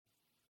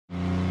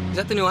Is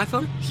that the new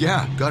iPhone?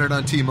 Yeah, got it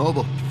on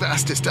T-Mobile.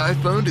 Fastest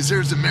iPhone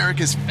deserves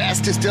America's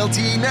fastest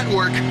LTE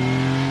network.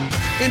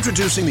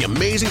 Introducing the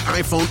amazing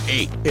iPhone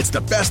 8. It's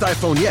the best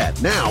iPhone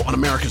yet, now on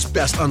America's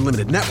best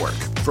unlimited network.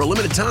 For a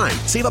limited time,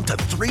 save up to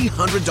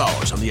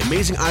 $300 on the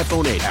amazing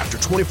iPhone 8 after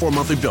 24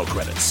 monthly bill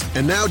credits.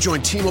 And now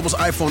join T-Mobile's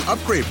iPhone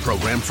upgrade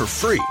program for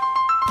free.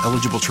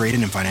 Eligible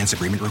trade-in and finance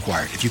agreement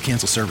required. If you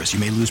cancel service, you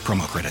may lose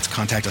promo credits.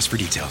 Contact us for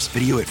details.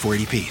 Video at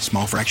 480p.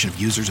 Small fraction of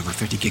users over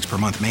 50 gigs per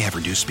month may have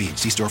reduced speed.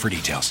 See store for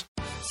details.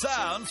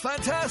 Sounds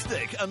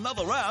fantastic.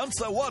 Another round,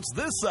 so what's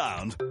this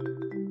sound? Oi,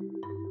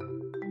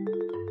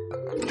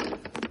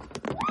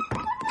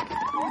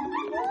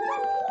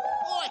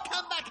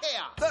 come back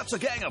here! That's a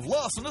gang of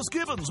larcenous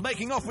gibbons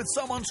making off with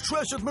someone's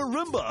treasured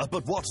marimba.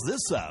 But what's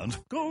this sound?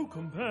 Go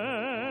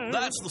compare.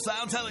 That's the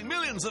sound telling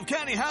millions of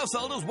canny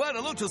householders where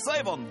to look to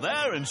save on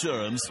their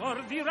insurance. For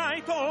the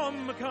right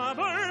on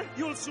macabre,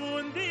 you'll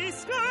soon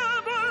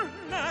discover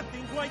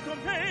nothing quite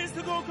compares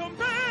to Go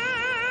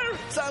Compare.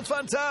 Sounds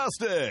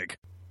fantastic.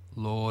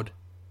 Lord,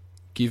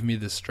 give me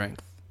the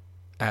strength.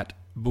 At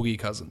Boogie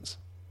Cousins.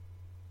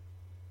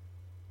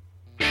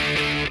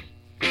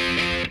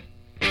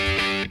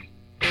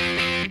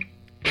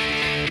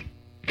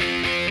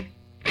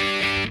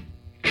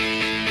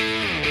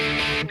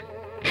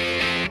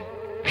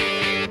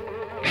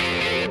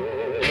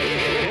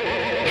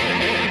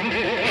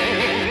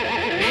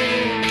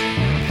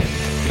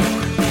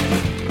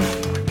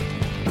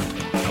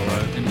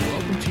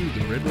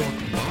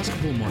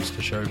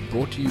 Monster Show,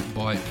 brought to you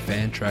by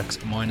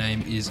Fantrax. My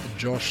name is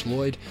Josh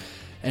Lloyd,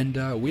 and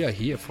we are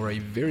here for a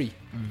very,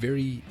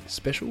 very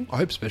special, I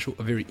hope special,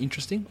 a very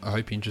interesting, I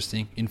hope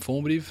interesting,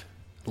 informative,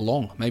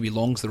 long, maybe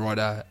long's the right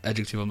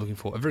adjective I'm looking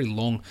for, a very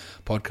long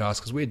podcast,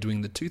 because we're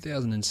doing the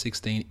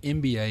 2016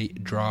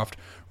 NBA Draft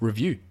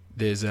Review.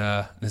 There's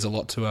a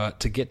lot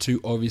to get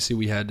to. Obviously,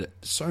 we had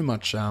so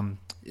much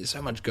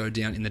go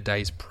down in the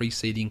days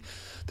preceding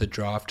the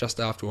draft. Just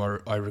after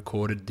I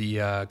recorded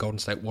the Golden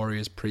State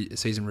Warriors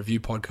pre-season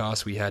review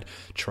podcast, we had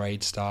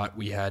trade start.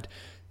 We had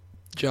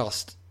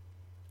just,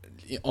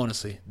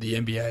 honestly, the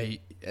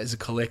NBA as a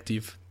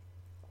collective,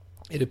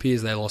 it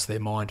appears they lost their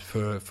mind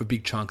for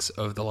big chunks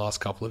of the last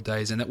couple of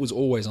days, and that was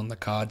always on the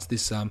cards.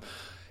 This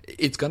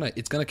it's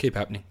gonna keep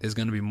happening. There's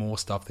gonna be more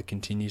stuff that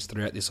continues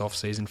throughout this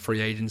off-season. Free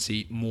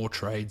agency, more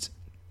trades.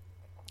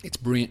 It's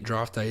brilliant.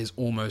 Draft day is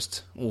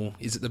almost, or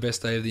is it the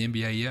best day of the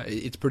NBA year?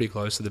 It's pretty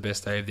close to the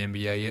best day of the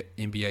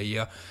NBA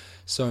year.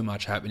 So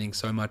much happening,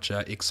 so much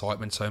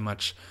excitement, so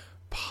much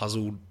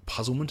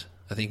puzzlement,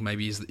 I think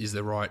maybe is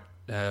the right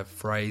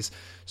phrase.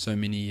 So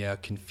many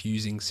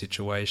confusing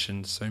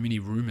situations, so many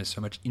rumors,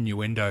 so much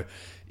innuendo.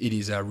 It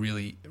is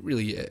really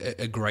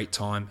a great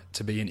time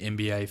to be an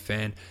NBA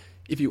fan.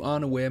 If you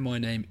aren't aware, my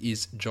name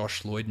is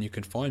Josh Lloyd, and you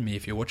can find me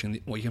if you're watching.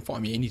 You can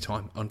find me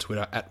anytime on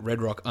Twitter at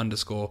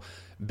redrock_bball.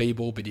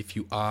 But if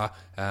you are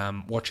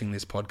watching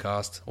this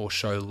podcast or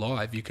show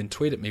live, you can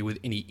tweet at me with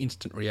any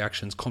instant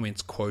reactions,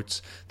 comments,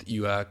 quotes that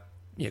you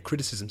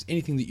criticisms,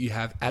 anything that you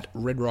have at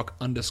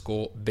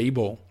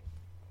redrock_bball.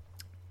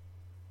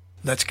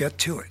 Let's get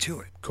to it.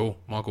 Cool.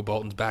 Michael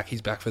Bolton's back.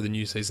 He's back for the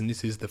new season.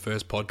 This is the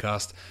first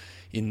podcast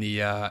in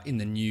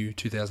the new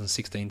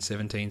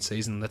 2016-17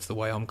 season. That's the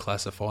way I'm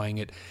classifying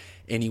it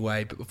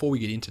anyway. But before we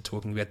get into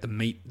talking about the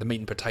meat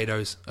and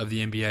potatoes of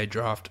the NBA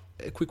draft,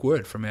 a quick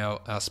word from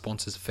our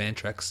sponsors,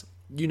 Fantrax.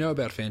 You know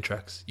about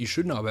Fantrax. You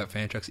should know about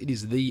Fantrax. It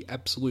is the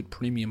absolute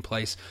premium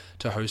place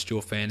to host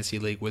your fantasy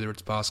league, whether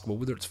it's basketball,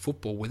 whether it's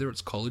football, whether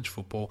it's college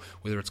football,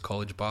 whether it's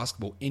college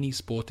basketball, any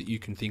sport that you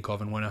can think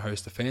of and want to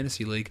host a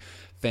fantasy league,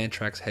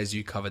 Fantrax has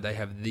you covered. They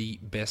have the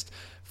best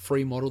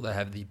free model. They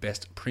have the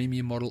best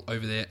premium model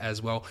over there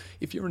as well.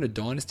 If you're in a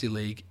dynasty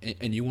league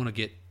and you want to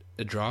get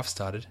a draft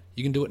started,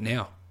 you can do it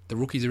now. The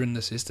rookies are in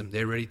the system.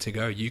 They're ready to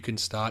go. You can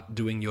start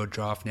doing your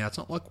draft now. It's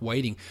not like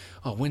waiting,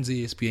 when's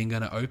ESPN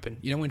going to open?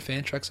 You know when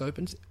Fantrax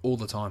opens? All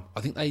the time. I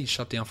think they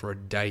shut down for a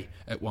day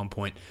at one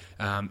point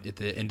at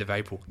the end of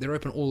April. They're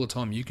open all the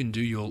time. You can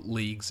do your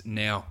leagues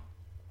now.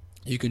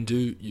 You can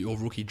do your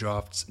rookie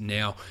drafts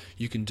now.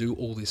 You can do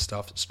all this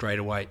stuff straight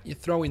away. You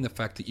throw in the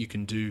fact that you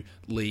can do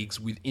leagues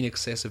with in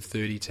excess of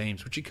 30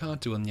 teams, which you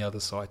can't do on the other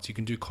sites. You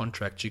can do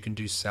contracts. You can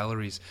do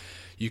salaries.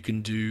 You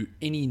can do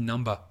any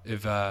number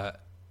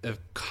of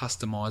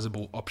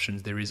customizable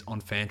options there is on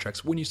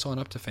Fantrax when you sign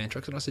up to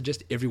Fantrax, and I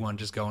suggest everyone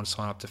just go and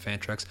sign up to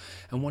Fantrax,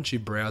 and once you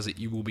browse it,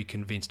 you will be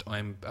convinced.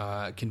 I'm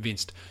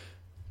convinced.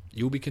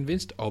 You'll be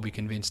convinced, I'll be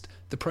convinced.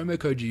 The promo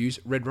code you use,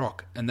 RedRock,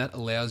 and that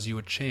allows you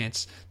a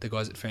chance. The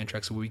guys at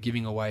Fantrax will be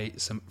giving away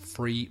some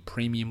free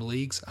premium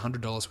leagues,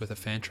 $100 worth of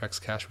Fantrax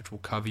cash, which will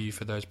cover you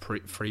for those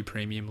free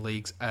premium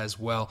leagues as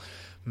well.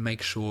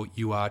 Make sure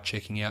you are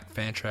checking out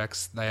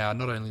Fantrax. They are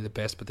not only the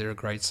best, but they're a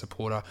great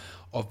supporter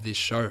of this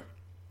show.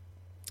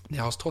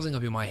 Now, I was tossing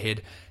up in my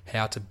head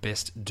how to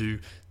best do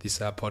this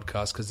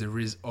podcast, because there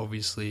is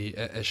obviously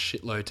a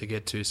shitload to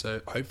get to. So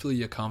hopefully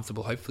you're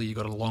comfortable. Hopefully you've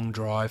got a long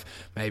drive.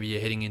 Maybe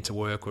you're heading into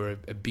work or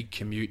a big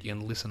commute. You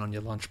can listen on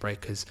your lunch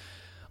break, because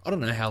I don't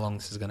know how long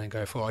this is going to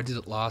go for. I did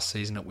it last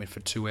season. It went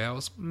for 2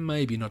 hours.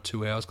 Maybe not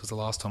 2 hours, because the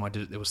last time I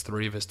did it, there was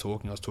 3 of us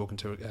talking. I was talking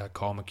to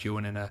Kyle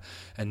McEwen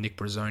and Nick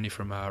Brazzoni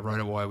from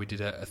RotoWire. We did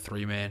a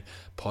 3-man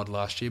pod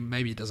last year.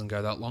 Maybe it doesn't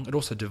go that long. It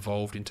also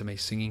devolved into me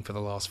singing for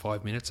the last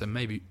 5 minutes, and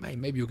maybe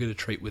you'll get a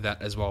treat with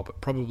that as well, but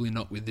probably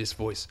not with this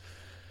voice.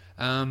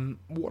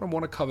 What I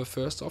want to cover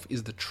first off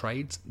is the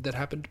trades that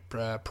happened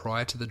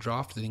prior to the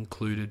draft that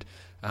included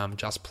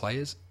just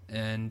players.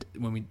 And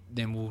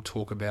we'll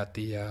talk about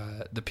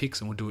the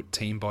picks, and we'll do it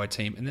team by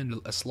team, and then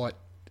a slight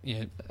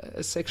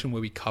a section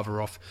where we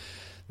cover off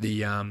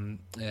the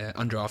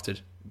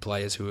undrafted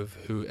players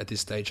who at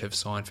this stage have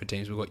signed for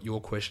teams. We've got your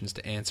questions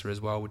to answer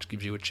as well, which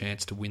gives you a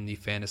chance to win the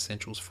Fan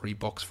Essentials free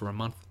box for a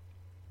month.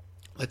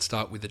 Let's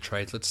start with the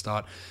trades. Let's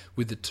start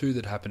with the 2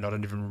 that happened. I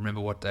don't even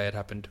remember what day it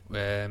happened.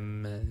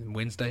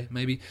 Wednesday,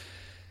 maybe.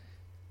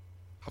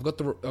 I've got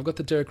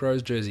the Derrick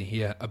Rose jersey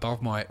here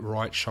above my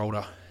right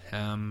shoulder.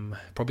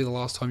 Probably the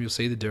last time you'll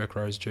see the Derrick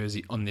Rose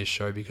jersey on this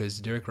show, because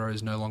Derrick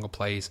Rose no longer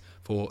plays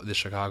for the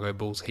Chicago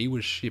Bulls. He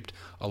was shipped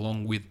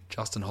along with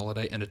Justin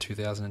Holiday and a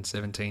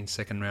 2017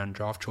 second-round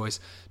draft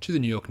choice to the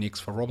New York Knicks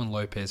for Robin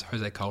Lopez,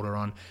 Jose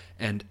Calderon,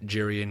 and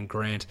Jerian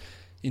Grant.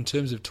 In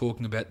terms of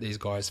talking about these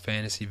guys'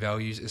 fantasy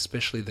values,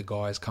 especially the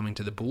guys coming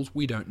to the Bulls,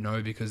 we don't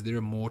know, because there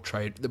are more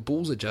trade. The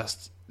Bulls are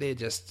just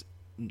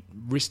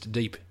wrist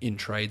deep in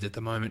trades at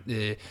the moment.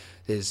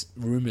 There's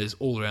rumours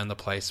all around the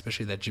place,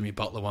 especially that Jimmy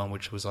Butler one,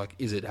 which was like,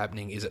 is it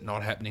happening, is it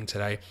not happening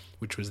today,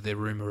 which was their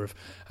rumour of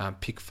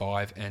pick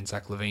 5 and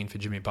Zach LaVine for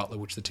Jimmy Butler,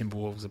 which the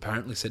Timberwolves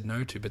apparently said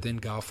no to. But then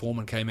Gar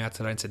Forman came out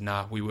today and said,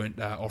 nah, we weren't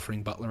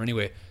offering Butler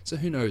anywhere. So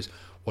who knows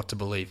what to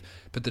believe.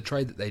 But the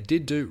trade that they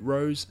did do,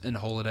 Rose and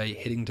Holiday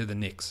heading to the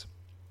Knicks.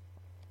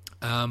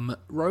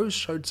 Rose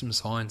showed some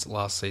signs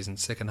last season,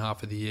 second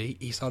half of the year.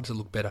 He started to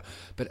look better.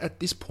 But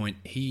at this point,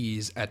 he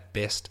is at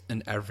best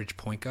an average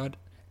point guard,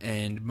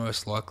 and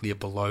most likely a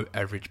below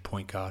average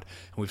point guard.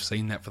 And we've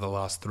seen that for the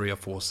last 3 or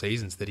 4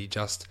 seasons, that he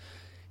just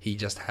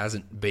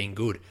hasn't been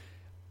good.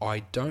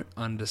 I don't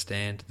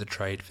understand the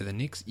trade for the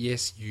Knicks.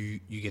 Yes, you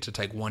get to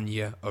take 1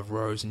 year of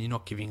Rose, and you're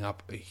not giving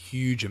up a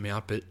huge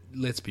amount, but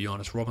let's be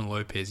honest, Robin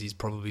Lopez is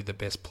probably the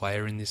best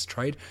player in this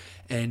trade,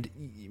 and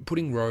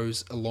putting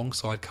Rose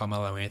alongside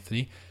Carmelo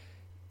Anthony,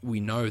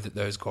 we know that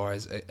those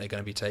guys are going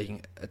to be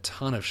taking a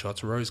ton of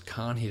shots. Rose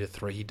can't hit a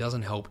 3. He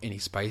doesn't help any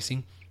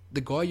spacing.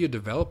 The guy you're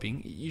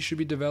developing, you should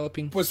be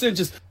developing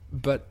percentages.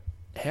 But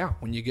how?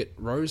 When you get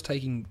Rose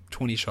taking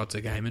 20 shots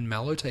a game and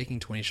Melo taking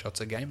 20 shots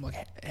a game, like,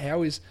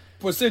 how is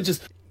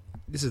percentages?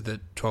 This is the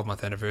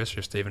 12-month anniversary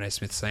of Stephen A.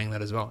 Smith saying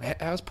that as well.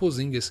 How's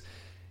Porzingis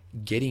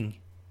getting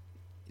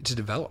to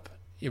develop?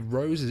 Yeah,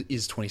 Rose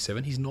is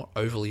 27. He's not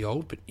overly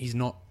old, but he's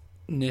not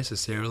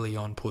necessarily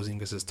on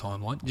Porzingis'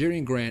 timeline.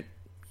 Jerian Grant,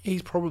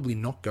 he's probably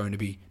not going to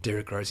be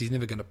Derrick Rose. He's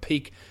never going to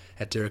peak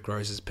at Derrick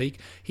Rose's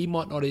peak. He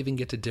might not even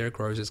get to Derrick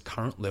Rose's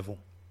current level.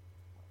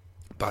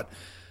 But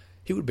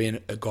he would be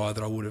a guy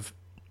that I would have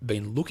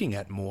been looking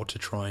at more to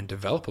try and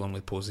develop along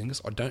with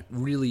Porzingis. I don't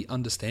really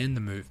understand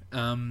the move.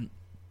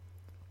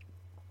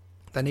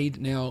 They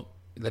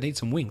need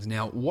some wings.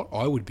 Now, what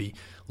I would be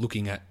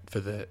looking at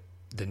for the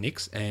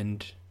Knicks,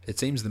 and it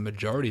seems the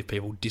majority of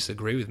people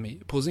disagree with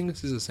me,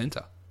 Porzingis is a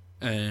centre.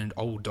 And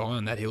I will die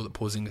on that hill that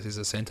Porzingis is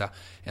a centre.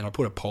 And I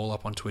put a poll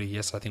up on Twitter,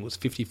 yes, I think it was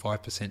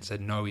 55% said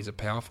no, he's a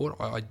power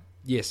forward.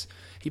 Yes,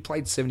 he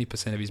played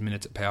 70% of his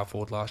minutes at power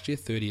forward last year,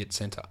 30 at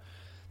centre.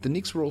 The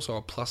Knicks were also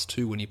a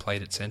 +2 when he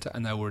played at centre,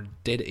 and they were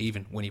dead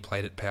even when he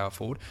played at power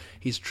forward.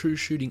 His true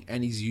shooting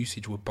and his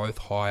usage were both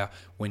higher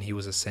when he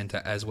was a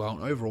centre as well,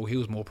 and overall he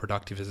was more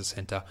productive as a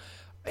centre.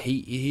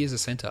 He is a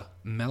centre.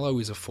 Melo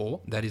is a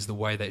 4. That is the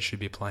way they should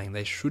be playing.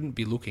 They shouldn't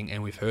be looking,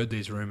 and we've heard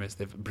these rumours,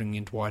 they're bringing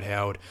in Dwight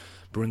Howard,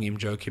 bringing in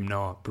Joakim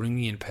Noah,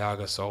 bringing in Pau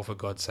Gasol, for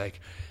God's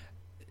sake.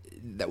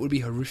 That would be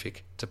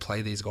horrific to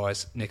play these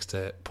guys next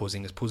to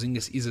Porzingis.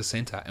 Porzingis is a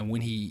centre, and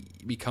when he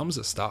becomes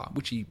a star,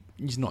 which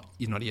he's not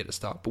yet a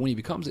star, but when he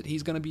becomes it,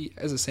 he's going to be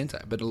as a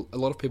centre. But a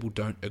lot of people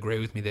don't agree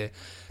with me there.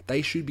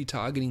 They should be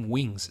targeting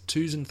wings.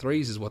 2s and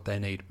 3s is what they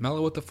need.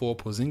 Melo at the 4,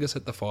 Porzingis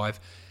at the 5,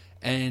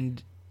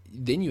 and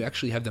then you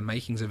actually have the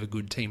makings of a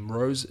good team.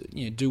 Rose,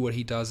 do what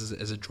he does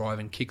as a drive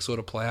and kick sort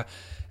of player.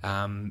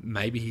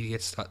 Maybe he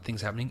gets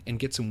things happening and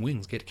get some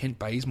wings. Get Kent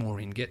Bazemore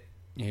in. Get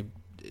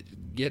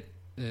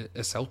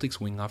a Celtics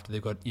wing after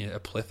they've got a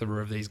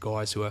plethora of these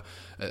guys who are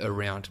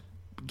around.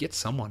 Get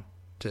someone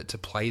to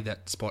play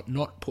that spot.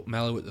 Not put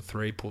Melo at the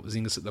 3, put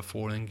Porzingis at the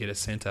 4, and get a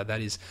centre.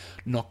 That is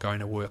not going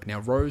to work. Now,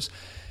 Rose,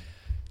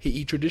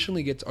 he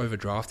traditionally gets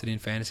overdrafted in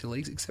fantasy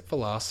leagues, except for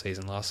last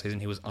season. Last season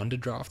he was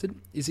underdrafted.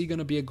 Is he going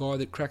to be a guy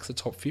that cracks the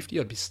top 50?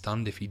 I'd be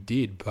stunned if he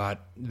did, but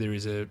there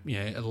is a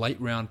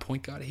late round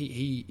point guard.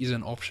 He is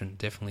an option,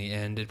 definitely,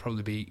 and it'd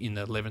probably be in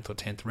the 11th or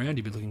 10th round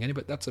you'd be looking at him,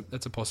 but that's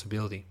a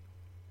possibility.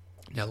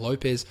 Now,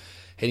 Lopez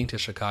heading to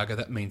Chicago,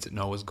 that means that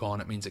Noah's gone.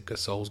 It means that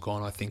Gasol's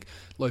gone. I think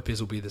Lopez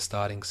will be the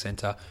starting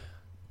centre.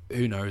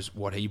 who knows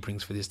what he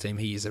brings for this team.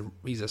 He's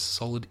a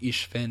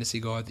solid-ish fantasy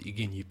guy that,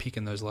 again, you pick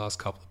in those last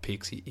couple of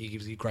picks. He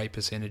gives you great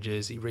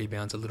percentages. He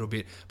rebounds a little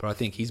bit. But I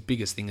think his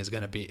biggest thing is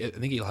going to be, I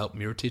think he'll help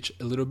Mirotic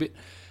a little bit.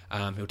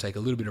 He'll take a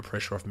little bit of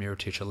pressure off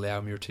Mirotic,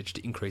 allow Mirotic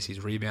to increase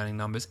his rebounding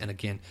numbers. And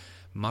again,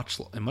 much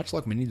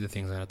like many of the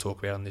things I'm going to talk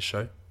about on this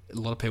show, a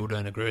lot of people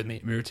don't agree with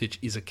me. Mirotic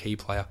is a key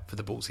player for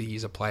the Bulls. He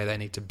is a player they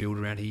need to build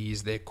around. He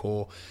is their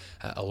core,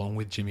 along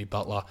with Jimmy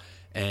Butler.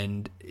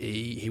 And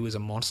he was a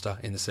monster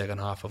in the second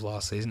half of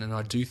last season. And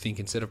I do think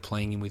instead of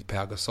playing him with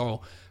Pau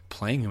Gasol,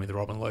 playing him with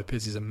Robin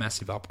Lopez is a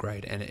massive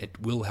upgrade, and it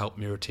will help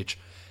Mirotic.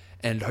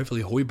 And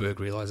hopefully Hoiberg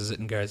realises it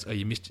and goes,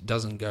 you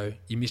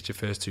missed your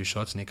first 2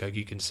 shots, Nico.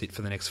 You can sit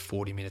for the next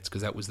 40 minutes,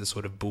 because that was the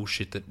sort of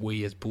bullshit that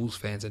we as Bulls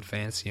fans and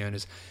fantasy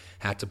owners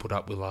had to put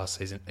up with last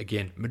season.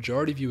 Again,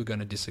 majority of you are going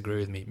to disagree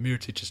with me.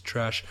 Mirotic is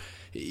trash.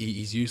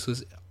 He's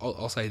useless.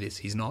 I'll say this.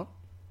 He's not.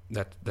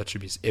 That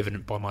should be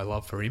evident by my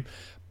love for him.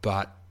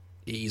 But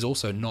he's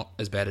also not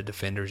as bad a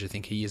defender as you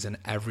think. He is an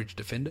average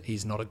defender.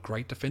 He's not a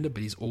great defender,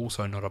 but he's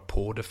also not a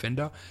poor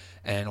defender.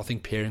 And I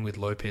think pairing with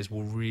Lopez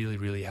will really,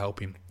 really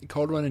help him.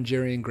 Calderon and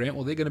Jerry and Grant,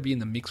 well, they're going to be in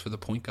the mix for the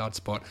point guard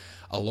spot,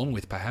 along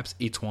with perhaps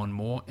Etuan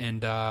Moore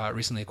and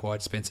recently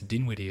acquired Spencer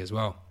Dinwiddie as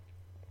well.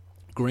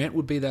 Grant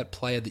would be that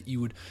player that you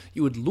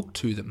would look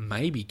to that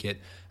maybe get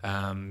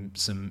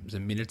some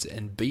minutes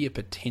and be a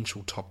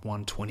potential top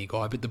 120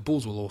 guy, but the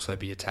Bulls will also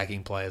be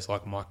attacking players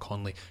like Mike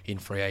Conley in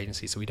free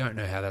agency, so we don't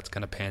know how that's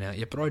going to pan out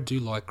yet. But I do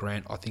like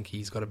Grant. I think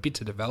he's got a bit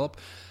to develop,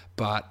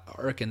 but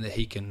I reckon that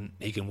he can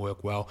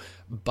work well.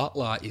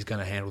 Butler is going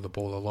to handle the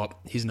ball a lot.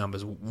 His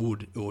numbers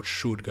would or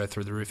should go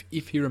through the roof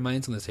if he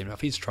remains on the team. Now,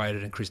 if he's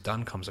traded and Chris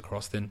Dunn comes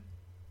across, then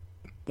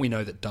we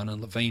know that Dunn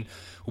and Levine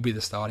will be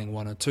the starting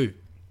 1 or 2.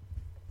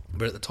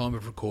 But at the time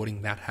of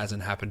recording, that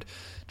hasn't happened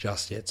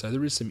just yet. So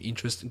there is some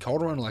interest. And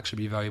Calderon will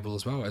actually be valuable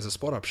as well. As a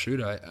spot-up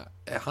shooter,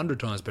 100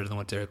 times better than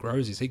what Derrick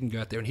Rose is. He can go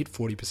out there and hit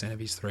 40% of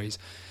his threes.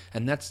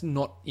 And that's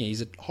not...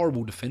 he's a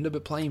horrible defender,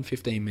 but play him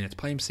 15 minutes,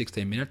 play him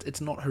 16 minutes, it's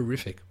not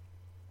horrific.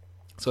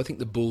 So I think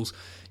the Bulls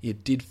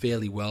did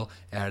fairly well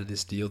out of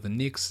this deal. The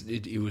Knicks,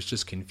 it was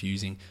just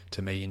confusing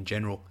to me in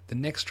general. The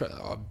next trade,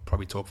 I'll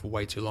probably talk for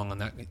way too long on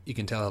that. You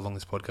can tell how long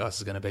this podcast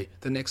is going to be.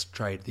 The next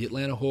trade, the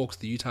Atlanta Hawks,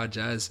 the Utah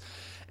Jazz,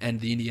 and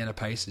the Indiana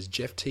Pacers.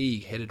 Jeff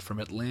Teague headed from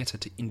Atlanta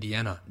to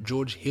Indiana.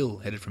 George Hill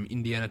headed from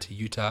Indiana to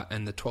Utah,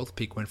 and the 12th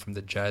pick went from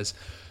the Jazz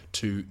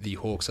to the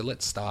Hawks. So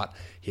let's start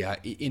here.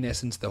 In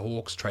essence, the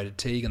Hawks traded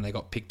Teague and they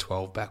got pick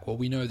 12 back. Well,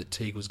 we know that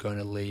Teague was going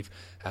to leave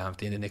at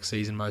the end of next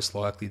season, most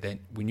likely.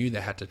 Then we knew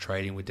they had to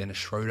trade him with Dennis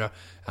Schroeder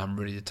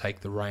ready to take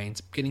the reins.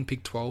 Getting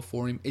pick 12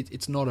 for him,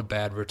 it's not a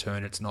bad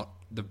return. It's not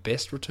the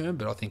best return,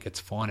 but I think it's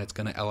fine. It's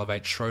going to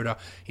elevate Schroeder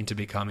into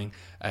becoming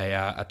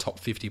a top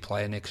 50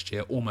 player next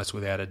year, almost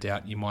without a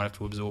doubt. You might have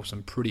to absorb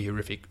some pretty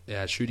horrific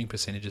shooting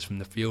percentages from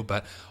the field,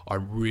 but I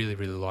really,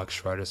 really like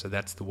Schroeder, so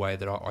that's the way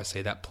that I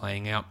see that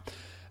playing out.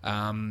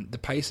 The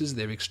Pacers,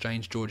 they've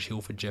exchanged George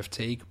Hill for Jeff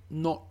Teague.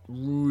 Not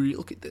really.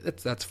 Look,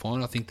 that's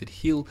fine. I think that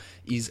Hill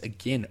is,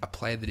 again, a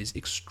player that is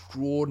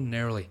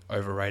extraordinarily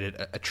overrated,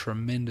 a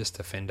tremendous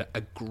defender,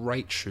 a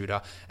great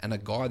shooter, and a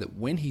guy that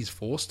when he's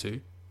forced to,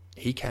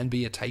 he can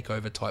be a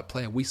takeover type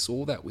player. We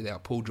saw that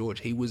without Paul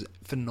George. He was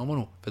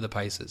phenomenal for the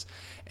Pacers,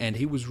 and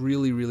he was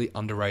really, really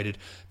underrated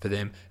for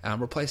them.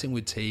 Replacing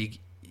with Teague,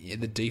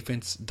 the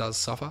defense does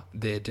suffer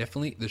there,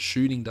 definitely. The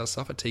shooting does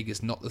suffer. Teague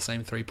is not the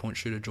same three-point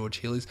shooter George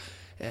Hill is.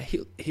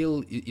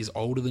 Hill is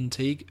older than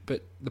Teague,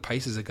 but the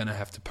Pacers are going to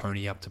have to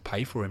pony up to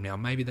pay for him now.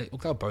 Maybe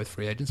they're both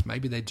free agents.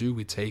 Maybe they do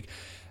with Teague.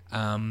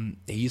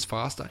 He is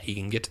faster. He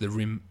can get to the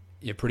rim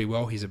pretty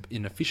well. He's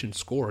an efficient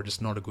scorer,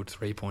 just not a good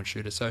three-point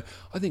shooter. So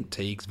I think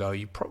Teague's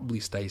value probably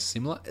stays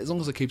similar. As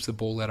long as it keeps the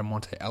ball out of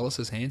Monte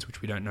Ellis's hands,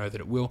 which we don't know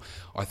that it will,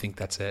 I think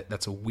that's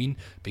a win,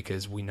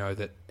 because we know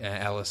that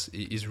Ellis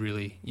is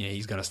really,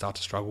 he's going to start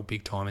to struggle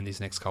big time in these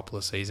next couple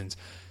of seasons.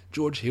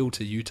 George Hill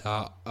to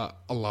Utah, I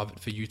love it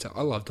for Utah.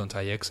 I love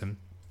Dante Exum.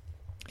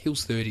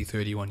 Hill's 30,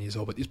 31 years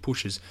old, but this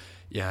pushes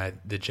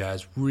the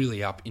Jazz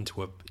really up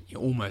into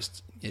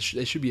almost...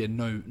 There should be a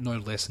no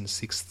less than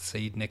 6th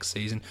seed next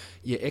season.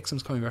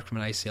 Exum's coming back from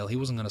an ACL. He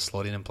wasn't going to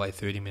slot in and play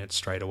 30 minutes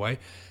straight away.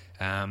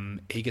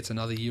 He gets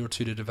another year or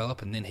two to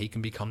develop, and then he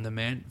can become the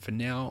man. For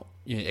now,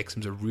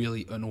 Exum's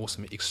an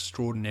awesome,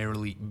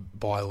 extraordinarily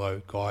buy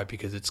low guy,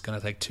 because it's going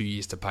to take 2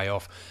 years to pay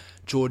off.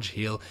 George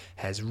Hill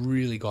has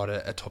really got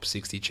a top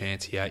 60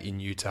 chance here in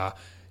Utah.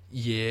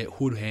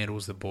 Hood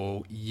handles the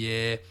ball.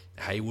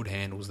 Haywood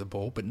handles the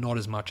ball, but not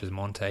as much as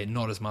Monte,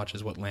 not as much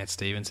as what Lance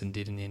Stevenson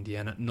did in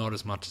Indiana, not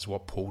as much as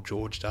what Paul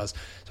George does.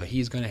 So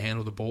he's going to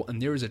handle the ball, and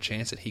there is a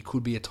chance that he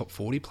could be a top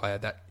 40 player.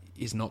 That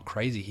is not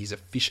crazy. He's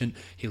efficient.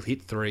 He'll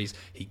hit threes.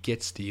 He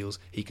gets steals.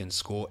 He can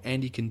score,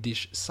 and he can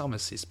dish some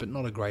assists, but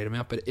not a great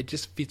amount. But it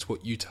just fits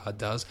what Utah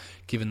does,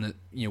 given that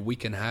we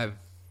can have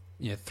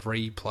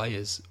 3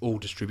 players all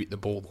distribute the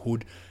ball: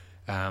 Hood,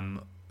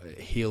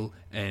 Hill,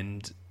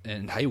 and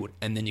Haywood,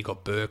 and then you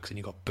got Burks and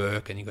you got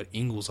Burke and you got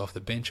Ingles off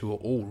the bench, who are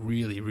all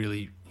really,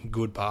 really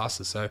good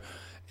passers. So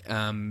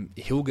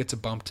Hill gets a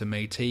bump to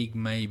me. Teague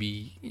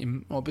maybe,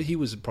 but he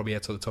was probably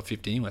outside the top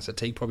 50 anyway, so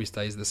Teague probably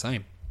stays the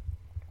same.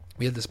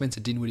 We had the Spencer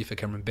Dinwiddie for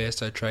Cameron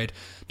Bairstow trade.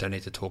 Don't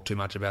need to talk too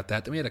much about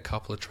that. Then we had a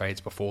couple of trades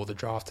before the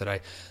draft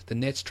today. The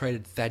Nets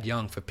traded Thad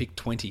Young for pick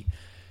 20,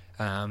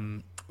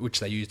 which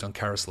they used on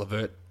Karis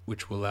LeVert,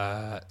 which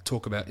we'll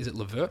talk about. Is it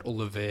LeVert or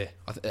LeVert?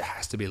 It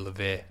has to be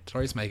LeVert. Did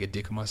I just make a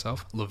dick of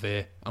myself?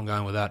 LeVert. I'm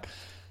going with that.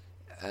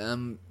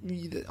 On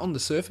the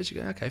surface,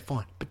 you go, okay,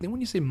 fine. But then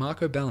when you see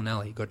Marco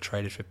Bellinelli got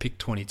traded for pick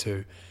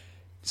 22,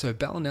 so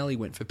Bellinelli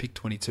went for pick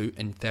 22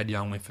 and Thad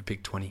Young went for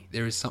pick 20.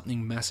 There is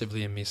something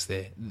massively amiss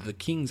there. The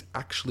Kings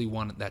actually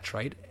won that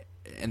trade,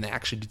 and they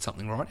actually did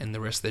something right, and the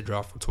rest of their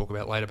draft we'll talk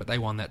about later, but they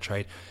won that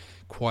trade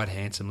quite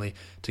handsomely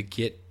to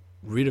get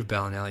rid of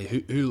Bellinelli,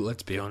 who,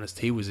 let's be honest,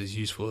 he was as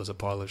useful as a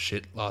pile of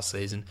shit last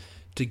season.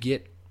 To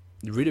get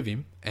rid of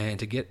him and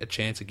to get a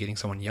chance of getting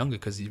someone younger,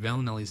 because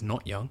Bellinelli's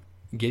not young,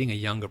 getting a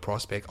younger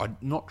prospect. I'm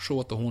not sure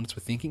what the Hornets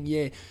were thinking.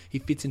 Yeah, he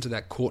fits into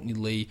that Courtney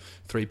Lee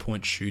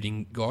three-point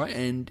shooting guy,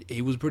 and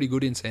he was pretty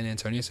good in San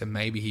Antonio, so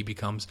maybe he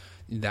becomes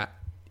that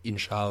in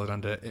Charlotte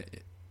under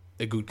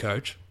a good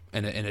coach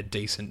and a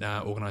decent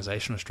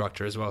organisational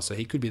structure as well. So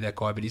he could be that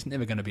guy, but he's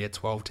never going to be a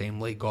 12-team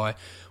league guy.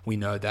 We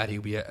know that.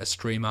 He'll be a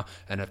streamer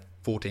and a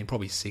 14,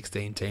 probably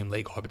 16-team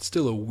league guy, but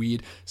still a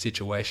weird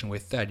situation where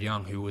Thad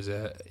Young, who was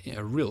a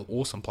real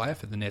awesome player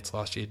for the Nets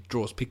last year,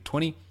 draws pick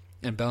 20,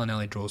 and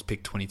Bellinelli draws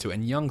pick 22.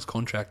 And Young's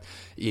contract,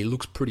 it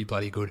looks pretty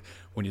bloody good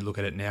when you look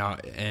at it now,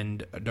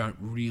 and I don't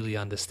really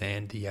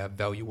understand the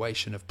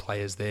valuation of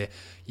players there.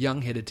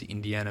 Young headed to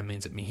Indiana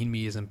means that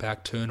Mahinmi isn't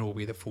back. Turner will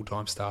be the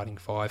full-time starting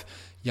 5.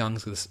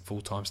 Young's the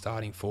full-time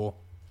starting 4.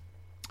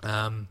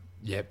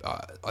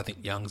 I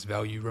think Young's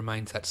value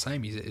remains that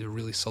same. He's a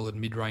really solid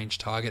mid-range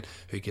target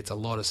who gets a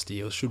lot of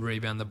steals, should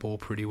rebound the ball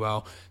pretty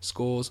well,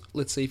 scores.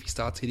 Let's see if he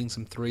starts hitting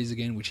some threes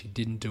again, which he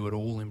didn't do at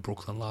all in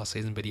Brooklyn last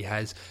season, but he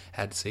has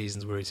had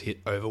seasons where he's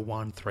hit over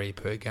 1 3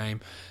 per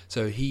game.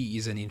 So he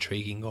is an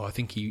intriguing guy. I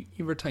think he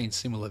retains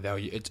similar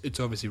value. It's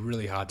obviously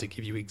really hard to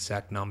give you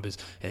exact numbers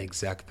and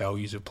exact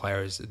values of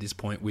players at this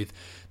point with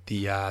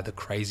the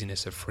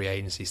craziness of free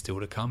agency still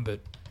to come, but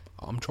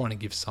I'm trying to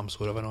give some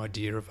sort of an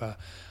idea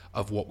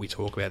of what we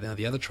talk about. Now,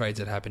 the other trades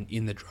that happened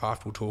in the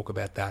draft, we'll talk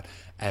about that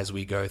as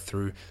we go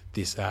through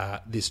this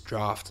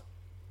draft.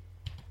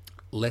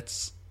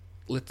 Let's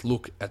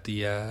look at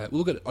the I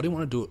didn't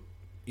want to do it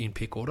in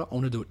pick order. I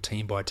want to do it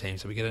team by team,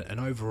 so we get an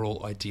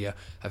overall idea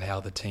of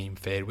how the team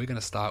fared. We're going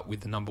to start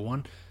with the number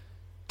 1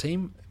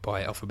 team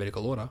by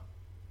alphabetical order,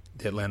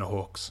 the Atlanta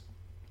Hawks.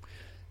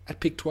 At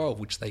pick 12,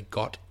 which they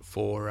got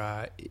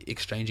for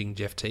exchanging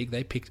Jeff Teague,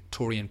 they picked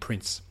Taurean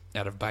Prince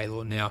out of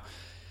Baylor. Now,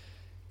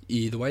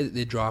 the way that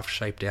their draft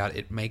shaped out,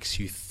 it makes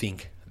you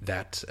think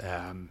that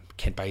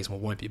Kent Bazemore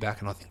won't be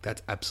back, and I think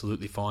that's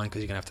absolutely fine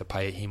because you're going to have to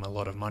pay him a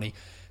lot of money.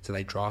 So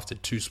they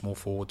drafted 2 small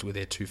forwards with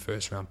their 2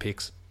 first-round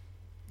picks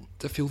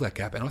to fill that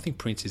gap, and I think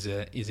Prince is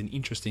an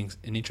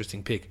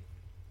interesting pick.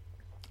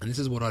 And this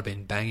is what I've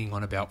been banging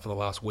on about for the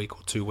last week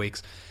or 2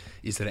 weeks,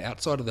 is that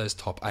outside of those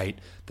top 8,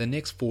 the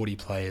next 40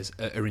 players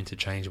are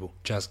interchangeable.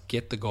 Just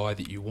get the guy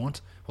that you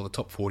want. Well, the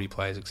top 40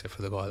 players, except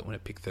for the guy that went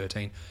at pick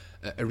 13,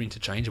 are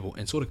interchangeable,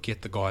 and sort of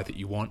get the guy that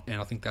you want. And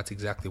I think that's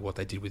exactly what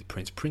they did with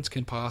Prince. Prince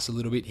can pass a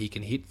little bit. He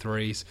can hit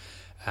threes.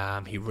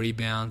 He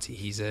rebounds.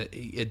 He's a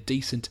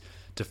decent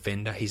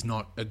defender. He's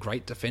not a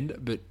great defender,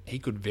 but he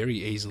could very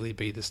easily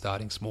be the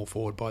starting small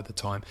forward by the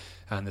time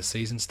the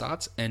season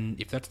starts. And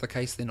if that's the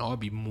case, then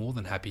I'd be more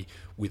than happy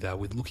with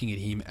looking at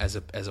him as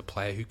a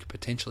player who could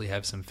potentially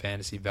have some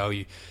fantasy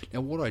value.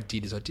 Now, what I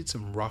did is I did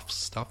some rough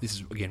stuff. This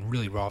is, again,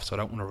 really rough, so I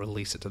don't want to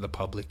release it to the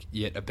public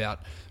yet, about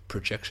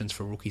projections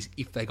for rookies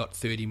if they got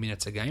 30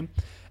 minutes a game.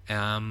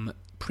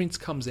 Prince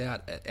comes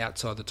out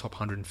outside the top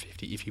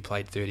 150 if he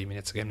played 30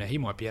 minutes a game. Now, he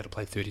might be able to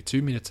play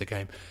 32 minutes a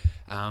game,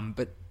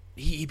 but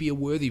he'd be a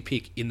worthy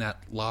pick in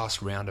that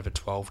last round of a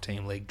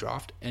 12-team league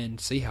draft, and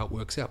see how it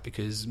works out,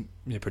 because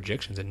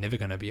projections are never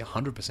going to be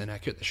 100%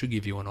 accurate. They should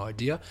give you an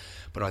idea,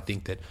 but I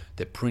think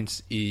that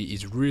Prince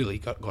is really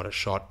got a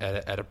shot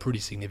at a pretty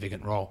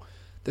significant role.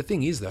 The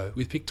thing is, though,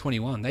 with pick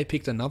 21, they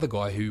picked another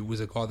guy who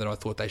was a guy that I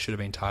thought they should have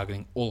been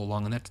targeting all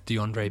along, and that's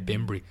DeAndre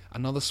Bembry,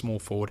 another small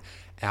forward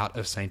out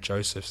of St.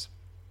 Joseph's.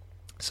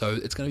 So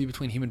it's going to be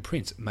between him and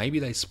Prince. Maybe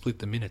they split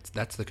the minutes.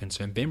 That's the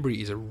concern. Bembry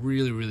is a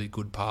really, really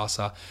good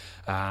passer.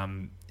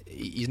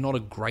 He's not a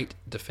great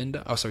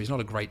defender. He's not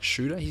a great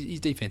shooter. His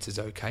defense is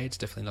okay. It's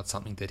definitely not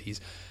something that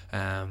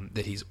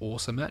he's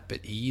awesome at.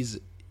 But he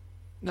is.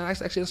 No,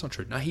 actually, that's not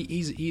true. No,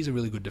 he's a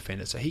really good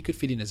defender. So he could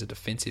fit in as a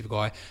defensive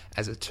guy,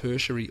 as a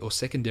tertiary or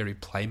secondary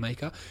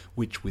playmaker,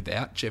 which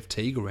without Jeff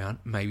Teague around,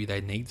 maybe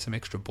they need some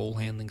extra ball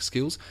handling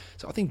skills.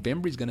 So I think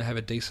Bembry's going to have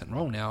a decent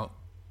role. Now,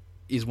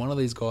 is one of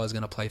these guys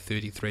going to play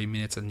 33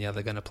 minutes and the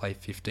other going to play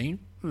 15?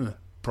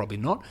 Probably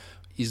not.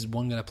 Is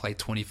one going to play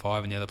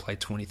 25 and the other play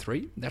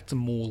 23? That's a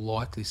more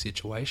likely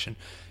situation.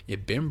 Yeah,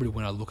 Bembry,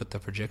 when I look at the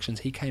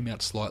projections, he came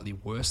out slightly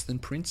worse than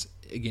Prince,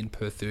 again,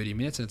 per 30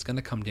 minutes, and it's going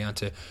to come down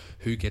to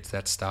who gets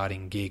that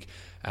starting gig.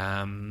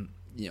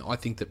 I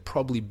think that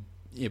probably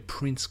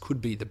Prince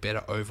could be the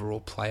better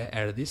overall player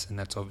out of this, and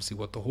that's obviously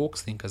what the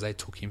Hawks think because they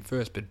took him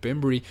first. But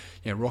Bembury,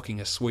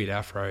 rocking a sweet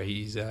afro,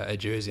 he's a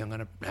jersey I'm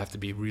going to have to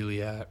be really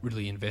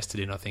invested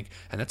in, I think.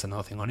 And that's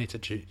another thing, I need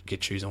to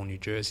choose all new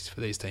jerseys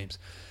for these teams.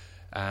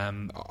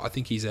 I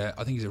think he's a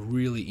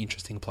really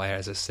interesting player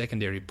as a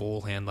secondary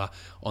ball handler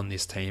on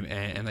this team,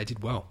 and they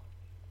did well.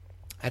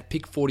 At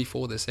pick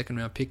 44, their second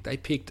round pick, they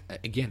picked,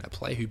 again, a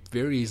player who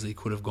very easily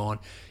could have gone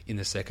in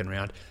the second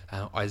round,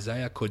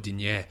 Isaiah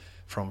Cordinier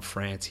from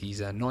France. He's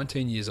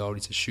 19 years old.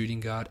 He's a shooting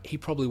guard. He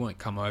probably won't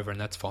come over, and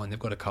that's fine. They've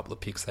got a couple of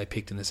picks they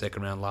picked in the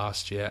second round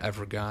last year,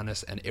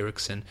 Avragianis and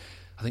Eriksson.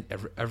 I think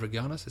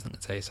Avragianis, I think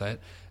that's how you say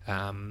it.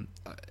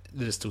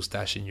 That are still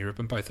stashed in Europe,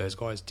 and both those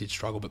guys did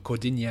struggle. But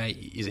Cordinier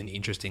is an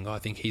interesting guy. I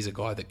think he's a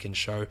guy that can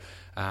show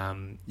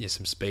some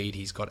speed.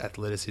 He's got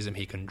athleticism.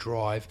 He can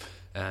drive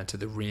to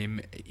the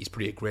rim. He's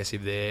pretty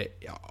aggressive there.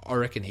 I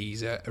reckon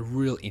he's a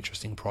real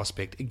interesting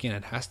prospect. Again,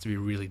 it has to be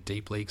really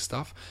deep league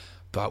stuff.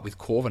 But with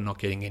Corvin not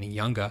getting any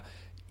younger,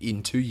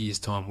 in 2 years'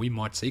 time, we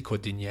might see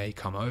Cordinier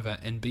come over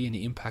and be an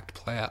impact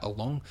player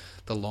along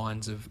the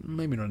lines of,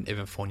 maybe not an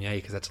Evan Fournier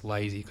because that's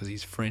lazy because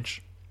he's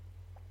French.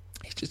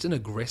 He's just an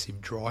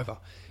aggressive driver,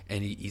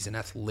 and he's an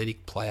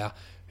athletic player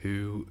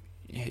who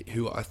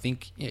I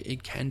think he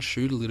can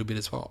shoot a little bit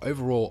as well.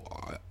 Overall,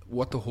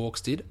 what the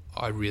Hawks did,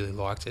 I really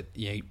liked it.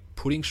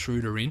 Putting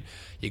Schroeder in,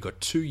 you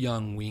got two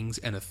young wings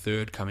and a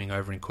third coming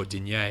over in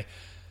Cordinier.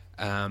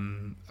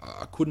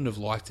 I couldn't have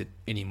liked it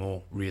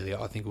anymore, really.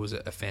 I think it was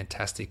a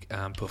fantastic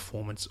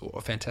performance, or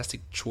a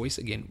fantastic choice.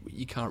 Again,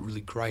 you can't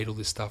really grade all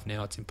this stuff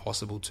now. It's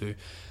impossible to.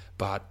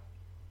 But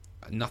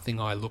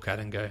nothing I look at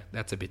and go,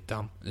 that's a bit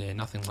dumb. Yeah,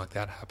 nothing like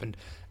that happened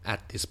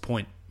at this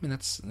point. I mean,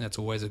 that's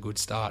always a good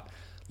start.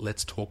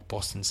 Let's talk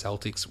Boston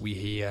Celtics. We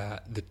hear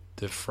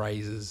the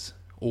phrases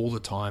all the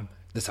time.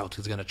 The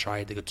Celtics are going to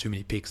trade. They've got too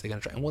many picks. They're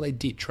going to trade. And well, they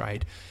did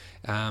trade.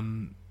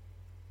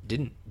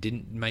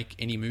 Didn't make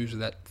any moves with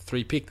that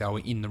 3 pick. They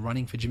were in the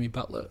running for Jimmy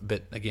Butler,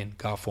 but again,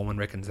 Gar Forman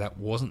reckons that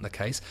wasn't the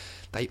case.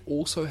 They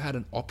also had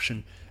an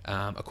option,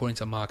 according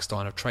to Mark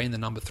Stein, of trading the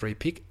number 3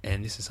 pick,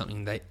 and this is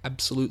something they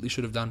absolutely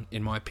should have done,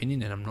 in my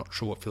opinion, and I'm not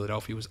sure what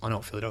Philadelphia was. I know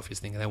what Philadelphia's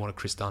thinking. They wanted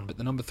Chris Dunn, but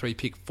the number 3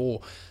 pick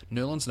for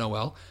Nerlens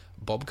Noel,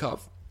 Bob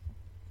Cove,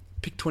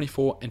 pick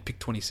 24 and pick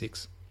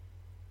 26.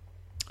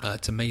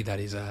 To me, that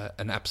is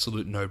an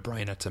absolute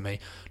no-brainer to me.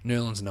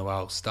 Nerlens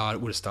Noel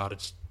would have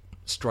started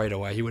straight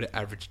away. He would have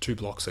averaged 2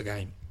 blocks a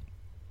game.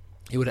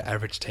 He would have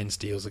averaged 10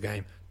 steals a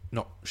game.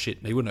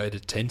 He wouldn't have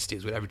added 10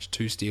 steals. He would have averaged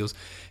 2 steals.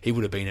 He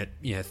would have been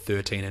a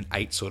 13 and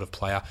 8 sort of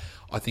player.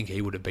 I think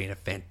he would have been a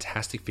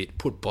fantastic fit.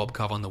 Put Bob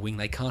Cove on the wing.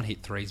 They can't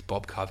hit threes.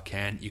 Bob Cove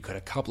can. You got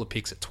a couple of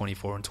picks at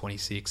 24 and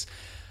 26.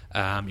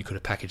 You could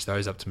have packaged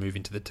those up to move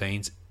into the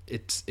teens.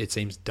 It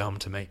seems dumb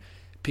to me.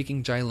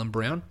 Picking Jaylen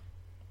Brown,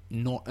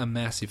 not a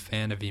massive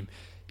fan of him.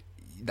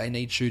 They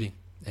need shooting.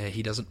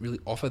 He doesn't really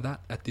offer that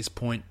at this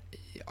point.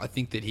 I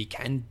think that he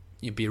can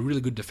be a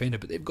really good defender,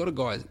 but they've got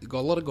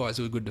a lot of guys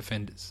who are good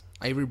defenders.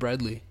 Avery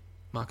Bradley,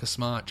 Marcus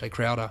Smart, Jay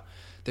Crowder.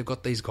 They've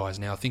got these guys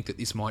now. I think that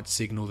this might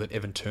signal that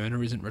Evan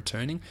Turner isn't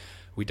returning.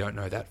 We don't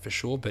know that for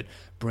sure, but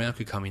Brown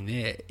could come in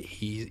there.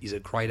 He's a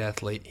great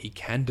athlete. He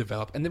can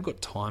develop, and they've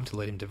got time to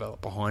let him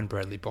develop behind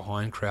Bradley,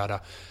 behind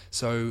Crowder.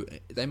 So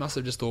they must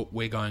have just thought,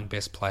 we're going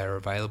best player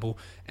available,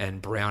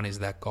 and Brown is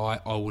that guy.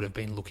 I would have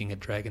been looking at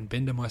Dragan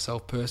Bender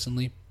myself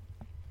personally,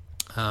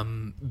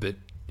 but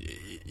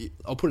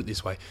I'll put it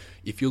this way.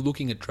 If you're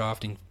looking at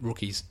drafting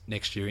rookies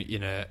next year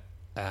in a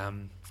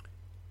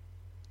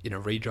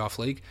redraft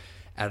league,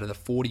 out of the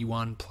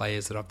 41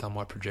 players that I've done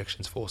my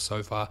projections for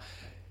so far,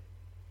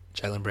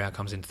 Jaylen Brown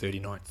comes in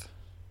 39th,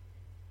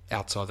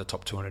 outside the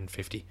top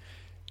 250.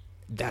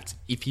 That's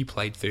if he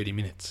played 30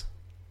 minutes.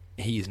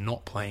 He is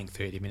not playing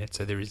 30 minutes,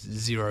 so there is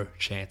zero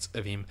chance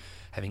of him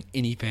having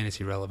any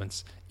fantasy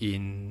relevance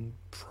in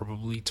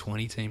probably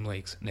 20-team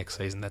leagues next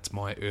season. That's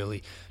my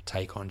early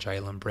take on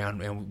Jaylen Brown.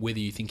 And whether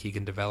you think he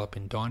can develop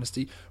in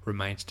Dynasty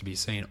remains to be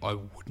seen. I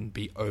wouldn't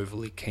be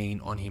overly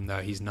keen on him,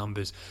 though. His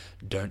numbers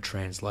don't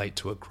translate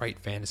to a great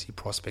fantasy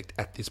prospect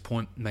at this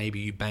point. Maybe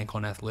you bank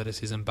on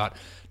athleticism, but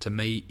to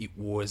me, it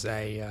was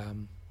a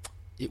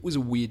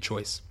weird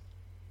choice.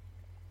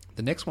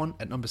 The next one,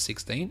 at number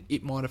 16,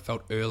 it might have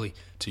felt early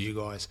to you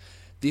guys.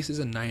 This is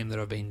a name that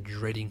I've been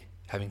dreading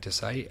having to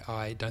say.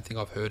 I don't think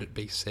I've heard it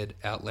be said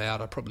out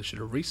loud. I probably should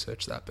have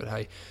researched that, but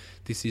hey,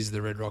 this is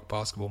the Red Rock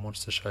Basketball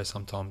Monster Show.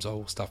 Sometimes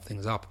I'll stuff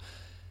things up.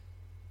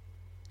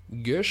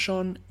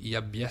 Gershon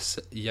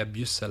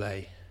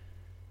Yabusele.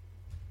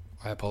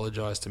 I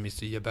apologise to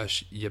Mr.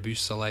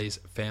 Yabusele's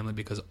family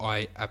because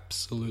I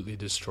absolutely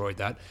destroyed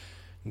that.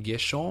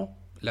 Gershon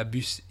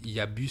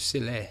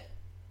Yabusele.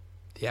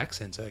 The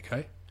accent's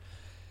okay.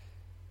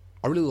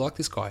 I really like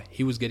this guy.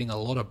 He was getting a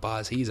lot of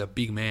buzz. He's a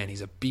big man.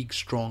 He's a big,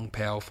 strong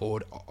power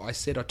forward. I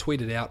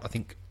tweeted out, I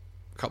think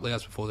a couple of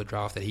hours before the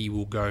draft, that he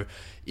will go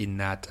in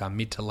that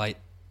mid to late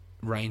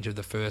range of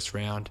the first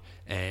round,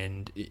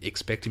 and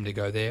expect him to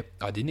go there.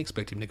 I didn't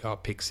expect him to go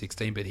up pick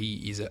 16, but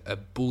he is a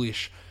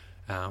bullish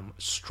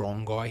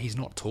strong guy. He's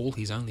not tall.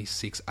 He's only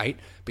 6'8",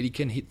 but he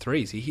can hit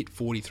threes. He hit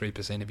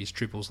 43% of his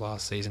triples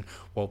last season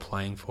while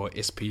playing for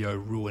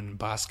SPO Rouen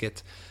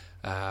Basket.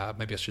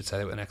 Maybe I should say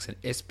that with an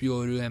accent.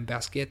 SPO Rouen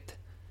Basket.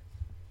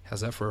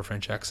 How's that for a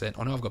French accent?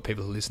 I know I've got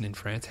people who listen in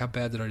France. How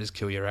bad did I just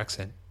kill your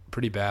accent?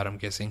 Pretty bad, I'm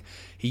guessing.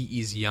 He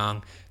is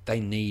young. They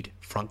need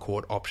front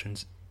court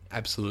options.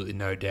 Absolutely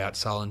no doubt.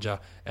 Salinger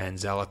and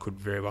Zala could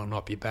very well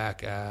not be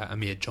back.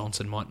 Amir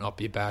Johnson might not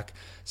be back.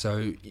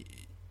 So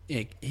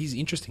yeah, he's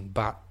interesting,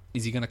 but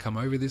is he going to come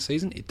over this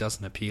season? It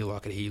doesn't appear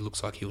like it. He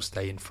looks like he'll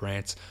stay in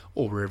France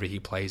or wherever he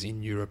plays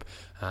in Europe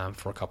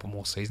for a couple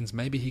more seasons.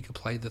 Maybe he could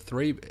play the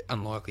 3.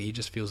 Unlikely. He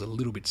just feels a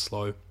little bit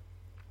slow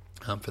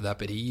for that.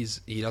 But he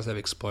does have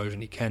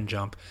explosion. He can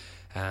jump,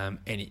 and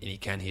he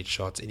can hit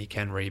shots, and he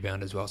can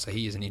rebound as well. So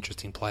he is an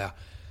interesting player.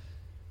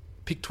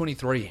 Pick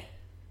 23.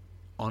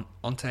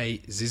 Ante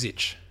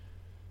Zizic.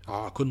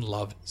 I couldn't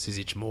love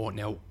Zizic more.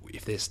 Now,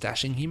 if they're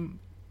stashing him,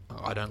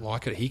 I don't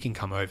like it. He can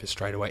come over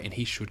straight away, and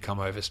he should come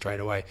over straight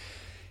away.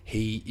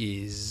 He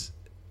is,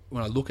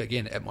 when I look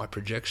again at my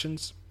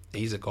projections,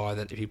 he's a guy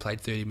that if he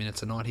played 30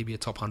 minutes a night, he'd be a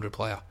top 100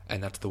 player,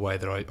 and that's the way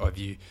that I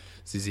view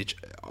Zizic.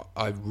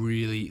 I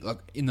really, like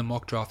in the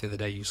mock draft the other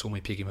day, you saw me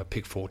pick him at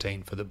pick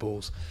 14 for the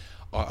Bulls.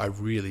 I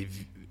really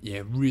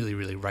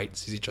rate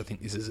Zizic. I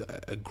think this is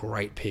a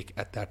great pick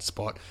at that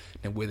spot.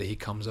 Now, whether he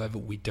comes over,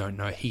 we don't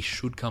know. He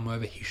should come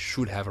over. He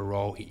should have a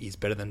role. He's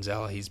better than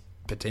Zala. He's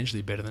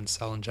potentially better than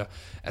Salinger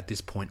at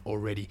this point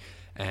already,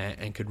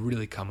 and could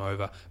really come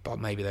over. But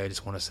maybe they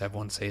just want to have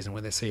one season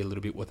where they see a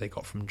little bit what they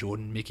got from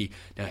Jordan Mickey.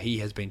 Now, he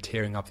has been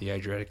tearing up the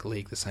Adriatic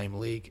League, the same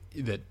league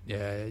that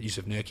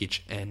Jusuf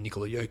Nurkic and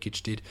Nikola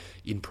Jokic did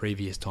in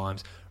previous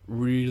times.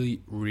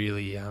 Really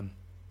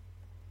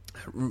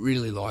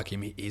like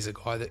him. He's a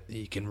guy that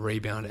he can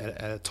rebound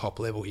at a top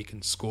level. He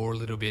can score a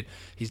little bit.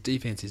 His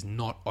defense is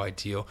not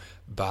ideal,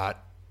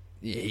 but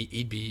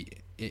he'd be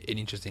an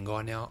interesting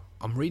guy. Now,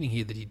 I'm reading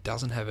here that he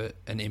doesn't have an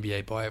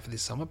NBA buyout for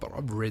this summer, but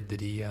I've read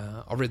that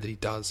he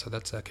does, so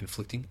that's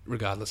conflicting.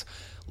 Regardless,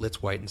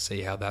 let's wait and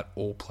see how that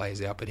all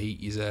plays out. But he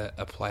is a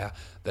player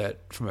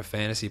that, from a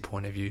fantasy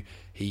point of view,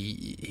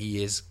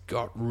 he has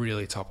got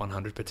really top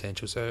 100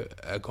 potential. So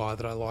a guy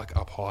that I like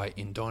up high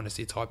in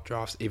dynasty type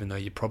drafts, even though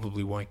you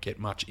probably won't get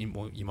much, you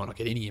might not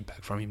get any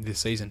impact from him this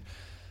season.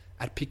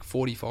 At pick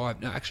 45,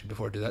 no, actually,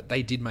 before I do that,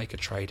 they did make a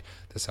trade,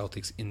 the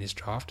Celtics, in this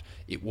draft.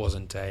 It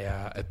wasn't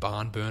a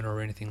barn burner or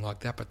anything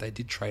like that, but they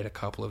did trade a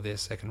couple of their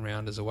second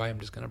rounders away. I'm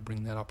just going to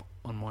bring that up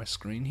on my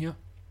screen here.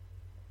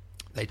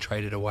 They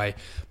traded away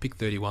pick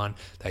 31.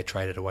 They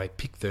traded away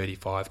pick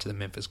 35 to the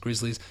Memphis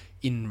Grizzlies.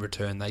 In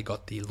return, they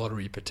got the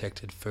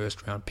lottery-protected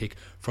first-round pick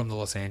from the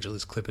Los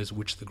Angeles Clippers,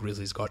 which the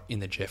Grizzlies got in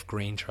the Jeff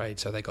Green trade.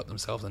 So they got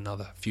themselves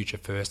another future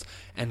first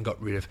and got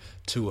rid of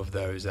two of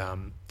those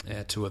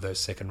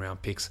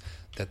second-round picks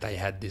that they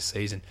had this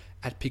season.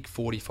 At pick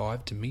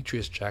 45,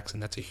 Demetrius Jackson,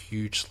 that's a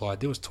huge slide.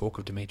 There was talk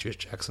of Demetrius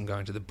Jackson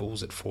going to the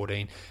Bulls at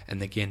 14.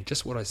 And again,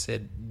 just what I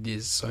said,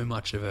 there's so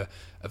much of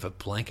a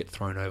blanket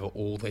thrown over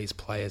all these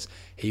players.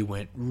 He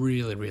went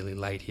really, really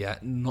late here.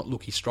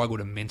 He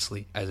struggled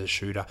immensely as a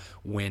shooter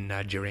when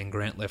Jerian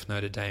Grant left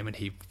Notre Dame, and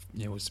he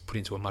was put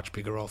into a much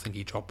bigger role. I think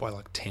he dropped by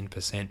like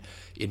 10%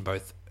 in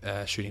both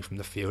shooting from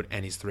the field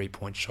and his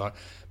three-point shot.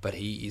 But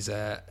he is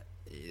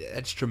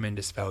that's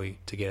tremendous value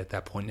to get at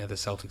that point. Now, the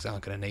Celtics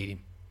aren't going to need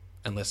him.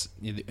 And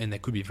there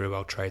could be very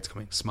well trades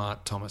coming.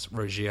 Smart, Thomas,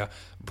 Rozier,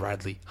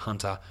 Bradley,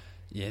 Hunter.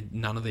 Yeah,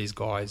 none of these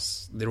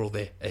guys, they're all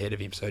there ahead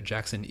of him. So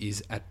Jackson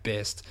is at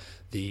best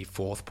the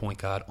fourth point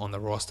guard on the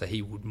roster.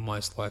 He would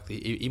most likely,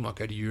 he might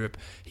go to Europe.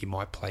 He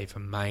might play for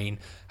Maine,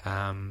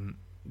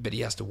 but he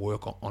has to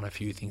work on a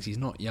few things. He's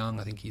not young.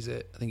 I think he's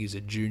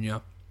a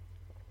junior.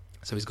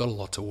 So he's got a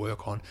lot to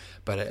work on,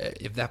 but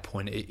at that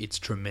point, it's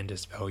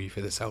tremendous value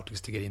for the Celtics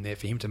to get in there.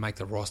 For him to make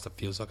the roster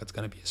feels like it's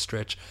going to be a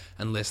stretch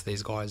unless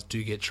these guys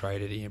do get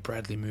traded.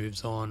 Bradley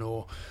moves on,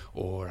 or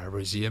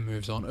Rozier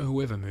moves on, or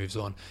whoever moves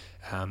on.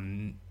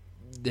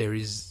 There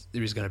is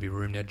going to be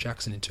room now.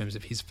 Jackson, in terms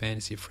of his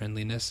fantasy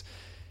friendliness,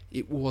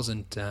 it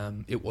wasn't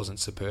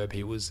superb.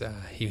 He was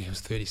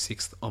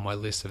 36th on my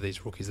list of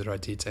these rookies that I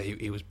did, so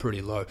he was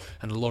pretty low,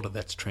 and a lot of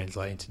that's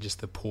translating to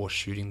just the poor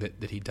shooting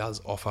that he does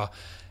offer.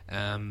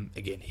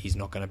 Again, he's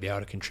not going to be able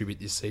to contribute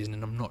this season,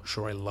 and I'm not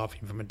sure I love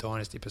him from a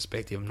dynasty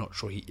perspective. I'm not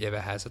sure he ever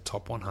has a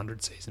top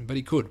 100 season, but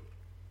he could.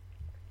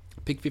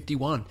 Pick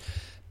 51,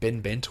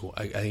 Ben Bentel.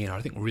 Again,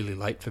 I think really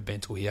late for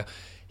Bentel here.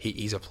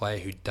 He's a player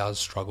who does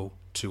struggle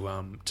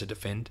to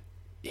defend.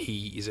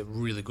 He is a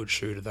really good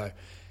shooter, though.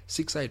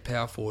 6'8"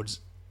 power forwards,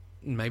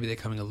 maybe they're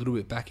coming a little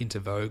bit back into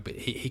vogue, but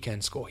he can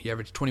score. He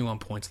averaged 21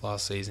 points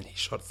last season. He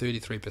shot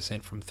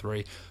 33% from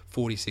three,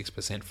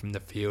 46% from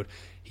the field.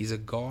 He's a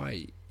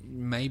guy,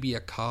 maybe a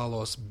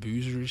Carlos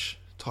Boozerish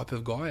type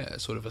of guy,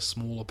 sort of a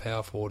smaller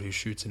power forward who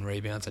shoots and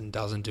rebounds and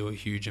doesn't do a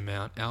huge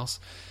amount else.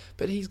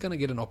 But he's going to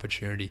get an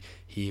opportunity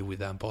here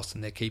with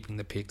Boston. They're keeping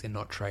the pick. They're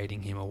not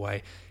trading him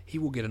away. he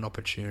will get an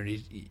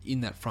opportunity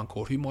in that front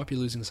court. Who might be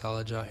losing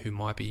Salaja, who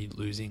might be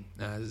losing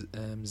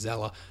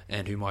Zeller,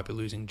 and who might be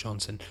losing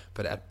Johnson.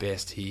 But at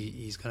best,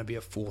 he's going to be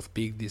a fourth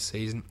big this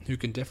season who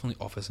can definitely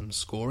offer some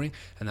scoring,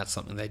 and that's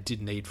something they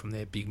did need from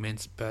their big men.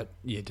 But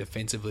yeah,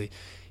 defensively,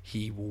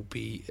 he will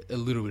be a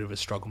little bit of a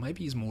struggle.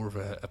 Maybe he's more of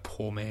a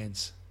poor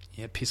man's,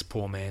 piss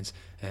poor man's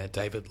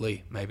David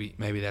Lee.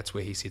 Maybe that's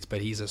where he sits.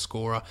 But he's a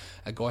scorer,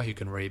 a guy who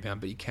can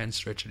rebound, but he can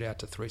stretch it out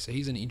to three. So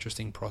he's an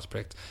interesting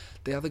prospect.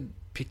 The other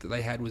pick that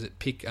they had was at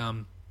pick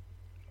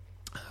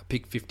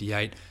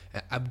 58,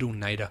 Abdul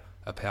Nader,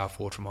 a power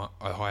forward from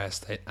Ohio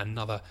State,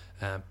 another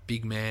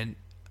big man.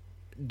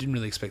 Didn't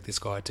really expect this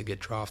guy to get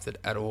drafted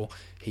at all.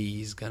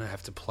 He's going to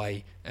have to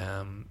play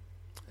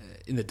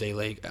in the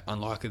D-League.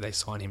 Unlikely they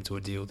sign him to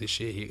a deal this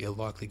year. He'll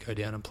likely go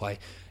down and play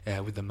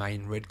with the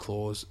main Red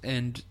Claws.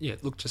 And yeah,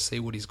 look to see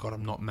what he's got.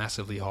 I'm not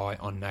massively high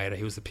on Nader.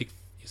 He was the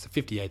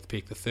 58th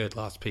pick, the third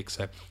last pick,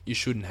 so you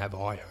shouldn't have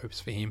high hopes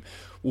for him.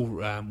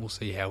 We'll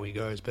see how he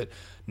goes, but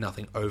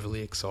nothing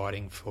overly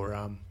exciting for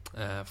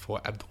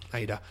Abdul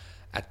Nader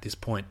at this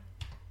point.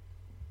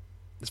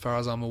 As far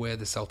as I'm aware,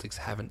 the Celtics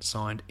haven't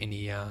signed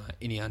any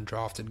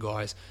undrafted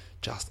guys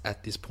just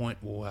at this point.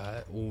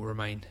 We'll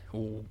remain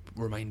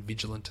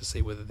vigilant to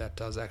see whether that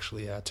does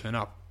actually turn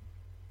up.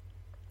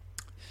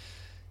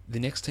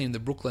 The next team, the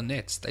Brooklyn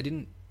Nets, they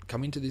didn't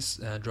come into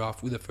this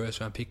draft with a first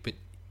round pick, but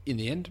in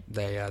the end,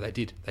 they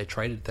did. They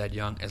traded Thad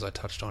Young, as I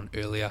touched on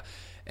earlier,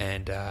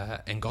 and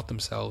got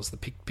themselves the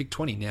pick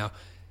 20. Now,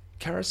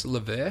 Caris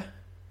LeVert,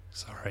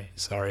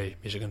 sorry,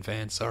 Michigan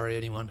fans, sorry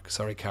anyone,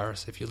 sorry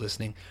Caris if you're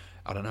listening.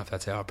 I don't know if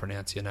that's how I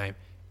pronounce your name.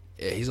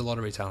 He's a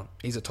lottery talent.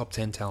 He's a top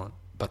 10 talent,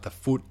 but the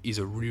foot is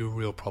a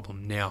real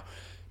problem. Now,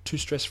 2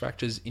 stress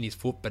fractures in his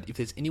foot, but if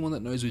there's anyone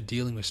that knows we're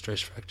dealing with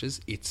stress fractures,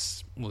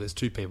 there's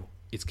 2 people.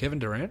 It's Kevin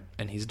Durant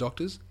and his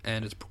doctors,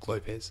 and it's Brook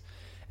Lopez.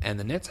 And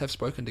the Nets have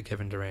spoken to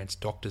Kevin Durant's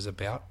doctors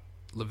about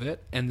LeVert,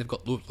 and they've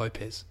got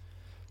Lopez.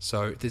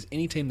 So if there's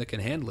any team that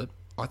can handle it,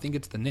 I think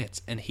it's the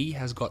Nets, and he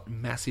has got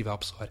massive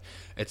upside.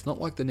 It's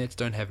not like the Nets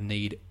don't have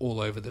need all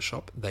over the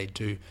shop. They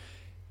do.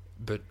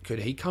 But could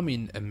he come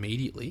in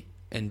immediately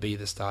and be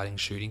the starting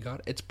shooting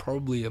guard? It's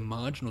probably a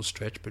marginal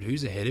stretch, but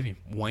who's ahead of him?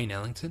 Wayne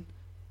Ellington,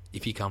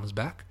 if he comes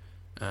back.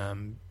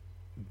 Bojan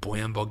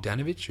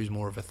Bogdanovic, who's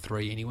more of a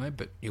 3 anyway,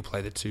 but you'll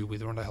play the 2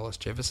 with Rondae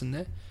Hollis-Jefferson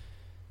there,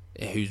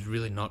 who's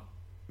really not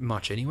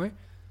much anyway.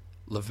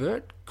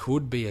 LeVert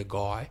could be a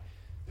guy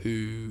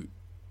who...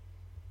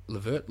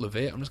 LeVert,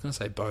 I'm just going to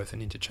say both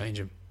and interchange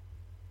them,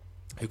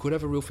 who could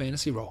have a real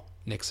fantasy role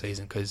next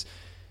season, because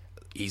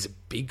he's a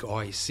big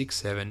guy. He's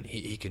 6'7".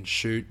 He can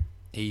shoot.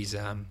 His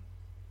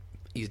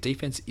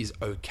defense is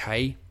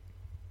okay.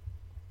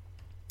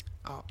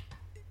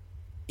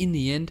 In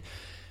the end,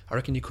 I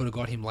reckon you could have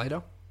got him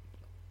later.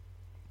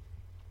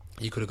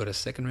 You could have got a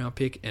second round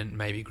pick and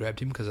maybe grabbed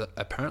him, because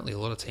apparently a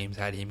lot of teams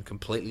had him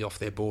completely off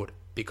their board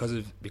because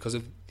of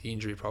the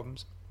injury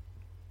problems.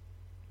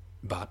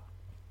 But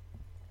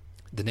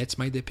the Nets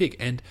made their pick,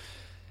 and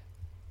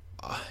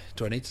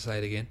do I need to say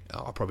it again?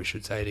 I probably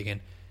should say it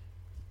again.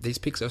 These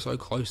picks are so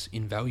close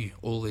in value,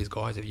 all these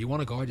guys. If you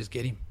want a guy, just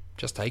get him.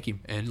 Just take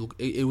him. And look,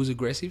 it was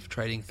aggressive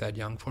trading Thad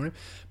Young for him,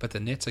 but the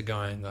Nets are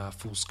going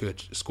full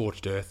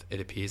scorched earth,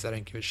 it appears. They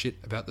don't give a shit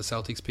about the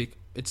Celtics pick.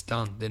 It's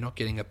done. They're not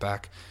getting it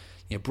back.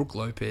 Brook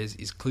Lopez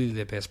is clearly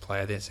their best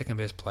player. Their second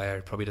best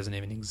player probably doesn't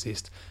even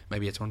exist.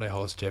 Maybe it's Rondae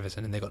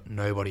Hollis-Jefferson, and they've got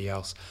nobody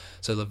else.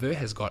 So LeVert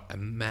has got a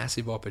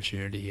massive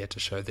opportunity here to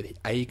show that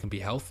he can be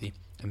healthy,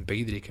 and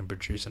B, that he can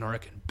produce. And I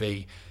reckon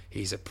B,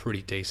 he's a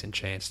pretty decent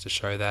chance to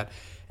show that.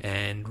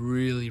 And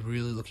really,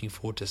 really looking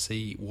forward to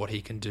see what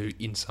he can do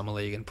in Summer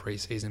League and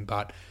preseason.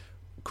 But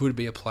could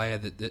be a player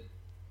that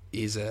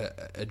is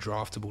a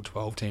draftable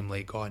 12-team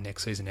league guy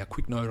next season. Now,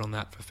 quick note on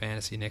that for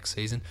fantasy next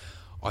season.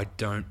 I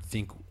don't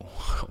think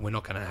we're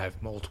not going to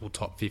have multiple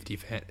top 50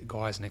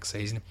 guys next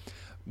season.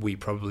 We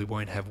probably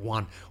won't have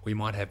one. We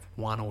might have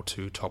 1 or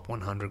 2 top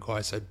 100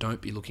 guys. So don't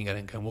be looking at it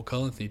and going, well,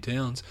 Karl Anthony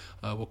Towns,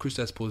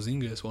 Kristaps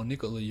Porzingis,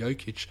 Nikola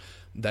Jokic,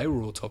 they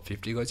were all top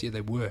 50 guys. Yeah, they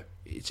were.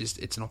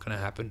 It's not going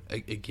to happen.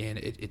 Again,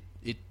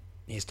 it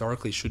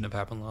historically shouldn't have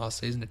happened last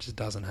season. It just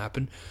doesn't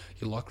happen.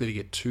 You're likely to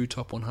get 2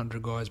 top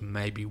 100 guys,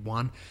 maybe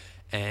 1,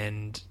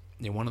 and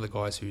one of the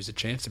guys who's a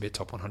chance to be a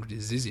top 100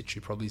 is Zizic, who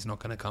probably is not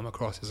going to come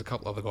across. There's a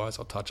couple other guys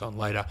I'll touch on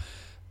later,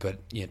 but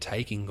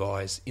taking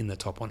guys in the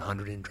top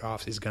 100 in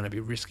drafts is going to be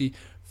risky.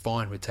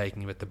 Fine with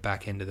taking them at the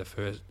back end of the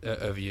first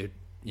of your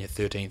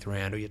 13th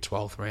round or your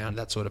 12th round,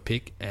 that sort of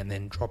pick, and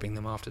then dropping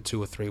them after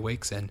 2 or 3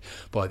 weeks. And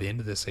by the end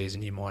of the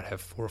season, you might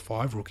have 4 or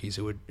 5 rookies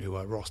who are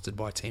rostered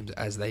by teams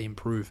as they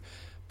improve.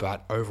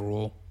 But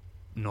overall,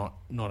 not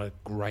a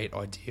great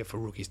idea for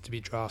rookies to be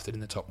drafted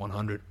in the top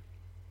 100.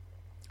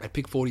 At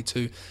pick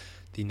 42,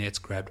 the Nets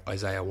grabbed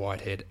Isaiah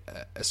Whitehead,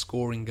 a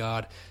scoring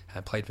guard,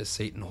 played for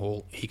Seton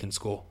Hall. He can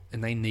score,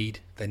 and they need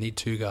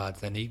 2 guards.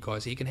 They need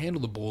guys. He can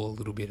handle the ball a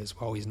little bit as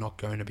well. He's not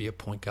going to be a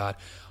point guard,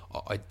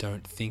 I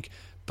don't think,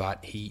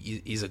 but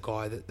he is a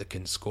guy that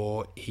can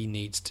score. He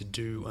needs to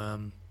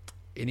do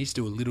he needs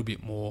to do a little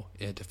bit more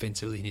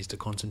defensively. He needs to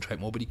concentrate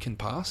more, but he can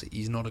pass.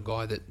 He's not a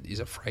guy that is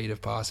afraid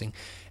of passing,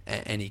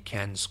 and he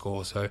can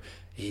score. So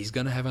he's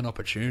going to have an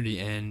opportunity,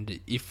 and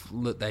if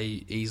they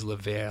ease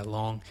Lavere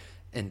along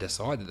and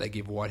decide that they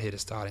give Whitehead a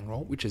starting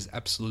role, which is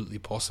absolutely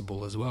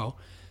possible as well,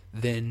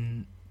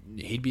 then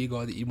he'd be a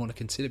guy that you'd want to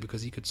consider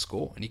because he could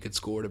score, and he could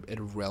score at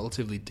a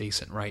relatively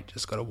decent rate.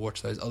 Just got to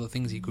watch those other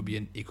things. He could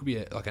be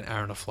like an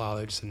Aaron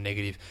Aflalo, just a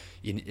negative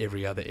in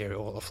every other area.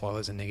 Well,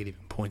 Aflalo's a negative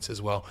in points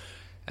as well.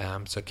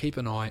 So keep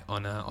an eye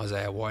on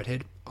Isaiah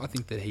Whitehead. I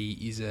think that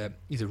he's a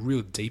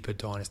real deeper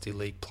Dynasty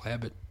League player,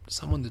 but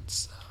someone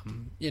that's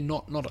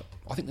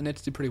I think the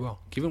Nets did pretty well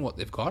given what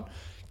they've got.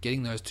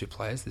 Getting those two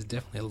players, there's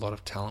definitely a lot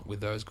of talent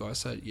with those guys.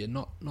 So yeah,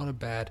 not a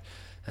bad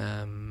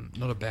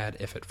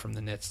effort from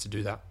the Nets to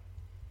do that.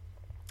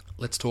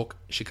 Let's talk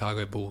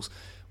Chicago Bulls.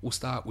 We'll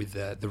start with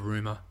the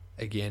rumor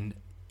again.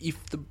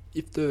 If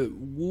the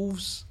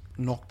Wolves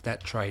knocked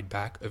that trade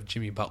back of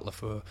Jimmy Butler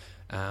for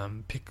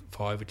pick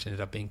 5, which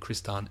ended up being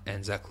Chris Dunn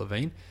and Zach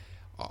LaVine,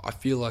 I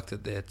feel like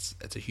that's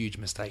a huge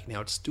mistake.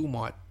 Now, it still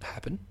might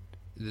happen.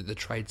 The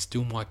trade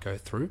still might go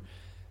through.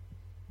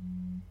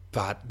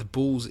 But the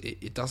Bulls,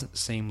 it doesn't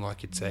seem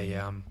like it's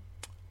a...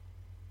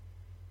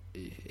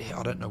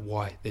 I don't know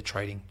why they're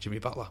trading Jimmy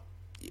Butler.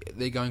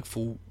 They're going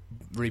full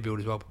rebuild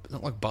as well. But it's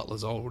not like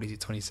Butler's old. What is he,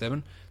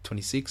 27,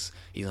 26?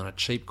 He's on a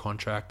cheap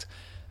contract.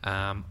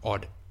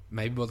 Odd.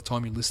 Maybe by the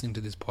time you're listening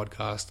to this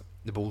podcast,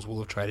 the Bulls will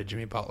have traded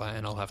Jimmy Butler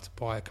and I'll have to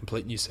buy a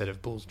complete new set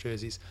of Bulls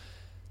jerseys.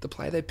 The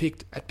player they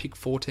picked at pick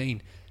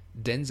 14,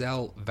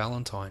 Denzel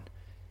Valentine.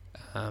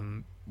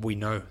 We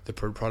know the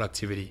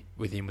productivity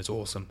with him was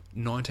awesome.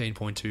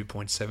 19.2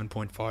 points,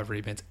 7.5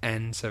 rebounds,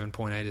 and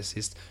 7.8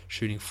 assists,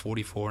 shooting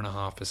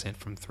 44.5%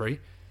 from 3.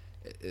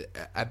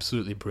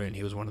 Absolutely brilliant.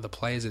 He was one of the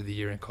players of the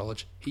year in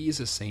college. He is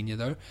a senior,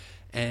 though,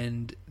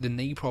 and the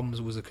knee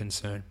problems was a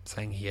concern,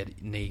 saying he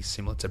had knees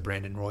similar to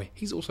Brandon Roy.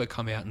 He's also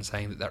come out and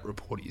saying that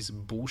report is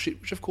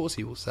bullshit, which of course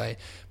he will say,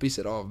 but he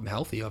said, I'm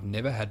healthy. I've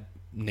never had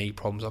knee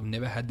problems. I've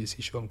never had this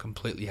issue. I'm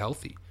completely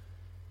healthy.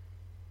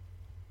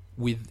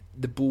 With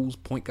the Bulls'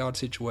 point guard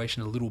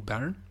situation a little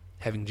barren,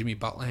 having Jimmy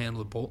Butler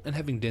handle the ball and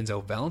having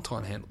Denzel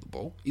Valentine handle the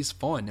ball is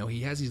fine. Now,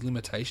 he has his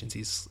limitations.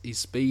 His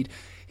speed,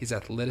 his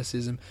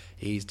athleticism,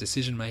 his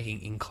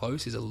decision-making in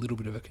close is a little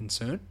bit of a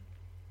concern.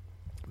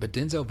 But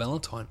Denzel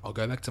Valentine, I'll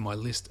go back to my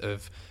list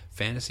of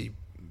fantasy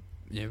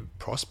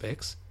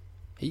prospects.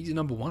 He's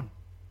number one.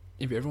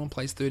 If everyone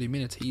plays 30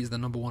 minutes, he is the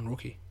number one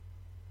rookie.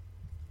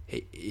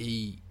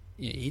 He's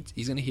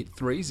going to hit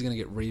threes, he's going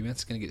to get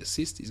rebounds, he's going to get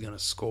assists, he's going to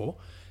score.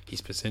 His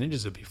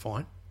percentages will be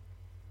fine.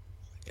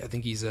 I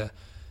think he's a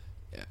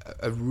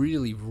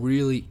really,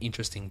 really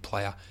interesting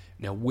player.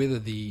 Now, whether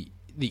the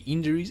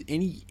injuries,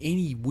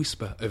 any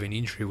whisper of an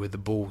injury with the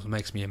Bulls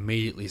makes me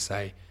immediately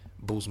say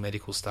Bulls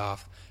medical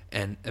staff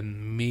and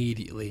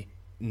immediately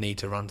need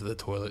to run to the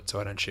toilet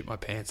so I don't shit my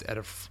pants out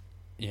of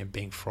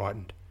being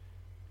frightened.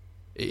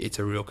 It's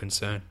a real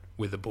concern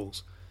with the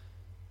Bulls.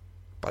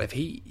 But if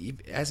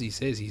as he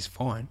says, he's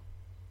fine,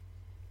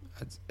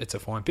 it's a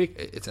fine pick.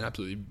 It's an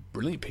absolutely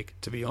brilliant pick,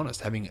 to be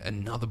honest. Having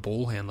another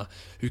ball handler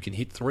who can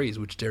hit threes,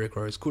 which Derrick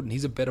Rose couldn't.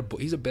 He's a better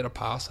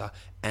passer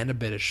and a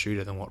better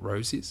shooter than what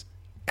Rose is.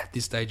 At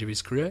this stage of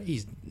his career,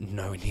 he's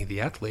nowhere near the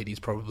athlete. He's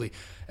probably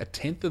a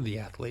tenth of the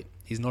athlete.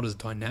 He's not as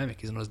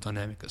dynamic. He's not as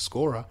dynamic a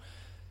scorer,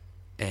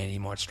 and he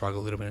might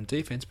struggle a little bit in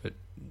defense. But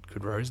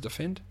could Rose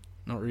defend?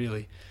 Not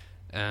really.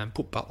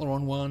 Put Butler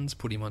on ones,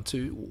 put him on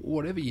two,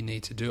 whatever you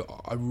need to do.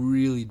 I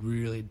really,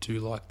 really do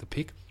like the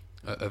pick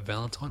of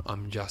Valentine.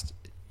 I'm just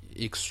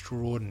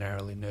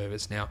extraordinarily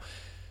nervous. Now,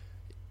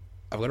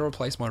 I've got to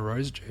replace my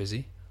Rose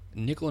jersey.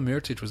 Nikola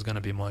Mirotic was going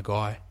to be my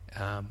guy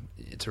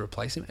to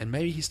replace him, and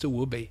maybe he still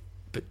will be.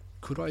 But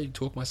could I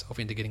talk myself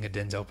into getting a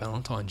Denzel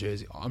Valentine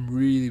jersey? I'm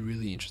really,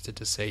 really interested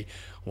to see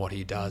what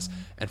he does.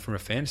 And from a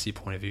fantasy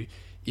point of view,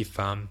 if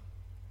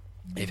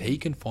he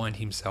can find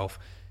himself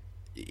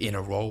in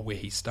a role where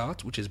he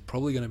starts, which is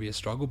probably going to be a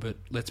struggle, but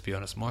let's be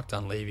honest, Mike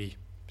Dunleavy,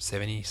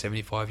 70,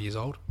 75 years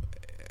old,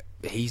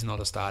 he's not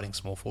a starting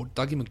small forward.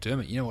 Dougie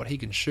McDermott, you know what, he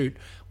can shoot.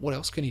 What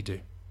else can he do?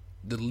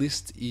 The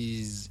list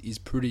is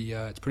pretty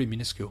it's pretty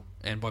minuscule,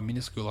 and by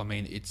minuscule I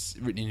mean it's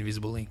written in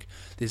invisible ink.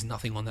 There's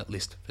nothing on that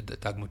list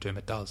that Doug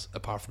McDermott does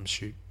apart from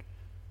shoot.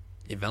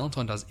 If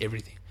Valentine does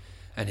everything,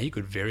 and he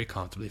could very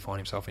comfortably find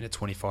himself in a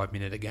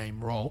 25-minute a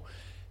game role.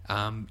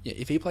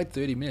 If he played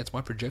 30 minutes,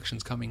 my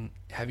projections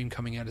have him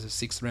coming out as a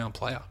 6th round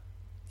player,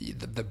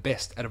 the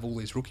best out of all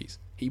these rookies.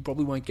 He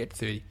probably won't get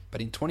 30, but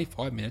in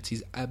 25 minutes,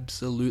 he's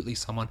absolutely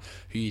someone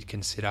who you'd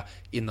consider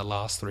in the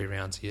last 3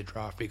 rounds of your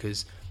draft,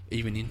 because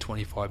even in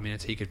 25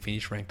 minutes, he could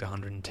finish ranked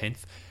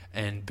 110th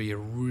and be a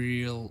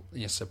real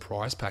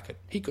surprise packet.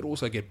 He could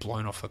also get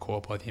blown off the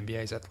court by the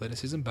NBA's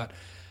athleticism, but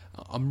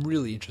I'm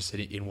really interested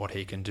in what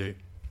he can do.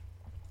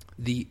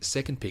 The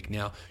second pick.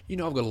 Now, I've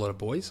got a lot of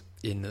boys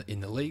in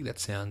the league. That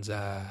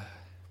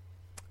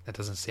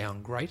doesn't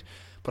sound great,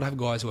 but I have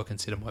guys who I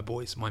consider my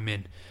boys, my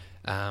men.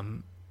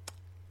 I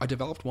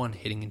developed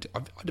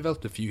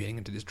a few heading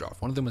into this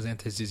draft. One of them was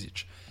Ante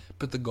Zizic,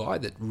 But the guy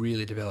that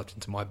really developed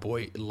into my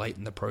boy late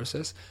in the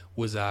process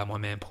was my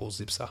man Paul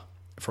Zipser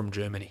from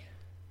Germany.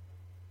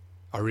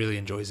 I really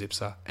enjoy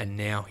Zipser, and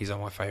now he's on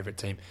my favourite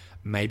team.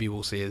 Maybe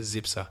we'll see a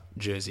Zipser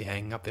jersey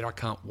hanging up there. I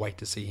can't wait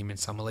to see him in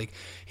Summer League.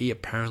 He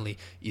apparently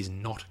is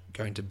not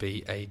going to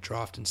be a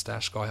draft and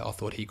stash guy. I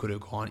thought he could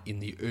have gone in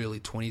the early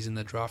 20s in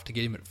the draft. To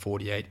get him at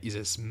 48 is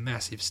a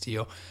massive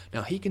steal.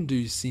 Now, he can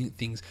do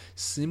things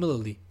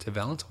similarly to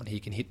Valentine. He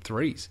can hit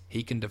threes.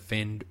 He can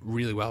defend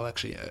really well,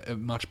 actually, a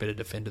much better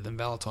defender than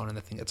Valentine, and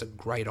I think that's a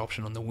great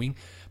option on the wing.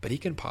 But he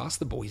can pass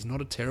the ball. He's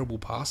not a terrible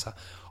passer.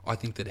 I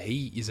think that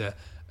he is a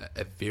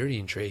very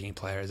intriguing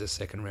player as a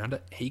second rounder.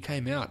 He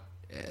came out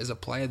as a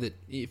player that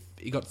if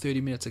he got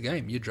 30 minutes a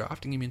game, you're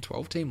drafting him in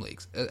 12-team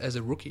leagues as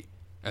a rookie.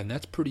 And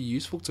that's pretty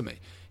useful to me.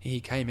 He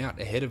came out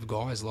ahead of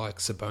guys like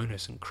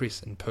Sabonis and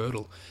Chris and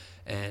Pirtle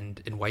and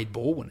Wade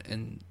Baldwin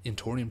and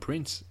Torian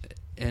Prince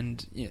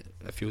and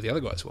a few of the other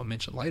guys who I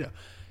mentioned later.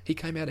 He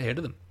came out ahead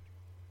of them.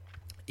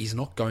 He's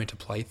not going to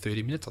play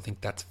 30 minutes. I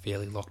think that's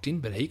fairly locked in,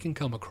 but he can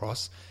come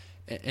across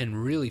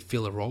and really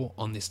fill a role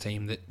on this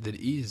team that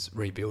is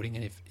rebuilding.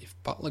 And if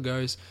Butler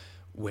goes,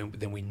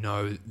 then we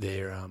know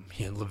they're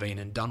Levine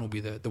and Dunn will be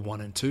the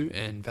 1 and 2,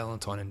 and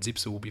Valentine and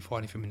Zipser will be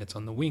fighting for minutes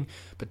on the wing.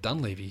 But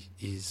Dunleavy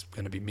is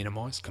going to be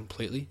minimised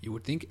completely, you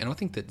would think. And I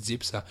think that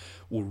Zipser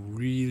will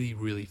really,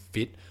 really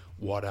fit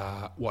what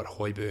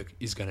Hoiberg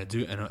is going to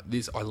do. And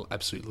I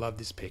absolutely love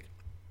this pick.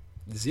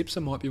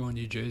 Zipser might be my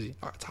new jersey.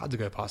 It's hard to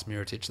go past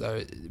Mirotic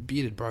though.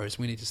 Bearded bros,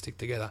 we need to stick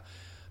together.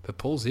 But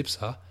Paul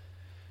Zipser,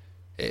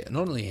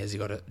 not only has he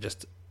got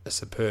just a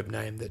superb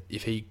name that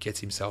if he gets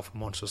himself a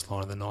monstrous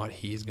line of the night,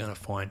 he is going to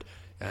find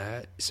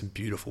some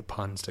beautiful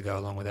puns to go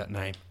along with that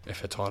name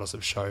for titles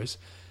of shows.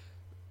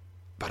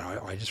 But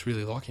I just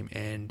really like him,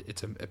 and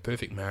it's a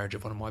perfect marriage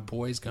of one of my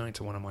boys going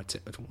to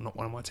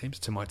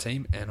my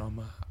team, and I'm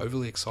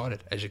overly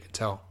excited, as you can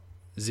tell.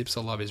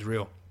 Zipser love is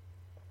real.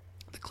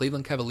 The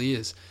Cleveland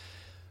Cavaliers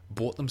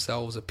bought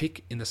themselves a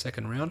pick in the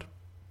second round,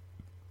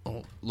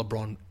 or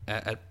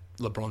at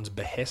LeBron's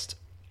behest.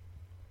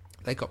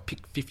 They got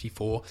pick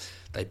 54.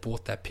 They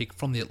bought that pick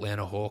from the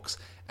Atlanta Hawks,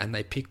 and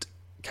they picked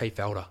Kay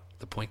Felder,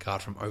 the point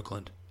guard from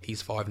Oakland.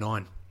 He's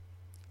 5'9".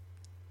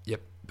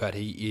 Yep, but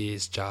he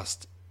is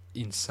just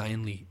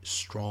insanely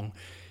strong.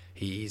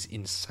 He is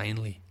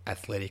insanely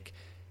athletic.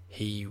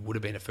 He would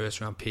have been a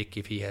first-round pick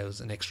if he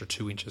was an extra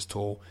 2 inches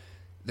tall.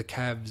 The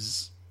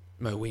Cavs,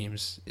 Mo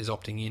Williams is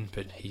opting in,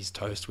 but he's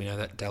toast. We know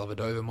that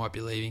Dellavedova might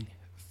be leaving.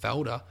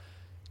 Felder,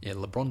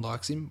 LeBron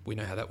likes him. We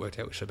know how that worked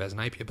out with Shabazz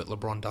Napier, but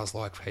LeBron does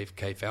like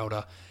Kay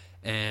Felder.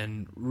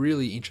 And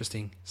really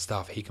interesting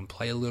stuff. He can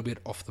play a little bit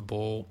off the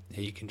ball.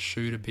 He can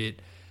shoot a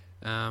bit.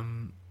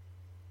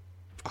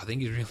 I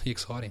think he's really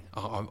exciting.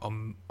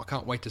 I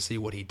can't wait to see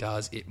what he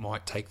does. It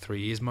might take 3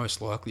 years.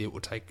 Most likely it will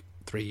take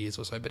 3 years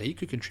or so, but he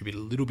could contribute a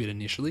little bit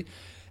initially.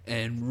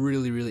 And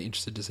really, really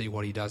interested to see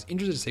what he does.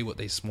 Interested to see what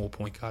these small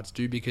point guards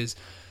do, because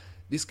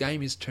this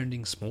game is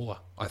trending smaller,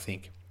 I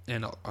think.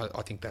 And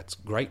I think that's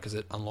great because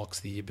it unlocks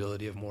the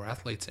ability of more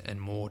athletes and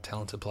more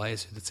talented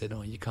players who said,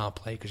 you can't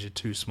play because you're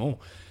too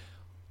small.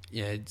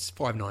 It's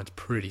 5'9" is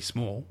pretty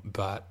small,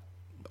 but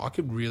I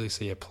could really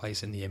see a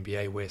place in the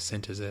NBA where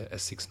centers are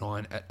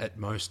 6'9" at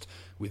most,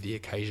 with the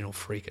occasional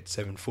freak at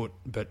 7 foot,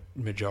 but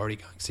majority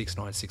going 6'9",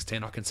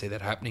 6'10". I can see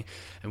that happening,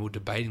 and we were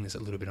debating this a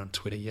little bit on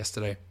Twitter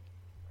yesterday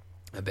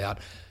about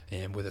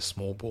whether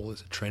small ball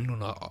is a trend or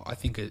not. I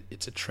think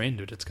it's a trend,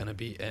 but it's going to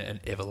be an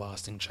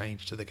everlasting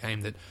change to the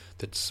game,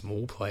 that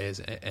small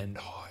players and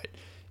height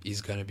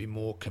is going to be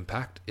more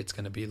compact. It's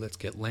going to be, let's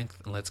get length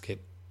and let's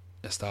get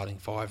a starting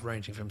five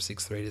ranging from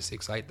 6'3" to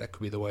 6'8". That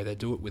could be the way they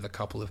do it, with a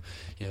couple of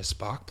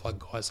spark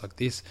plug guys like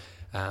this,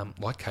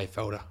 like Kay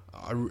Felder.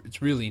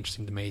 It's really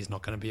interesting to me. He's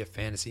not going to be a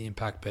fantasy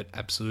impact, but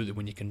absolutely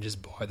when you can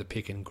just buy the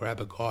pick and grab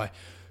a guy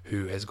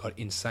who has got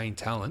insane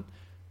talent,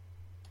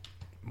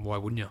 why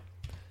wouldn't you?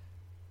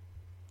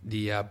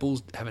 The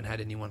Bulls haven't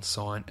had anyone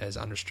sign as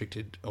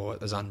unrestricted or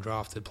as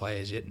undrafted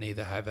players yet.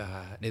 Neither have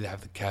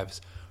the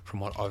Cavs,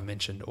 from what I've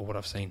mentioned or what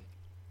I've seen.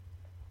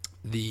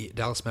 The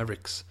Dallas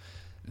Mavericks,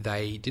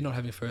 they did not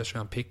have a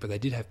first-round pick, but they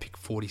did have pick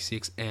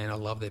 46, and I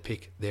love their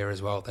pick there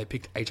as well. They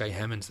picked A.J.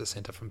 Hammonds, the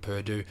center from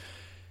Purdue.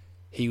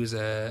 He was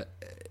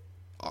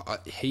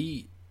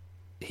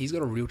he's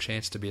got a real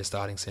chance to be a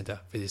starting center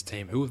for this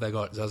team. Who have they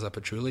got? Zaza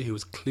Pachulia, who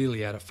was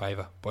clearly out of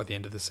favour by the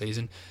end of the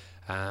season.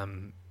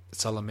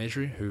 Salah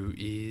Mejri, who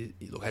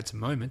had some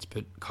moments,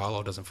 but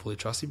Carlisle doesn't fully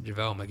trust him.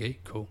 JaVale McGee,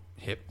 cool,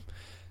 yep.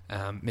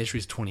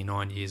 Mejri's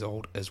 29 years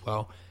old as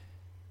well.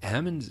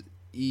 Hammonds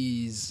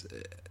is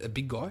a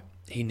big guy.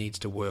 He needs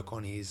to work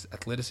on his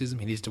athleticism.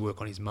 He needs to work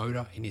on his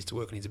motor. He needs to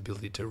work on his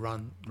ability to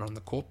run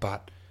the court.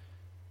 But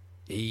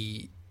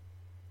he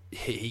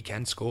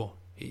can score.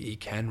 He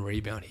can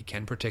rebound. He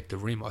can protect the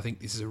rim. I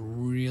think this is a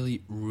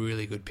really,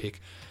 really good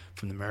pick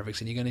from the Mavericks,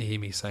 and you're going to hear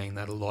me saying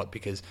that a lot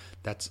because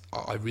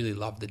I really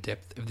love the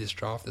depth of this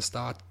draft. The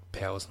star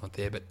power's not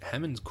there, but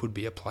Hammonds could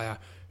be a player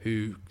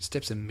who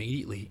steps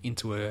immediately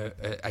into a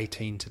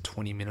 18 to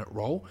 20 minute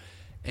role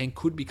and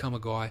could become a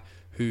guy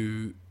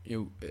who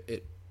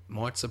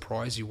might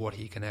surprise you what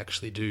he can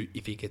actually do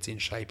if he gets in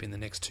shape in the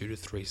next 2 to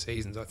 3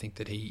 seasons. I think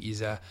that he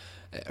is a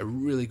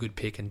really good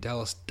pick, and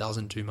Dallas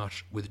doesn't do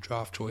much with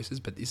draft choices,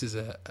 but this is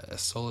a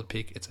solid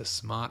pick. It's a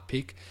smart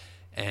pick,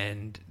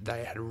 and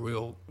they had a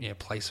real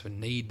place for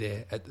need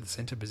there at the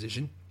center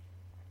position.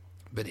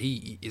 But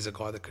he is a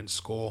guy that can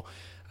score.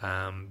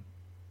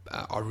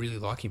 I really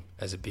like him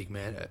as a big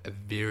man. A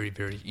very,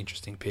 very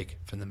interesting pick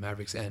from the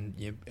Mavericks, and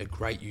a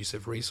great use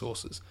of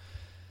resources.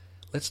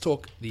 Let's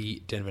talk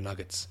the Denver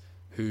Nuggets,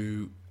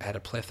 who had a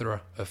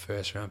plethora of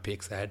first-round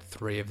picks. They had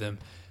 3 of them,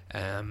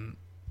 and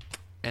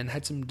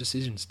had some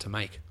decisions to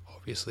make,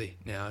 obviously.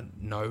 Now,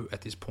 no,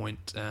 at this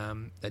point,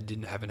 they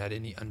haven't had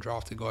any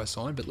undrafted guys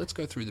signed, but let's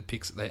go through the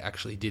picks that they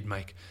actually did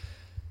make.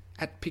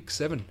 At pick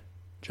 7,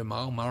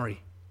 Jamal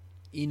Murray,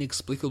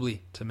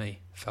 inexplicably to me,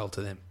 fell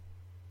to them.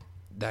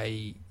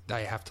 They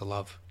have to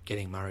love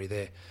getting Murray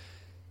there.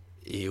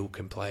 He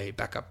can play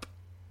backup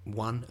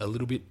 1 a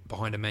little bit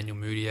behind Emmanuel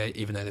Mudiay,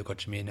 even though they've got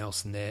Jameer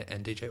Nelson there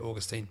and DJ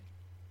Augustine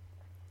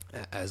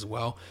as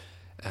well.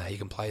 He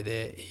can play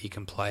there. He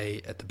can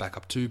play at the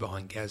backup 2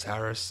 behind Gaz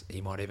Harris.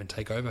 He might even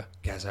take over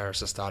Gaz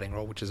Harris' starting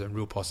role, which is a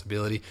real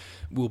possibility.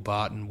 Will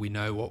Barton, we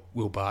know what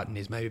Will Barton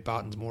is. Maybe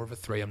Barton's more of a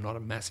 3. I'm not a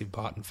massive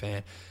Barton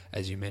fan,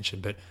 as you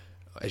mentioned, but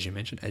as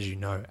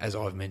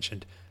I've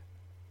mentioned,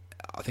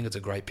 I think it's a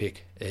great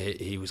pick.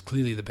 He was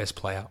clearly the best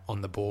player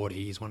on the board.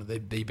 He's one of the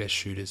best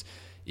shooters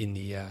in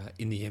the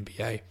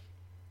NBA.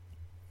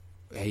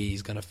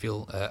 He's going to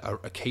fill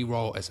a key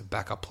role as a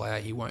backup player.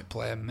 He won't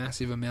play a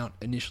massive amount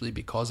initially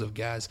because of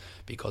Gaz,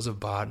 because of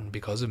Barton,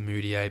 because of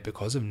Mudiay,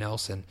 because of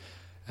Nelson.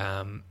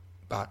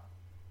 But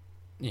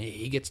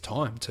he gets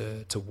time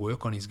to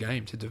work on his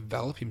game, to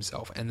develop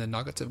himself. And the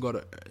Nuggets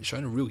have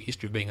shown a real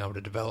history of being able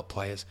to develop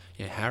players.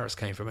 Harris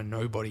came from a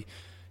nobody.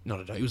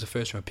 He was a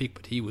first-round pick,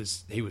 but he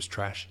was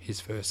trash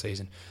his first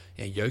season.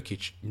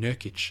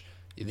 Nurkic,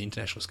 the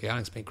international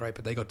scouting's been great,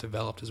 but they got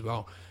developed as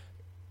well.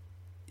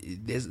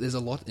 There's a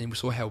lot, and we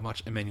saw how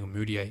much Emmanuel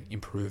Mudiay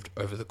improved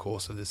over the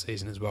course of the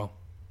season as well.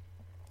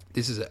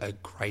 This is a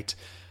great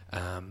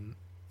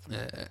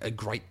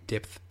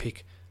depth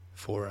pick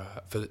for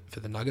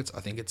the Nuggets.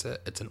 I think it's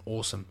an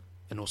awesome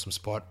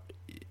spot.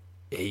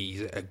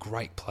 He's a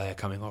great player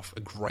a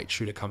great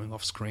shooter coming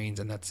off screens,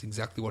 and that's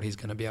exactly what he's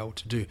going to be able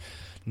to do.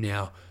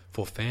 Now,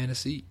 for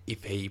fantasy,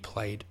 if he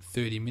played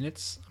 30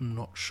 minutes, I'm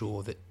not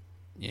sure that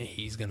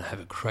he's going to have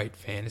a great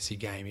fantasy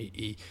game.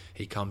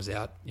 He comes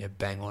out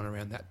bang on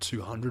around that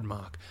 200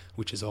 mark,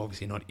 which is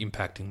obviously not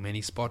impacting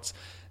many spots.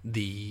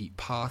 The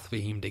path for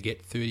him to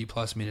get 30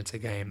 plus minutes a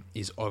game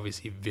is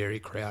obviously very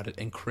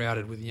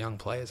crowded with young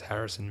players,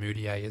 Harris and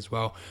Mudiay as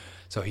well.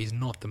 So he's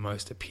not the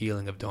most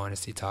appealing of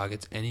dynasty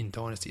targets, and in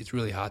dynasty it's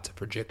really hard to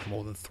project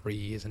more than 3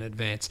 years in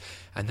advance,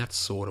 and that's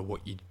sort of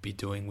what you'd be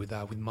doing with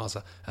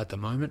Muzza at the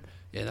moment.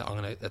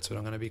 That's what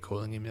I'm going to be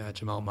calling him,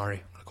 Jamal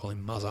Murray. I'm going to call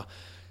him Muzza.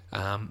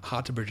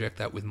 Hard to project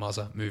that with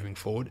Muzza moving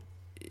forward.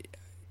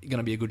 You're going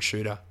to be a good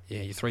shooter.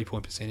 Your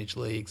 3-point percentage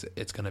leagues,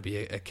 it's going to be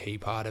a key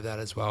part of that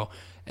as well.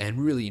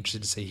 And really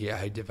interested to see how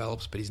he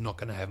develops, but he's not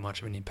going to have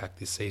much of an impact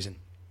this season.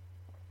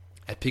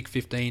 At pick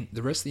 15,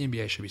 the rest of the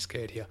NBA should be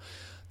scared here.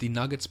 The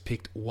Nuggets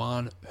picked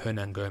Juan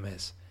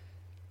Hernangomez.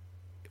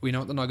 We know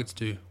what the Nuggets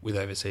do with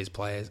overseas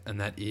players, and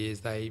that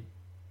is they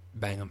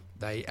bang them.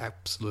 They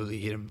absolutely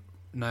hit them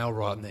nail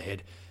right in the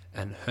head.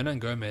 And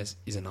Hernangomez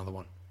is another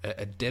one.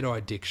 A dead-eye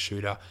dick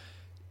shooter,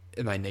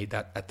 and they need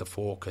that at the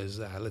 4 because,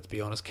 let's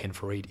be honest, Ken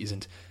Farid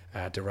isn't.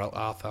 Darrell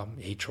Arthur,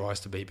 he tries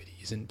to be, but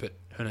he isn't. But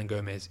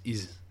Hernangomez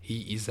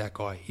is that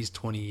guy. He's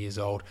 20 years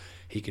old.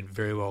 He could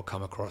very well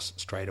come across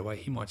straight away.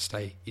 He might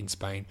stay in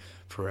Spain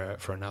for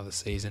another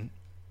season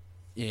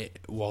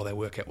while they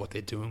work out what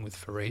they're doing with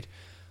Farid.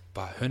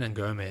 But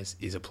Hernangomez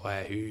is a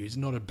player who's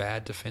not a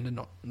bad defender,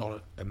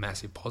 not a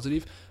massive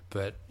positive,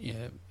 but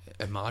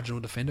a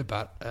marginal defender,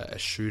 but a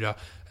shooter,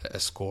 a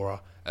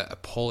scorer, a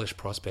polished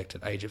prospect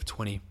at age of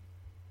 20.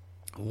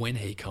 When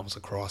he comes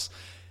across,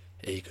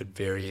 he could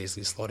very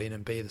easily slot in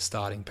and be the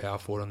starting power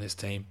forward on this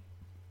team.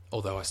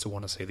 Although I still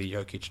want to see the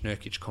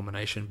Jokic-Nurkic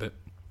combination, but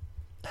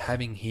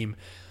having him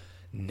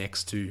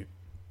next to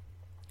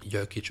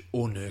Jokic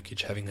or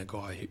Nurkic, having a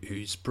guy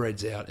who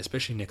spreads out,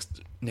 especially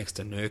next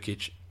to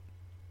Nurkic,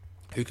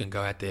 who can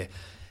go out there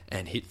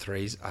and hit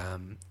threes,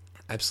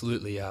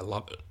 absolutely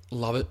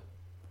love it.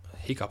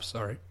 Hiccups,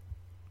 sorry.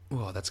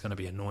 Oh, that's going to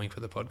be annoying for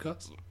the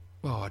podcast.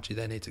 Oh, gee,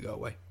 they need to go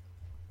away.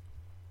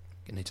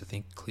 I need to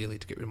think clearly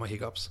to get rid of my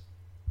hiccups.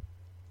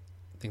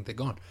 I think they're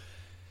gone.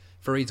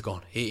 Farid's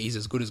gone. He's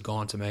as good as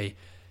gone to me.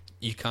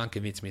 You can't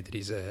convince me that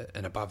he's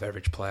an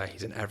above-average player.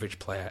 He's an average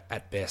player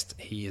at best.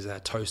 He is a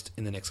toast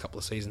in the next couple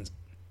of seasons.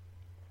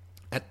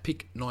 At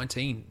pick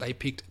 19, they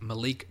picked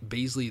Malik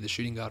Beasley, the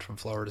shooting guard from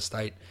Florida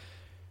State.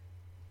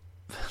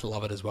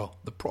 Love it as well.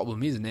 The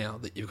problem is now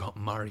that you've got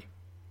Murray,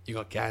 you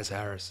got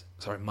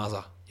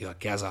Muzza, you got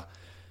Gaza,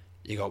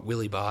 you got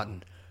Willie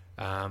Barton.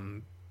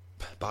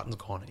 Barton's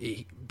gone.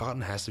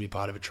 Barton has to be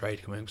part of a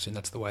trade coming soon.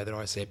 That's the way that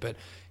I see it. But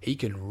he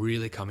can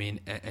really come in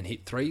and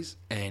hit threes,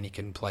 and he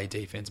can play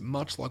defense,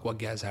 much like what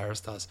Gaz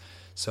Harris does.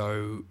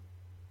 So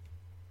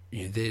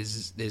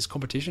there's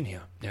competition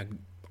here. Now,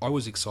 I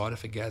was excited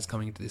for Gaz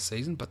coming into this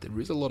season, but there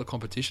is a lot of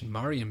competition.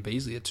 Murray and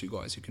Beasley are two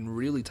guys who can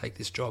really take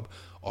this job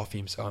off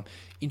him, so I'm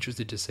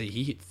interested to see.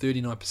 He hit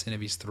 39%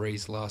 of his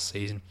threes last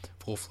season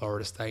for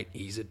Florida State.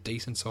 He's a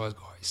decent-sized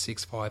guy. He's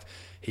 6'5".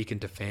 He can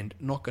defend.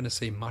 Not going to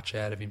see much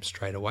out of him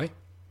straight away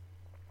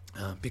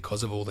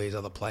because of all these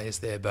other players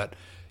there, but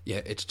yeah,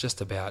 it's just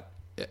about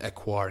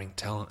acquiring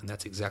talent, and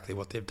that's exactly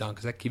what they've done,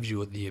 because that gives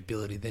you the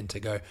ability then to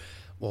go,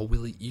 well,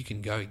 Willie, you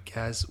can go,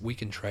 Gaz, we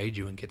can trade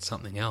you and get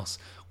something else.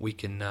 We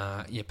can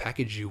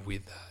package you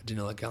with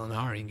Danilo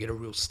Gallinari and get a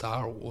real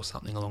star or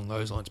something along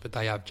those lines. But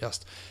they have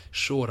just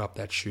shored up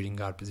that shooting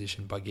guard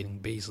position by getting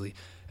Beasley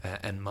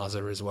and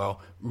Muzzer as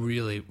well.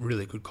 Really,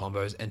 really good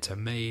combos. And to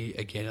me,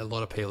 again, a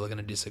lot of people are going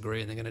to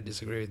disagree, and they're going to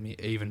disagree with me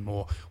even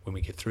more when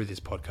we get through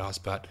this podcast.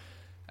 But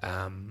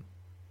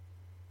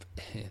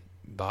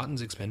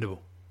Barton's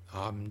expendable.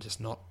 I'm just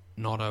not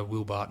a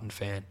Will Barton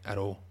fan at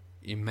all.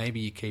 Maybe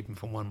you keep him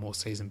for one more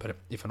season, but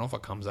if an offer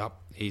comes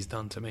up, he's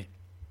done to me.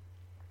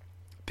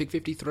 Pick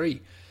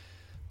 53,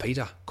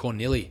 Peter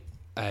Corneli,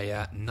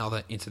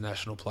 another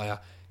international player.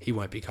 He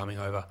won't be coming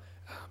over,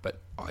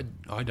 but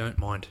I don't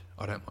mind.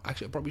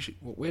 Actually, I probably should.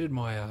 Where did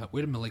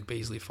Malik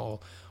Beasley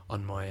fall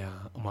on my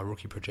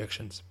rookie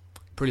projections?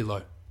 Pretty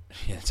low.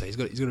 Yeah, so he's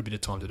got a bit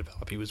of time to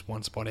develop. He was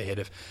one spot ahead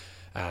of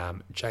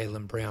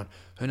Jaylen Brown.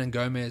 Hernan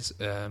Gomez,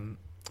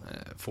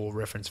 for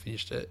reference,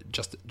 finished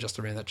just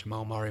around that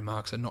Jamal Murray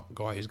mark. So not a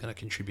guy who's going to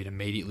contribute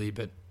immediately,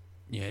 but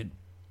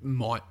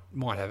might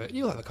have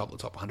he'll have a couple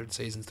of top 100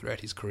 seasons throughout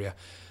his career.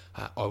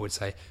 I would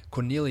say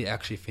Corneli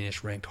actually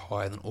finished ranked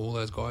higher than all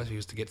those guys. He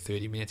used to get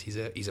 30 minutes.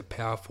 He's a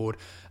power forward,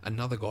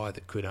 another guy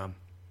that could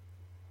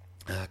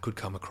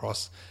come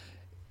across.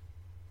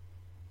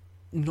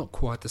 Not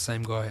quite the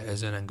same guy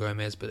as Hernan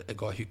Gomez, but a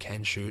guy who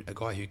can shoot, a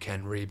guy who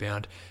can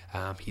rebound.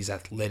 He's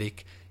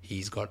athletic.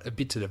 He's got a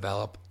bit to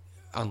develop.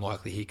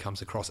 Unlikely he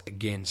comes across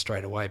again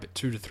straight away, but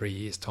 2 to 3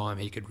 years' time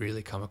he could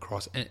really come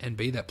across and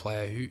be that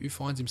player who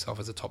finds himself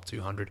as a top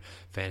 200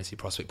 fantasy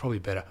prospect. Probably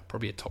better,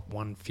 probably a top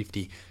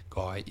 150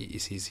 guy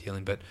is his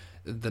ceiling. But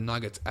the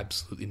Nuggets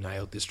absolutely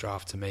nailed this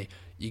draft to me.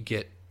 You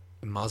get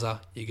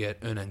Muzzer, you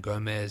get Hernan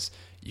Gomez,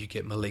 you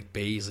get Malik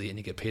Beasley, and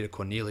you get Peter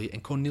Corneli.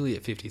 And Corneli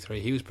at 53,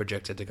 he was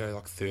projected to go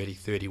like 30,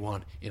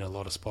 31 in a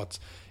lot of spots.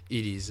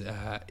 It is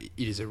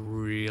a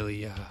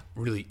really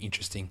really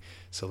interesting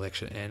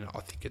selection, and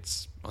I think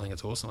it's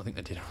awesome. I think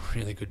they did a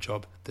really good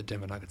job. The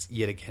Denver Nuggets,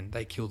 yet again,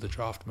 they killed the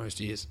draft most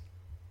years.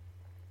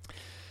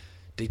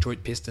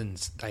 Detroit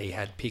Pistons, they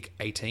had pick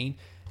 18,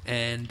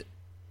 and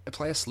a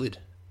player slid,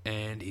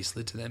 and he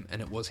slid to them,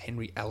 and it was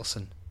Henry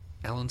Allenson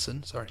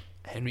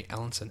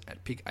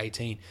at pick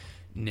 18.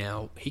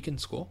 Now, he can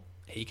score,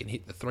 he can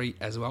hit the three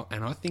as well,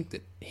 and I think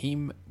that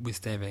him with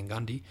Stan Van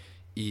Gundy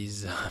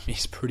is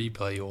pretty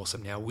bloody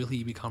awesome. Now, will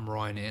he become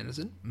Ryan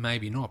Anderson?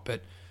 Maybe not,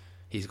 but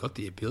he's got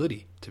the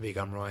ability to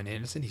become Ryan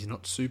Anderson. He's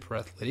not super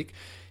athletic.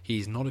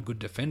 He's not a good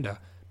defender,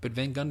 but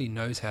Van Gundy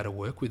knows how to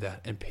work with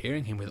that, and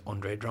pairing him with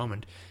Andre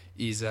Drummond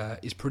is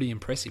pretty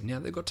impressive. Now,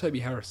 they've got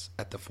Toby Harris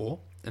at the 4,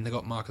 and they've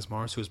got Marcus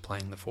Morris, who is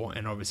playing the 4,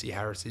 and obviously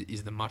Harris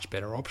is the much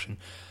better option.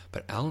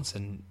 But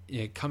Allenson,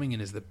 coming in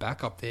as the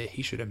backup there,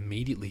 he should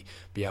immediately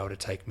be able to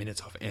take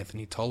minutes off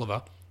Anthony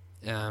Tolliver.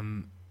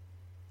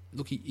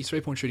 Look, his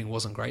three-point shooting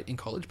wasn't great in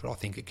college, but I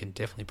think it can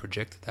definitely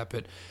project that.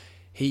 But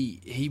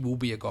he will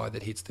be a guy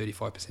that hits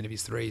 35% of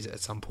his threes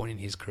at some point in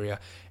his career,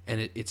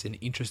 and it's an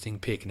interesting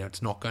pick. Now,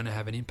 it's not going to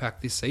have an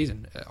impact this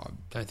season. I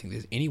don't think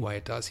there's any way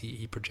it does.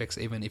 He projects,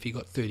 even if he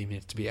got 30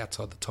 minutes, to be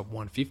outside the top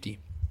 150.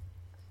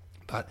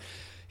 But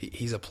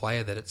he's a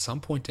player that at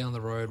some point down the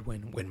road,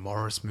 when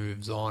Morris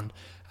moves on,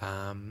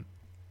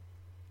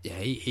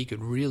 he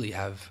could really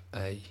have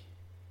an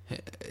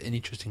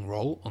interesting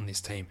role on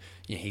this team.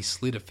 He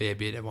slid a fair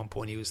bit. At one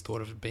point, he was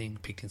thought of being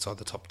picked inside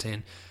the top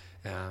 10.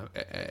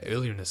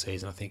 Earlier in the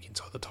season, I think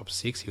inside the top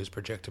 6 he was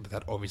projected, but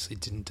that obviously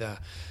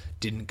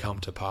didn't come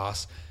to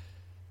pass.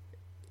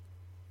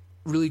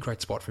 Really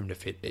great spot for him to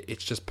fit.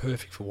 It's just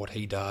perfect for what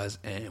he does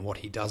and what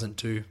he doesn't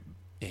do.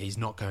 He's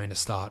not going to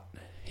start.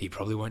 He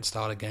probably won't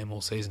start a game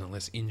all season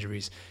unless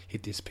injuries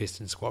hit this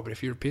Pistons squad. But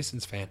if you're a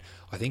Pistons fan,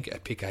 I think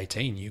at pick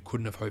 18 you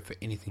couldn't have hoped for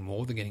anything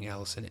more than getting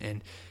Allison,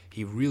 and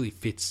he really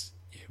fits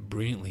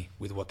brilliantly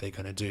with what they're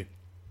going to do.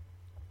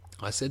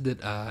 I said that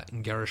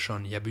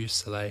Ngarashon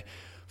Yabusele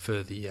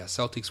for the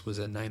Celtics was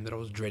a name that I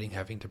was dreading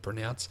having to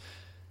pronounce.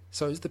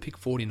 So is the pick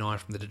 49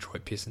 from the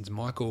Detroit Pistons,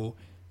 Michael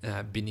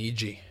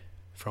Benigi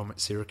from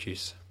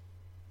Syracuse.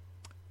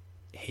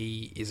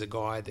 He is a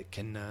guy that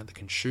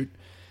can shoot.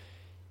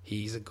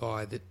 He's a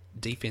guy that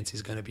defense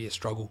is going to be a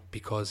struggle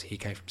because he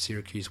came from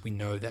Syracuse. We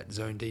know that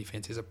zone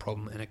defense is a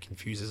problem and it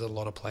confuses a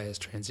lot of players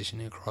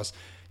transitioning across.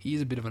 He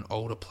is a bit of an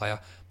older player,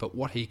 but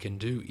what he can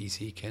do is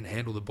he can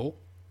handle the ball.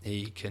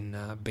 He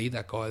can be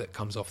that guy that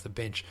comes off the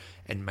bench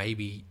and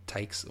maybe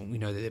takes. We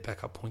know that their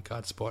backup point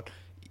guard spot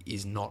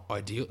is not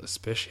ideal,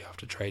 especially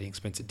after trading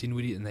Spencer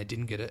Dinwiddie, and they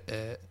didn't get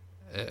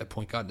a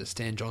point guard.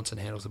 Stan Johnson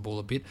handles the ball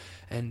a bit,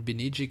 and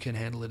Benigi can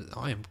handle it.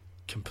 I am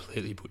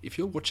completely... If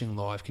you're watching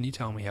live, can you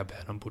tell me how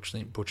bad I'm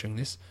butchering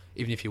this?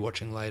 Even if you're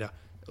watching later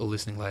or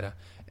listening later.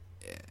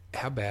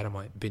 How bad am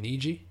I?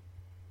 Benigi?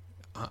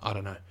 I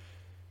don't know.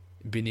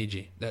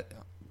 Benigi. I'm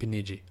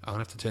going to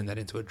have to turn that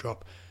into a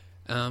drop.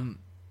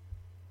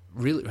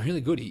 Really,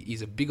 really good.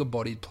 He's a bigger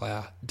bodied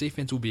player.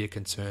 Defense will be a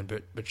concern,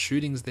 but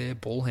shooting's there,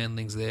 ball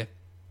handling's there.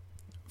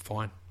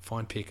 Fine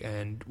pick,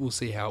 and we'll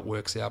see how it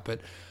works out.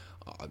 But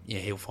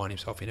he'll find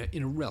himself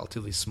in a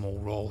relatively small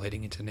role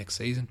heading into next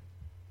season.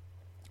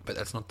 But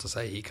that's not to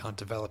say he can't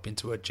develop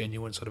into a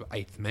genuine sort of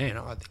eighth man.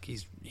 I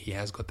think he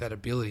has got that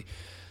ability.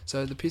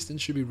 So the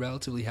Pistons should be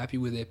relatively happy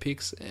with their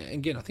picks.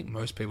 Again, I think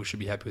most people should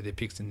be happy with their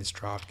picks in this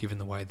draft, given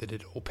the way that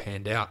it all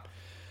panned out.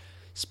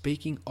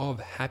 Speaking of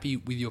happy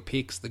with your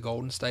picks, the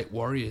Golden State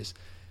Warriors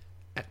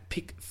at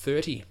pick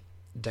 30,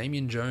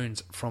 Damian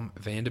Jones from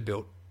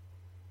Vanderbilt.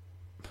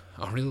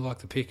 I really like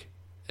the pick.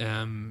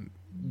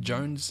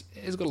 Jones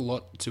has got a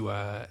lot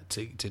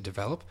to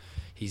develop.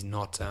 He's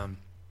not the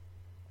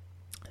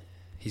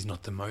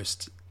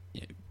most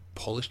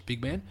polished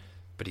big man,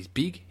 but he's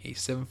big. He's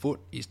 7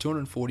 foot. He's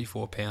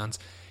 244 pounds.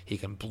 He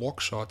can block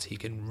shots. He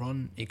can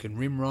run. He can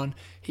rim run.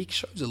 He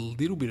shows a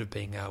little bit of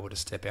being able to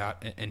step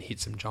out and hit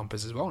some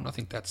jumpers as well. And I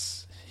think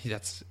that's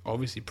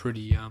obviously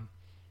pretty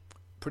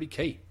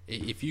key.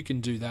 If you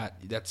can do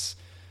that,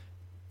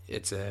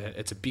 it's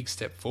a big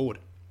step forward.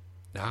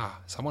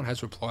 Someone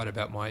has replied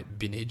about my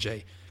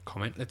Benuje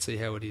comment. Let's see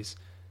how it is.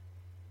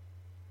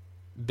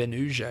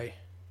 Benuje.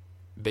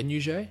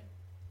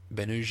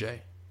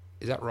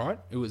 Is that right?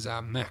 It was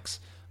Max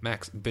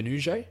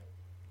Benuje.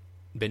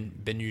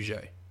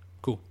 Benuje.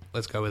 Cool.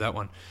 Let's go with that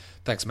one.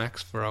 Thanks,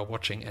 Max, for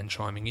watching and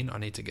chiming in. I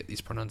need to get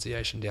this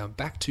pronunciation down.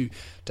 Back to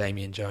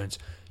Damian Jones.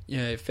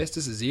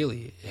 Festus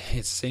Ezeli,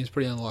 it seems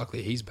pretty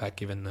unlikely he's back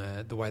given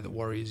the way the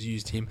Warriors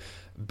used him.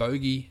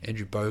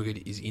 Andrew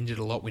Bogut is injured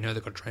a lot. We know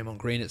they've got Draymond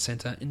Green at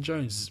centre, and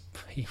Jones,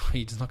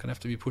 he's not going to have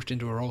to be pushed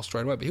into a role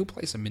straight away, but he'll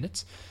play some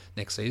minutes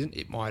next season.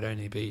 It might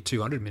only be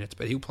 200 minutes,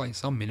 but he'll play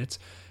some minutes.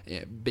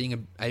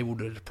 Being able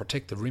to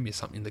protect the rim is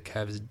something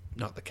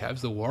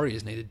the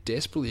Warriors needed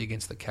desperately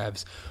against the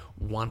Cavs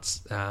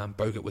once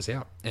Bogut was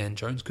out, and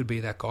Jones could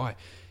be that guy.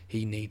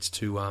 He needs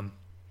to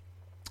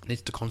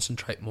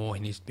concentrate more.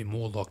 He needs to be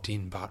more locked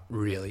in, but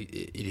really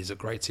it is a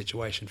great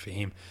situation for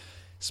him.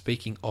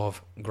 Speaking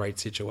of great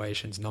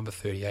situations, number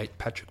 38,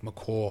 Patrick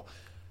McCaw.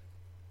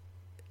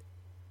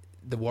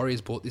 The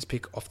Warriors bought this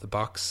pick off the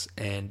Bucks,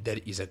 and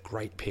that is a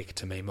great pick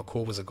to me.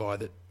 McCaw was a guy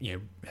that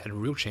had a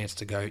real chance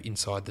to go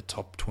inside the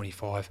top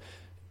 25.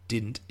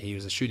 Didn't. He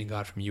was a shooting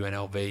guard from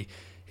UNLV.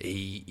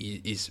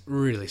 He is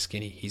really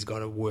skinny. He's got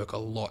to work a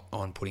lot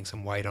on putting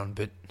some weight on,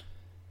 but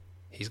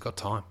he's got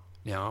time.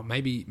 Now,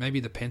 maybe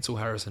the pencil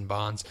Harrison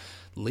Barnes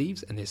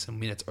leaves and there's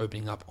some minutes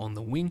opening up on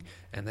the wing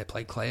and they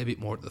play Clay a bit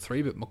more at the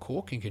 3, but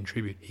McCaw can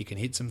contribute. He can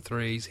hit some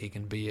threes. He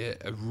can be a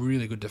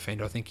really good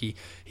defender. I think he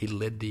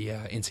led the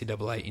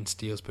NCAA in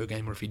steals per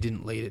game, or if he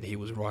didn't lead it, he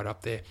was right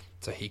up there.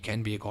 So he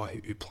can be a guy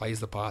who plays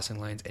the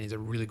passing lanes, and he's a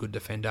really good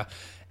defender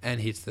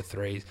and hits the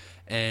threes.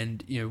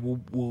 And,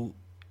 we'll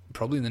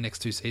probably in the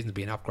next 2 seasons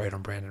be an upgrade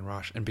on Brandon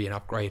Rush and be an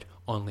upgrade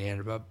on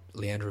Leandro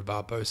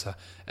Barbosa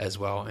as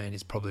well, and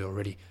is probably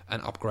already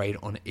an upgrade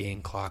on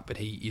Ian Clark, but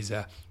he is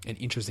an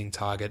interesting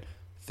target.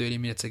 30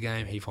 minutes a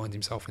game, he finds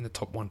himself in the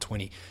top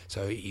 120,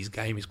 so his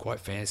game is quite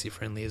fantasy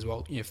friendly as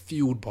well,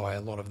 fueled by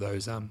a lot of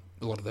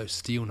those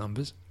steal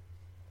numbers.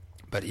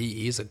 But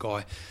he is a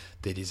guy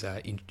that is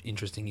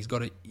interesting. He's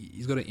got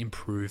to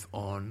improve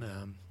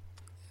on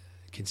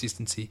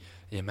consistency,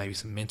 maybe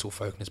some mental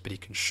focus, but he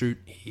can shoot.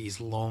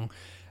 He's long.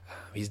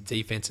 His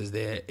defense is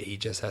there. He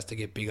just has to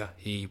get bigger.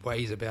 He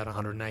weighs about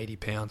 180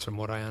 pounds from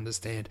what I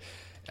understand.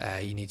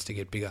 He needs to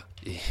get bigger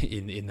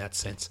in that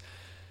sense.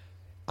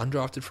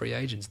 Undrafted free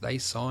agents, they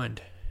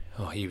signed...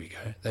 Oh, here we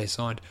go. They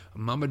signed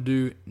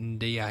Mamadou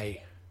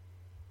Ndiaye.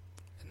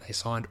 And they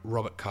signed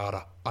Robert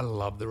Carter. I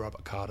love the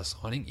Robert Carter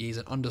signing. He's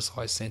an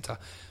undersized centre,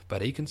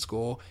 but he can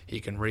score, he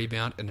can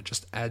rebound, and it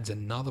just adds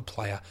another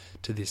player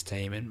to this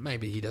team. And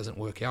maybe he doesn't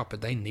work out,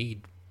 but they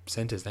need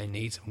centres. They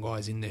need some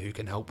guys in there who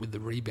can help with the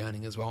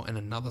rebounding as well. And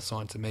another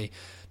sign to me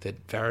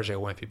that Varejao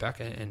won't be back,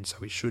 and so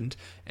he shouldn't.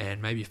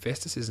 And maybe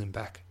Festus isn't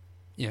back.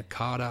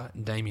 Carter,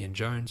 Damian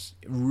Jones,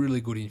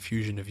 really good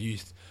infusion of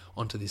youth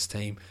onto this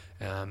team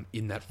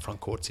in that front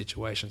court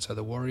situation. So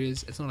the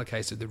Warriors, it's not a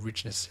case of the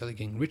rich necessarily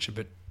getting richer,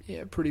 but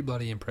pretty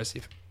bloody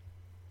impressive.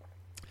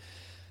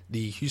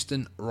 The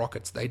Houston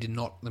Rockets, they did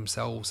not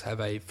themselves have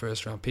a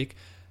first round pick.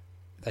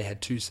 They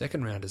had 2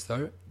 second-rounders,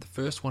 though. The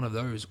first one of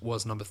those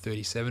was number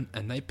 37,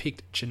 and they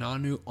picked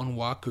Chinanu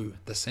Onwaku,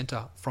 the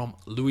center from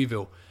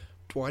Louisville.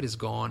 Dwight is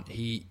gone.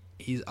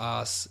 His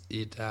ass,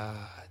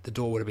 the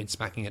door would have been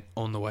smacking it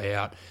on the way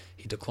out.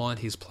 He declined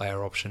his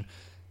player option.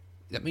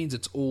 That means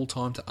it's all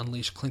time to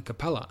unleash Clint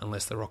Capella,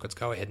 unless the Rockets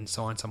go ahead and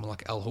sign someone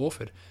like Al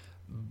Horford.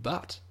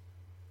 But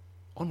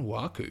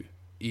Onwaku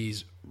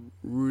is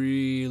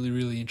really,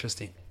 really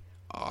interesting.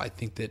 I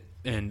think that,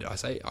 and I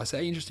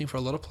say interesting for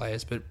a lot of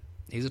players, but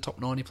he's a top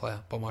 90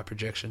 player by my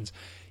projections.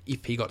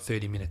 If he got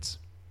 30 minutes,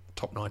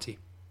 top 90.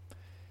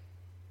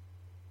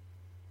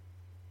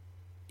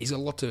 he's got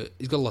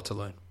a lot to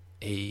learn.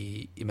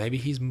 Maybe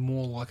he's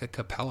more like a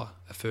Capella,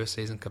 a first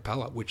season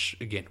Capella, which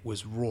again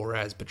was raw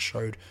as, but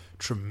showed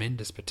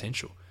tremendous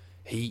potential.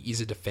 He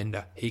is a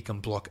defender. He can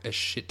block a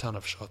shit ton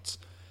of shots.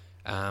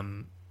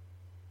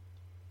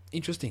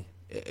 Interesting.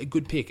 A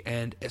good pick,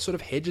 and it sort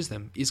of hedges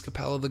them. Is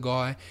Capella the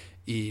guy?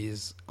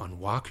 Is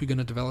Onwaku going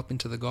to develop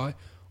into the guy?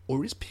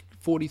 Or is pick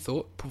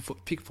 43,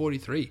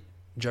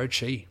 Zhou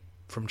Qi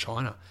from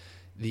China,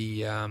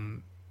 the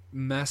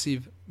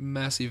massive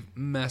monster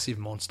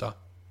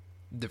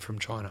from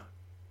China,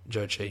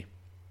 Zhou Qi.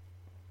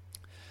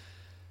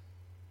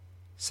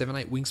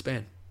 7'8"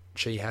 wingspan,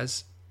 Qi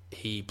has.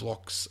 He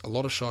blocks a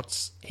lot of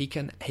shots. He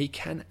can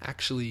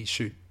actually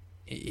shoot.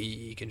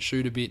 He can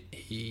shoot a bit.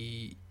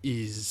 He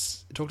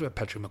is... I talked about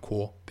Patrick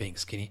McCaw being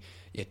skinny.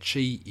 Yeah,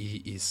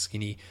 Qi is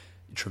skinny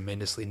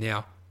tremendously.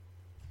 Now,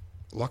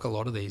 like a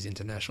lot of these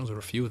internationals, or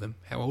a few of them,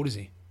 how old is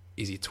he?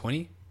 Is he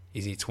 20?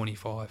 Is he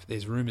 25?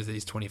 There's rumours that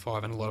he's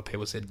 25, and a lot of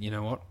people said, you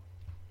know what?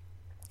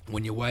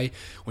 When you're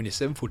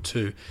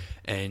 7'2"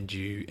 and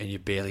you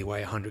barely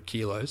weigh 100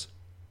 kilos,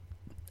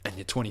 and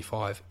you're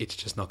 25, it's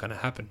just not going to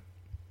happen.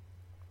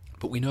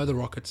 But we know the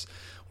Rockets,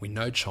 we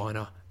know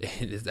China.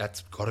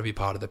 That's got to be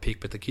part of the pick.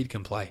 But the kid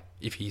can play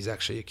if he's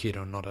actually a kid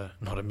or not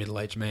a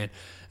middle-aged man,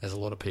 as a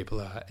lot of people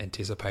are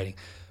anticipating.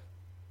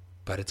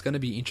 But it's going to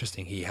be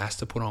interesting. He has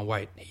to put on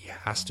weight. He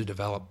has to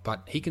develop.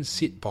 But he can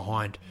sit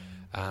behind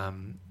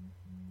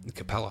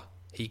Capella.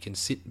 He can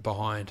sit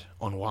behind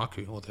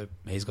Onwaku, although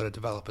he's got to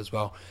develop as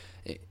well.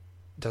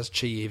 Does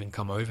Qi even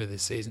come over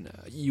this season?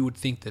 You would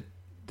think that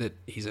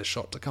he's a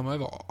shot to come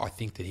over. I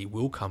think that he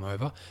will come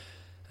over.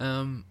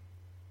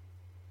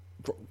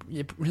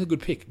 Yeah, really good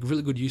pick.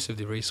 Really good use of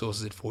the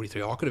resources at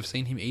 43. I could have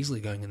seen him easily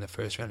going in the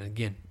first round. And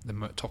again, the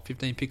top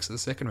 15 picks of the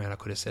second round, I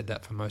could have said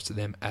that for most of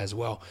them as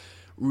well.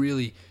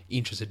 Really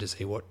interested to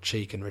see what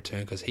Qi can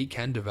return, because he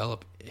can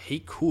develop. He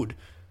could.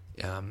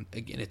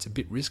 Again, it's a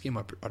bit risky.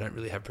 I don't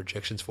really have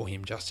projections for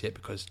him just yet,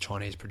 because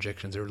Chinese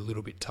projections are a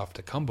little bit tough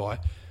to come by.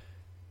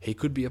 He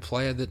could be a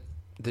player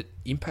that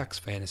impacts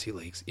fantasy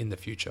leagues in the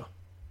future.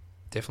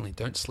 Definitely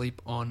don't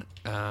sleep on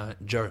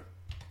Joe.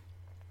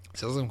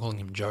 So I'm calling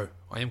him Joe.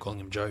 I am calling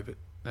him Joe, but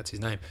that's his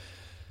name.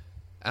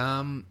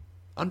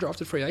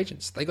 Undrafted free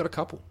agents. They got a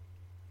couple.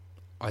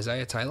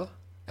 Isaiah Taylor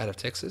out of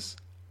Texas.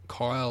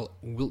 Kyle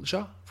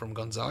Wiltshire from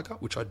Gonzaga,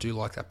 which I do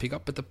like that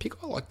pickup. But the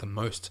pick I like the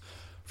most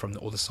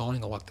the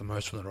signing I like the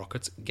most from the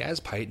Rockets, Gaz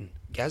Payton.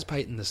 Gaz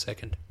Payton the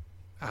second.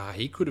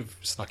 He could have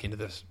snuck into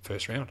the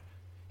first round.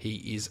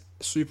 He is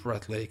super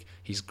athletic.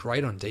 He's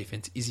great on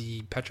defense. Is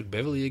he Patrick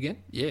Beverley again?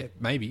 Yeah,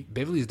 maybe.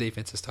 Beverley's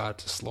defense has started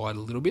to slide a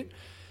little bit.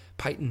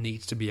 Payton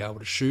needs to be able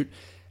to shoot,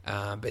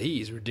 but he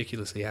is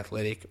ridiculously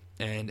athletic,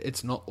 and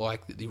it's not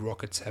like the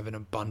Rockets have an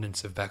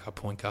abundance of backup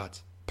point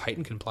guards.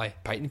 Payton can play.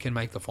 Payton can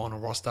make the final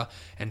roster,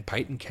 and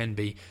Payton can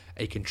be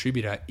a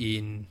contributor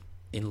in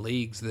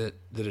leagues that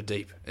are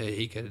deep.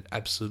 He could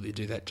absolutely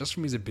do that just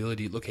from his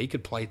ability. Look, he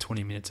could play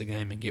 20 minutes a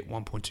game and get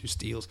 1.2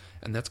 steals,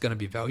 and that's going to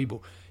be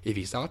valuable. If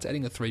he starts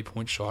adding a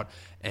three-point shot,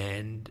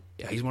 and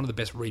he's one of the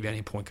best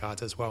rebounding point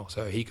guards as well,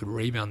 so he could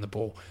rebound the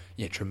ball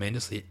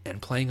tremendously.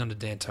 And playing under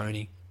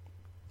D'Antoni,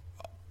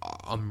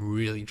 I'm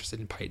really interested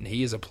in Payton.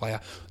 He is a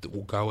player that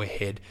will go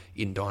ahead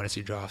in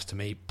dynasty drafts. To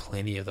me,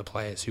 plenty of the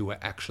players who were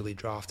actually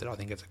drafted. I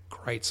think it's a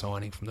great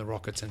signing from the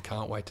Rockets, and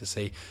can't wait to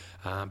see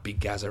Big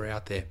Gaza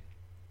out there.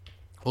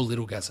 Or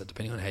Little Gaza,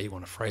 depending on how you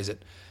want to phrase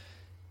it.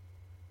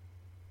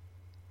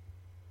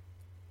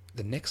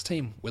 The next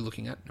team we're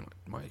looking at,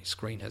 my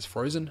screen has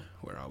frozen.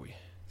 Where are we?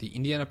 The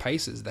Indiana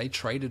Pacers. They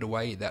traded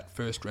away that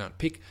first round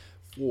pick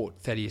for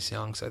Thaddeus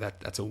Young, so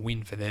that's a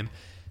win for them.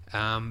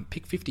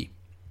 Pick 50.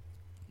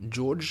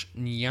 George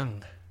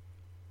Niang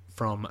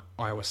from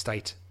Iowa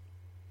State.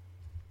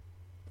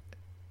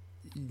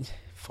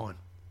 Fine.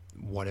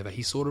 Whatever.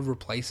 He sort of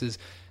replaces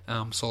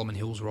Solomon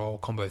Hill's role,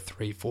 combo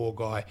 3-4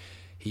 guy.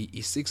 He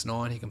is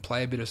 6'9", he can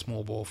play a bit of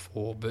small ball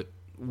 4, but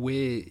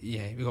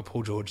you've got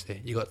Paul George there,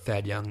 you got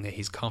Thad Young there,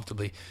 he's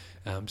comfortably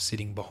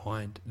sitting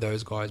behind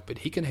those guys, but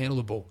he can handle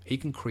the ball, he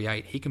can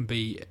create, he can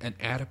be an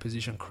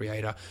out-of-position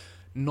creator,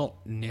 not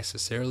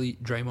necessarily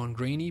Draymond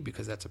Greeny,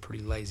 because that's a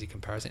pretty lazy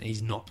comparison.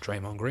 He's not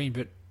Draymond Green,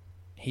 but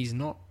he's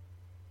a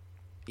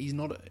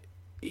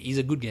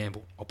good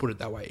gamble, I'll put it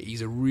that way.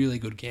 He's a really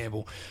good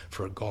gamble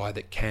for a guy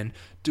that can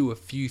do a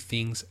few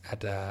things at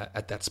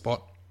that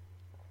spot,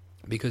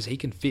 because he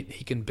can fit.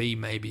 He can be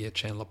maybe a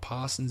Chandler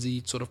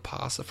Parsons-y sort of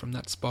passer from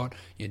that spot.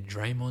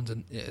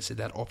 Draymond's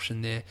that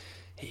option there.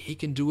 He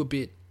can do a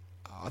bit.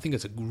 I think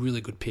it's a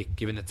really good pick,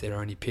 given it's their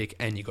only pick,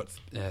 and you got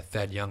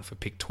Thad Young for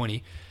pick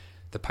 20.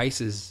 The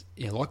Pacers,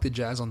 like the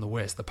Jazz on the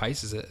West, the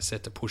Pacers are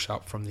set to push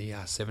up from the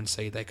 7th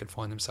seed. They could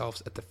find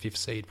themselves at the 5th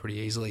seed pretty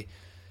easily.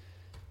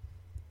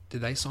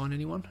 Did they sign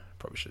anyone?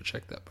 Probably should have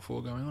checked that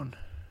before going on.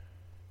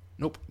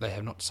 Nope, they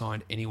have not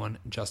signed anyone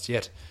just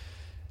yet.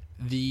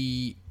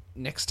 The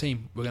next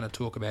team we're going to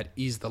talk about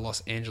is the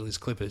Los Angeles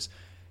Clippers.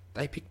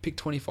 They pick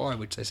 25,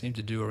 which they seem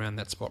to do around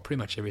that spot pretty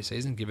much every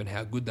season, given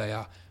how good they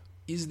are.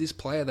 is this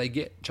player they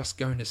get just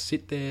going to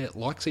sit there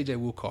like CJ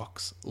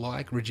Wilcox,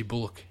 like Reggie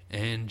Bullock,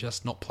 and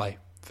just not play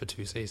for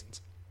 2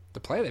 seasons? The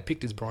player they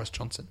picked is Bryce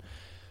Johnson,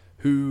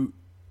 who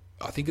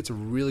I think it's a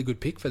really good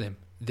pick for them.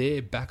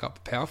 Their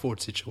backup power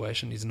forward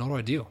situation is not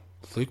ideal.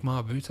 Luke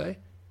Marbute,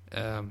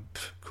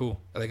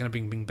 cool. Are they going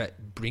to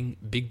bring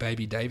Big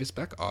Baby Davis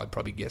back? I'd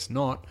probably guess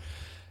not.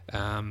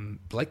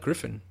 Blake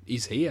Griffin,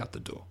 is he out the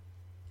door?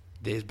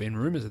 There's been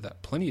rumours of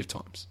that plenty of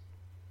times.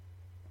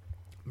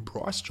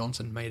 Bryce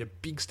Johnson made a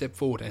big step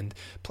forward, and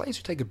players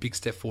who take a big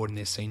step forward in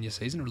their senior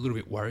season are a little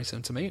bit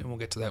worrisome to me, and we'll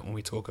get to that when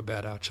we talk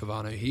about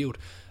Chavano Heald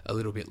a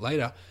little bit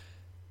later.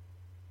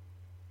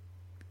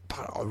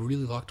 But I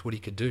really liked what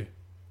he could do.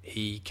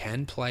 He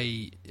can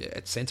play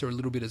at centre a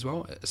little bit as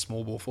well, a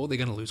small ball forward. They're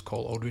going to lose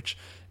Cole Aldrich,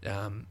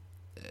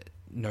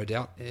 no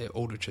doubt.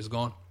 Aldrich is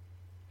gone.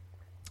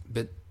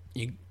 But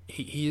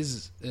he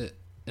is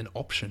an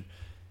option.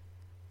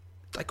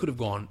 They could have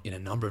gone in a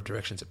number of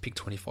directions at pick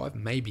 25.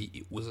 Maybe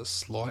it was a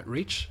slight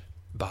reach,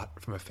 but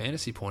from a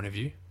fantasy point of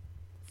view,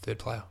 3rd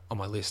player on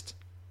my list.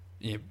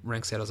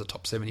 Ranks out as a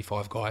top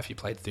 75 guy if you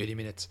played 30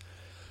 minutes.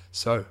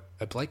 So,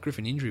 a Blake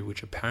Griffin injury,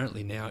 which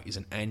apparently now is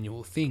an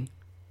annual thing,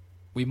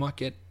 we might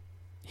get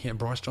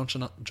Bryce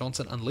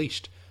Johnson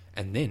unleashed.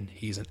 And then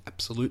he's an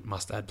absolute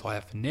must-add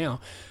player. For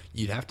now,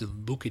 you'd have to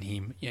look at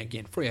him.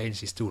 Again, free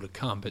agency still to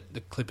come, but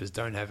the Clippers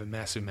don't have a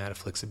massive amount of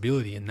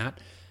flexibility in that.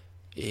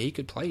 He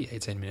could play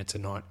 18 minutes a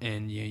night,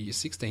 and your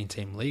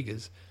 16-team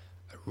leaguers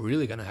are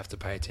really going to have to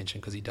pay attention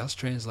because he does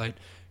translate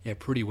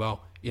pretty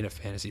well in a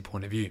fantasy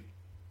point of view.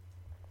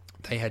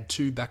 They had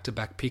 2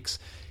 back-to-back picks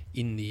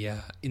in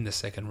the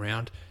second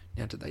round.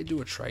 Now, did they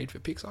do a trade for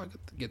picks? I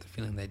get the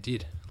feeling they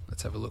did.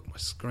 Let's have a look. My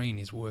screen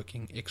is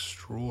working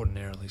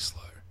extraordinarily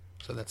slow,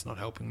 so that's not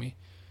helping me.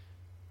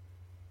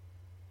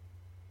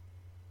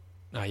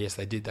 Yes,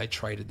 they did. They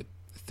traded the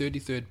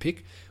 33rd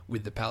pick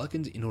with the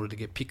Pelicans in order to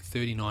get pick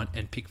 39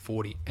 and pick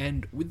 40.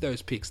 And with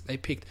those picks, they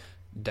picked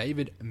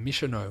David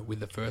Michonneau with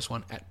the first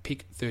one at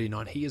pick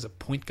 39. He is a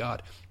point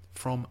guard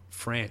from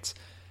France.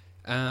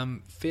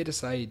 Fair to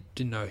say,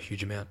 didn't know a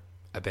huge amount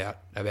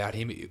about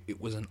him. It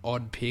was an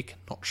odd pick.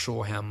 Not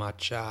sure how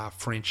much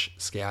French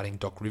scouting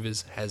Doc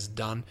Rivers has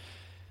done.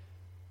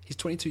 He's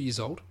 22 years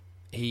old.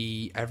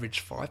 He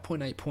averaged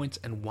 5.8 points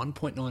and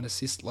 1.9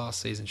 assists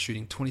last season,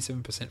 shooting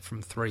 27%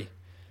 from 3.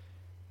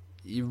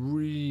 A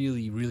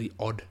really, really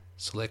odd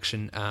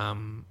selection,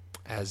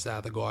 as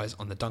the guys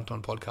on the Dunked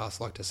On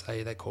podcast like to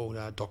say. They called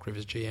Doc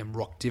Rivers GM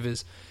Rock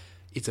Divers.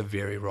 It's a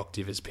very Rock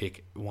Divers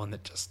pick, one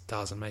that just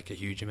doesn't make a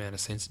huge amount of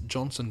sense.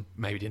 Johnson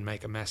maybe didn't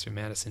make a massive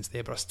amount of sense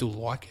there, but I still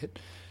like it.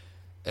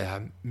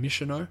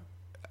 Michonneau,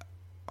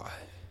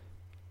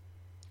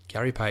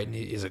 Gary Payton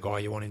is a guy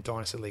you want in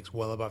Dynasty Leagues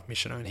well above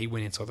Michonneau, and he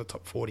went inside the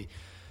top 40,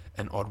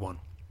 an odd one.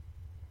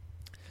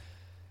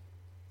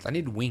 They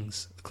needed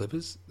wings, the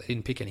Clippers. They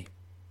didn't pick any.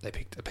 They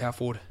picked a power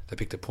forward, they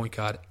picked a point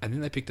guard, and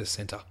then they picked a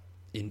centre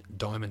in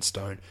Diamond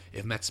Stone.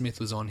 If Matt Smith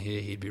was on here,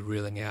 he'd be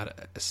reeling out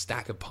a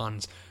stack of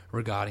puns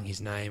regarding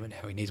his name and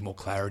how he needs more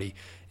clarity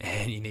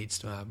and he needs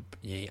to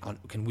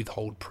can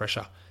withhold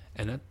pressure.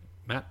 And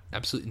Matt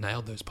absolutely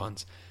nailed those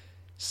puns.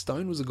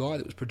 Stone was a guy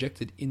that was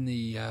projected in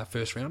the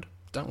first round.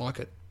 Don't like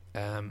it.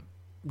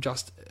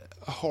 Just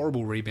a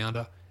horrible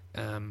rebounder.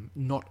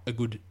 Not a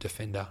good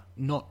defender.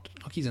 Not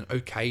like he's an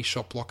okay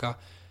shot blocker.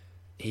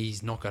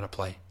 He's not going to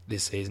play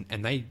this season,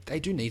 and they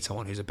do need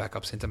someone who's a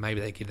backup centre. Maybe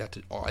they give that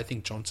to... I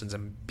think Johnson's a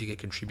bigger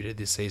contributor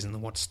this season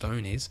than what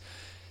Stone is.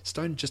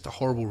 Stone just a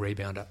horrible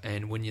rebounder,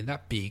 and when you're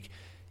that big,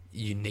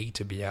 you need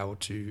to be able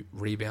to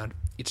rebound.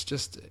 It's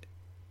just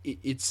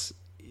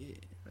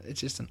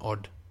an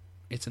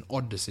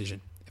odd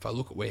decision. If I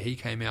look at where he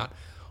came out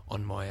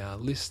on my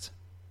list,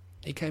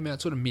 he came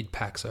out sort of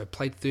mid-pack, so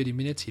played 30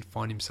 minutes, he'd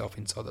find himself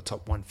inside the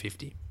top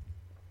 150.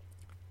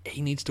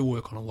 He needs to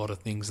work on a lot of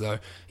things, though.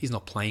 He's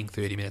not playing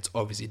 30 minutes.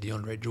 Obviously,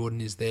 DeAndre Jordan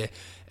is there,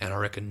 and I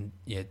reckon,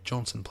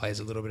 Johnson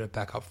plays a little bit of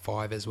backup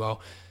 5 as well.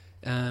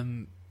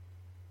 There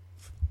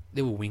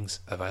were wings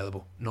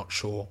available. Not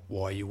sure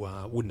why you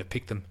wouldn't have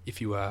picked them if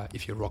you're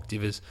Rock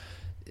Divers.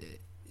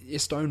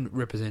 Stone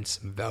represents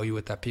some value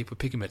at that pick, but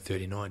pick him at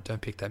 39. Don't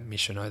pick that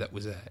Michonneau. That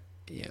was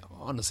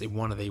honestly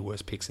one of the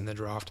worst picks in the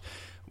draft.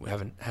 We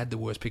haven't had the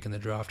worst pick in the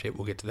draft yet.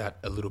 We'll get to that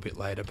a little bit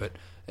later, but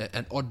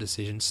an odd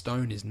decision.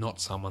 Stone is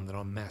not someone that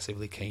I'm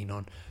massively keen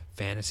on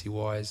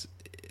fantasy-wise.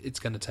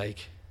 It's going to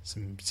take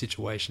some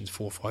situations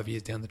 4 or 5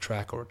 years down the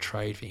track or a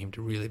trade for him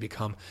to really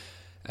become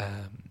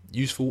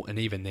useful, and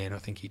even then I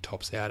think he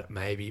tops out at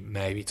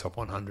maybe top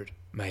 100,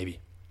 maybe.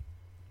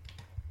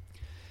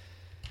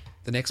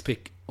 The next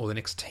pick, or the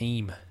next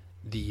team,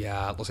 the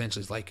Los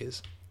Angeles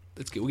Lakers.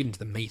 We'll get into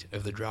the meat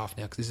of the draft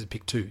now, because this is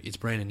pick 2. It's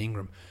Brandon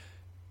Ingram.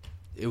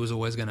 It was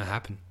always going to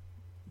happen.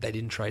 They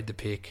didn't trade the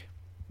pick.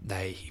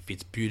 He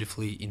fits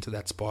beautifully into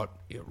that spot.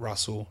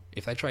 Russell,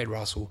 if they trade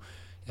Russell,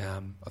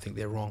 I think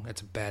they're wrong. It's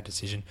a bad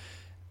decision.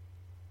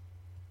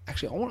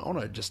 Actually, I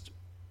want to just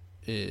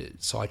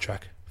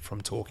sidetrack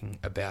from talking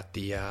about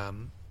the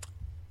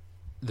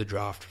the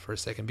draft for a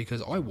second,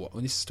 because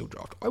this is still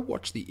draft. I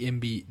watched the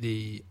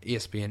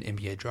ESPN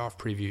NBA draft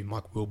preview.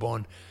 Mike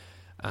Wilbon,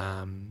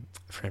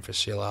 Fran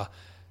Fraschilla,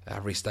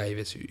 Rhys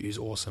Davis, who's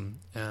awesome,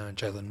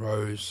 Jalen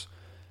Rose.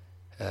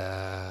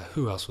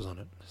 Who else was on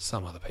it?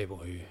 Some other people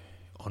who,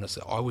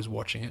 honestly, I was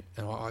watching it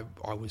and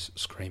I was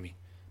screaming,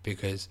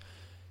 because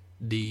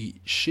the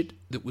shit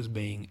that was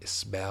being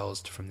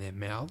espoused from their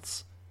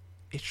mouths,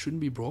 it shouldn't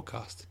be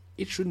broadcast.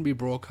 It shouldn't be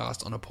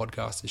broadcast on a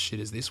podcast as shit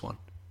as this one.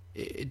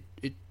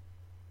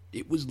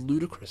 It was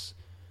ludicrous.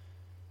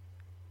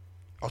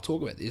 I'll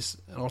talk about this,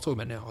 and I'll talk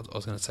about now. I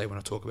was going to say when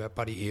I talk about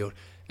Buddy Hield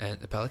and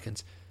the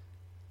Pelicans,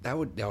 they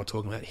were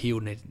talking about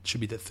Hield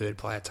should be the third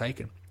player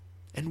taken,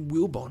 and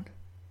Wilbon,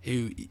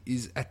 who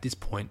is at this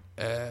point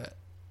a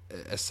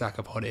sack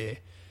of hot air.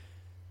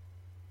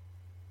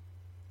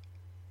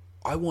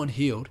 I want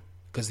Hield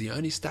because the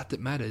only stat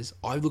that matters,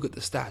 I look at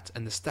the stats,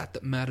 and the stat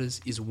that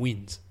matters is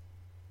wins.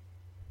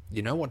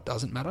 You know what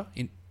doesn't matter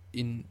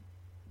in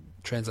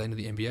translating to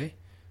the NBA?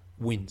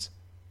 Wins.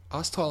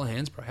 Ask Tyler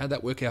Hansbrough, how'd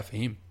that work out for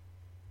him?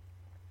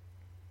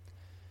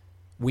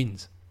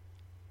 Wins.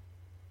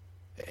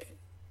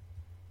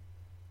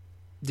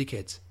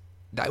 Dickheads.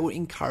 They were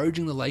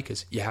encouraging the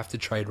Lakers. You have to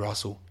trade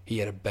Russell. He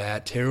had a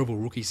terrible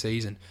rookie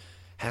season.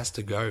 Has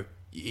to go.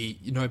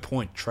 No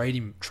point. Trade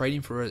him. Trade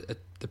him for a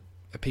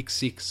pick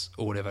 6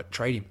 or whatever.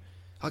 Trade him.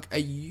 Like, are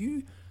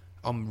you...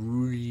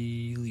 I'm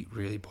really,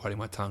 really biting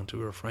my tongue to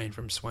refrain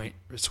from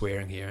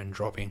swearing here and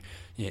dropping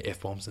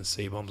F-bombs and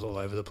C-bombs all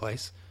over the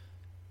place.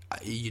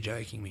 Are you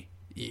joking me?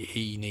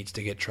 He needs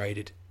to get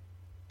traded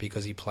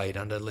because he played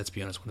under, let's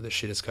be honest, one of the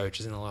shittest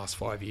coaches in the last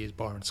 5 years,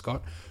 Byron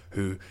Scott,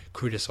 who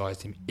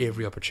criticised him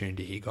every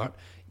opportunity he got.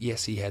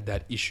 Yes, he had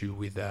that issue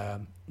with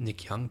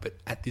Nick Young, but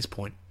at this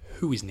point,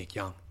 who is Nick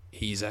Young?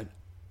 He is a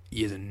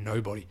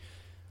nobody.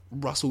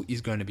 Russell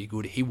is going to be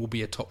good. He will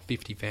be a top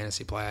 50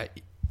 fantasy player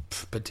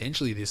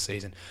potentially this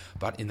season,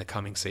 but in the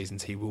coming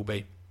seasons he will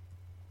be.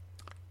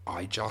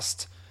 I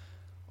can't.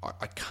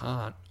 I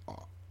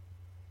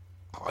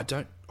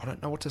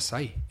don't know what to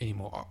say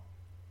anymore.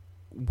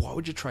 Why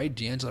would you trade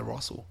D'Angelo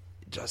Russell?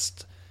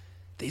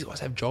 These guys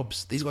have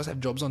jobs. These guys have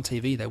jobs on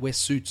TV. They wear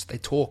suits. They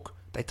talk.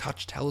 They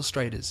touch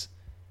telestrators.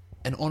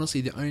 And honestly,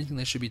 the only thing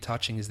they should be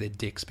touching is their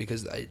dicks,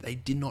 because they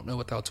did not know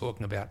what they were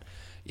talking about.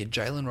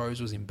 Jalen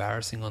Rose was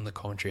embarrassing on the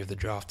commentary of the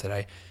draft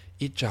today.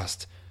 It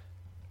just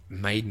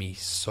made me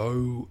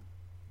so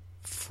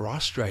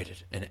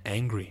frustrated and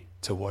angry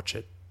to watch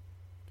it.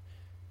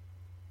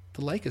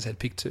 The Lakers had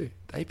pick 2.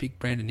 They picked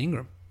Brandon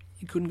Ingram.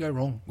 You couldn't go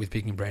wrong with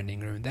picking Brandon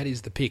Ingram, and that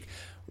is the pick.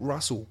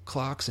 Russell,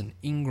 Clarkson,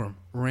 Ingram,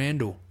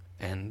 Randall,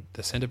 and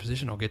the center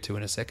position I'll get to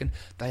in a second.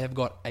 They have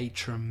got a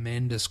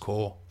tremendous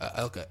core,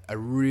 a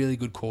really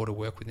good core to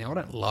work with. Now, I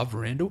don't love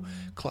Randall.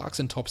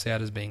 Clarkson tops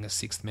out as being a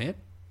 6th man.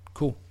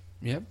 Cool.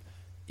 Yep.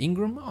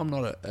 Ingram, I'm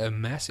not a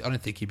massive... I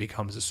don't think he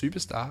becomes a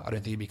superstar. I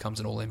don't think he becomes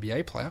an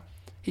all-NBA player.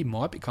 He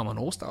might become an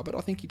all-star, but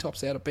I think he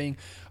tops out at being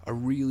a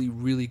really,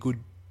 really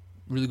good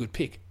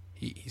pick.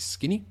 He's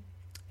skinny.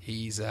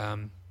 He's got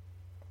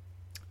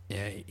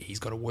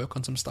to work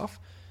on some stuff,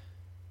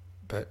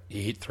 but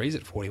he hit threes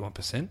at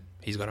 41%.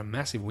 He's got a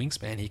massive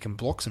wingspan. He can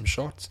block some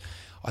shots.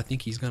 I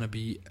think he's going to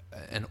be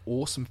an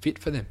awesome fit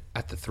for them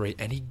at the 3,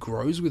 and he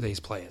grows with these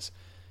players.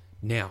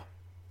 Now,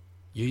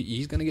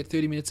 he's going to get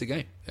 30 minutes a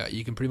game.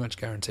 You can pretty much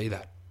guarantee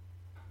that.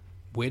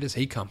 Where does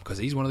he come? Because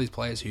he's one of these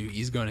players who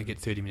is going to get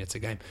 30 minutes a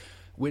game.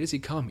 Where does he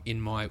come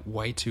in my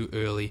way too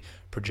early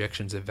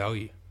projections of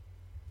value?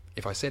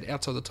 If I said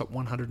outside the top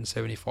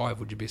 175,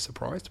 would you be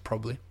surprised?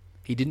 Probably.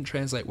 He didn't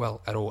translate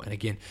well at all. And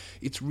again,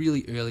 it's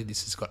really early.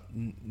 This has got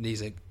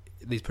these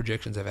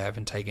projections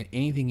haven't taken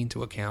anything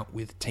into account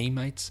with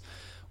teammates,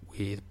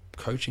 with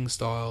coaching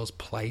styles,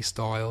 play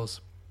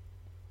styles,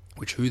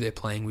 who they're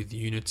playing with,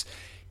 units,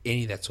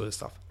 any of that sort of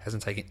stuff.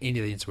 Hasn't taken any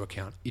of that into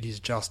account. It is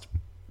just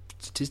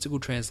statistical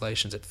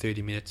translations at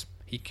 30 minutes.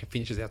 He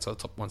finishes outside the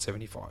top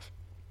 175.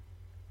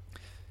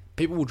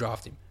 People will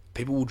draft him.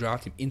 People will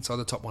draft him inside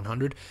the top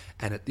 100.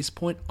 And at this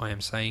point, I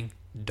am saying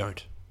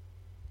don't.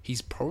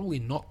 He's probably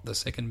not the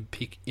second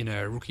pick in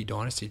a rookie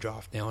dynasty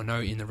draft. Now, I know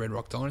in the Red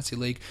Rock Dynasty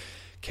League,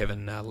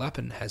 Kevin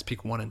Lappin has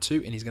pick 1 and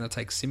 2, and he's going to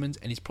take Simmons,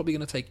 and he's probably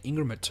going to take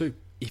Ingram at 2.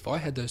 If I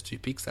had those 2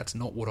 picks, that's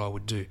not what I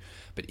would do.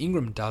 But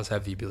Ingram does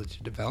have the ability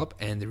to develop,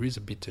 and there is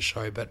a bit to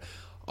show, but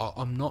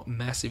I'm not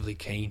massively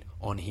keen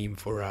on him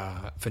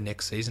for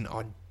next season.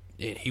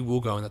 He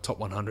will go in the top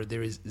 100.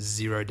 There is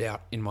zero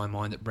doubt in my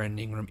mind that Brandon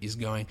Ingram is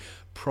going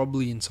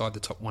probably inside the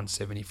top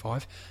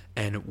 175,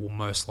 and it will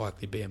most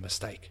likely be a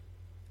mistake.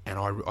 And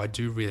I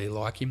do really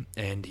like him,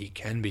 and he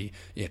can be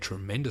a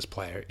tremendous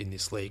player in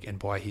this league. And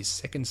by his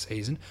second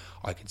season,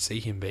 I could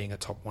see him being a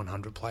top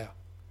 100 player,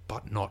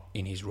 but not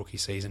in his rookie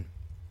season.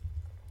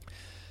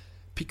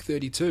 Pick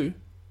 32,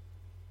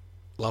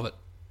 love it.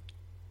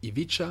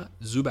 Ivica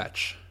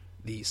Zubac,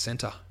 the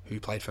center who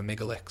played for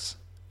Megalex.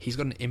 He's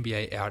got an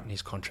NBA out in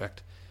his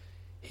contract.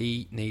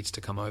 He needs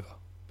to come over.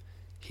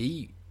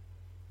 He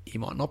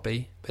might not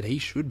be, but he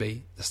should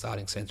be the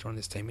starting center on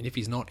this team. And if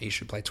he's not, he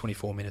should play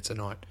 24 minutes a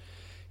night.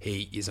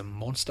 He is a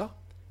monster,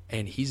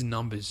 and his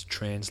numbers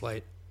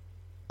translate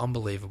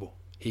unbelievable.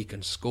 He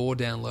can score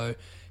down low,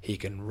 he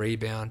can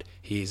rebound,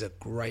 he is a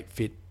great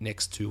fit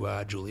next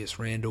to Julius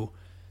Randle.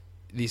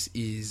 This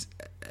is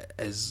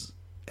as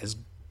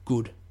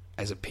good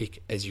as a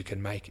pick as you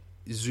can make.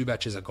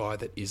 Zubac is a guy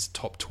that is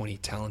top 20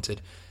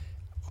 talented.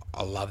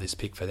 I love this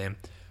pick for them.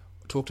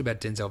 I talked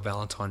about Denzel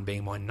Valentine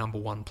being my number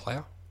one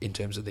player in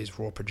terms of these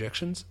raw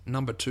projections.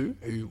 Number two,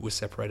 who was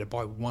separated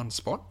by one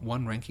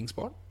ranking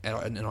spot,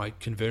 and I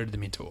converted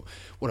them into,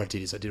 what I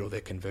did is I did all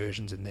their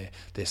conversions and their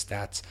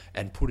stats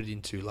and put it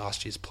into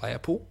last year's player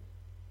pool.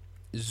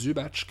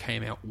 Zubac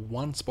came out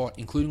one spot,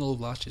 including all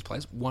of last year's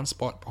players, one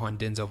spot behind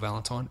Denzel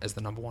Valentine as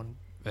the number one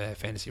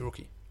fantasy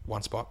rookie.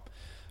 One spot.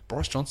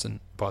 Bryce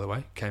Johnson, by the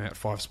way, came out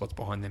 5 spots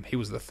behind them. He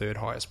was the third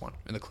highest one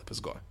in the Clippers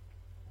guy.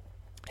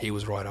 He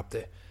was right up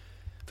there.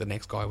 The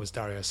next guy was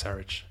Dario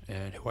Saric,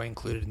 and who I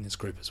included in this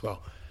group as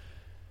well.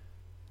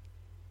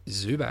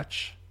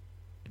 Zubac,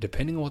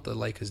 depending on what the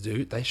Lakers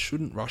do, they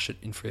shouldn't rush it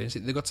in free agency.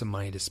 They've got some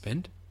money to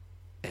spend,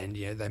 and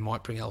yeah, they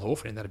might bring Al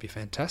Horford in. That'd be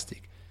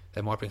fantastic.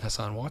 They might bring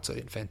Hassan Whiteside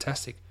in.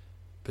 Fantastic.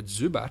 But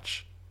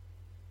Zubac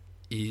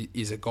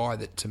is a guy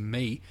that, to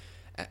me,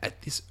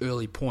 at this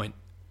early point,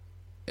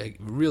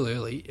 real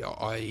early,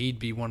 he'd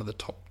be one of the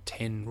top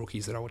 10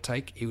 rookies that I would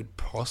take. He would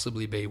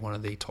possibly be one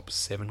of the top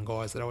 7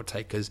 guys that I would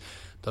take, because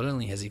not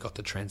only has he got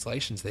the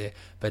translations there,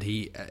 but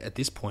he, at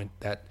this point,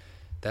 that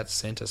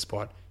center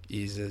spot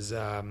is as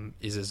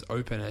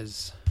open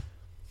as,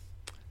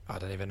 I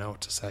don't even know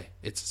what to say.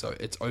 It's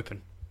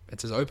open.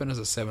 It's as open as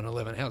a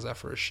 7-Eleven. How's that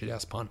for a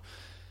shit-ass pun?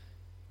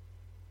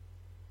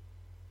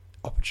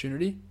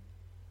 Opportunity,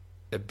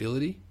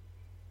 ability,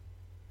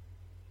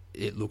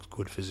 it looks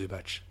good for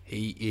Zubac.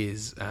 He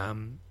is,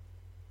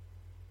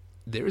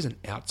 there is an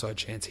outside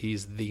chance he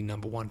is the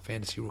number one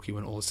fantasy rookie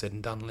when all is said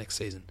and done next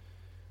season.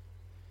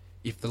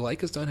 If the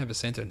Lakers don't have a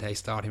center and they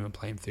start him and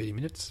play him 30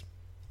 minutes,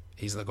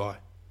 he's the guy.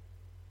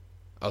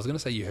 I was going to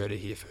say you heard it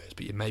here first,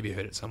 but you maybe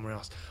heard it somewhere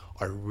else.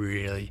 I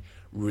really,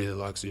 really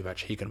like Zubac.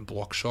 He can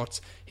block shots.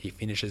 He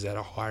finishes at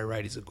a high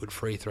rate. He's a good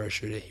free throw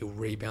shooter. He'll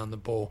rebound the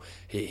ball.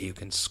 He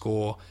can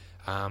score.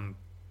 I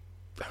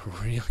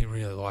really,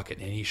 really like it,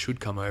 and he should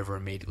come over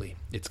immediately.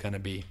 It's going to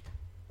be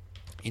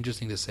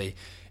interesting to see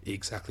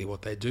exactly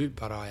what they do,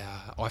 but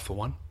I for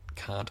one,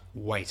 can't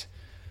wait.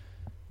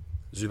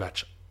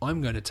 Zubac.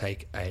 I'm going to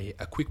take a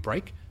quick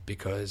break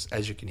because,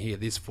 as you can hear,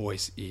 this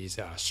voice is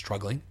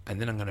struggling,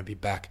 and then I'm going to be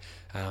back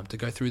to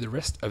go through the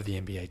rest of the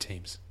NBA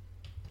teams.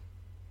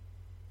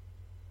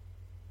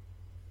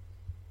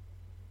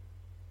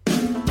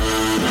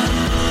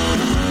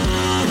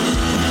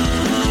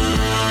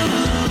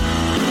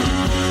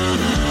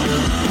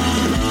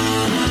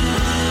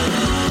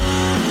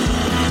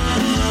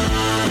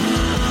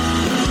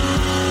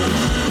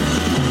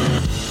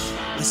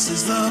 This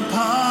is the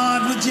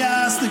part with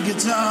just the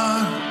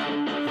guitar.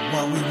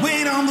 While we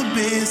wait on the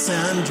bass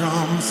and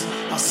drums,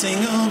 I'll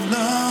sing of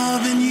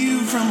love and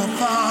you from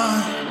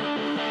afar.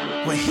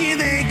 Well, here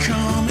they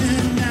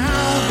coming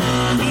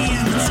now, me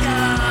and the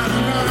sky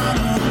run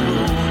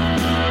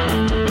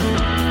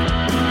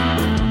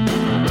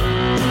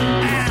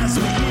as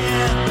we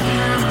hit the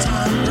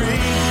halftime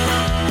break.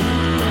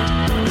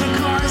 The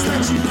chorus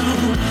that you know,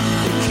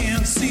 you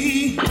can't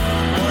see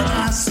what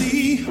I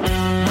see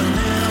whenever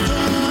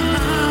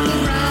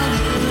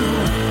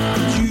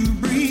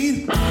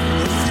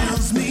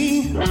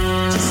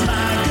just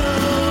like a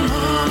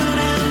moment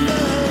in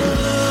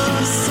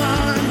the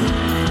sun.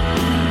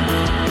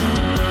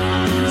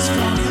 This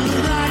formula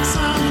writes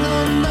on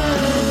number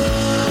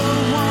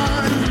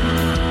one.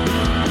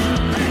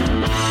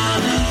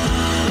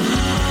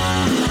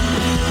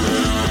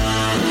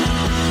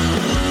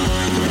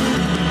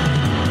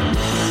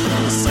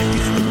 The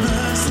second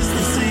verse is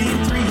the same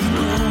 3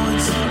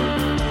 chords.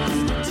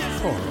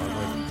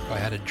 Alright, I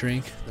had a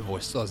drink. The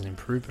voice still hasn't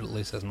improved, but at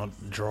least it's not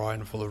dry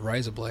and full of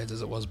razor blades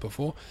as it was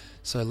before.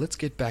 So let's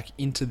get back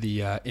into the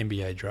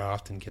NBA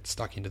draft and get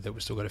stuck into that.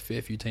 We've still got a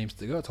fair few teams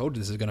to go. I told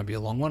you this is going to be a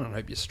long one, and I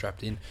hope you're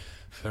strapped in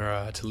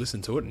for to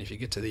listen to it. And if you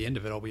get to the end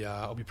of it,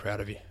 I'll be proud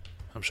of you.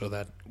 I'm sure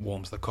that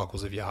warms the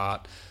cockles of your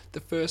heart. The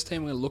first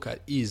team we're going to look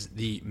at is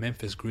the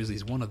Memphis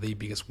Grizzlies, one of the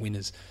biggest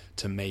winners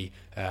to me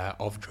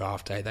of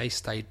draft day. They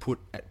stayed put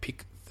at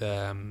pick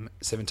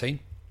 17.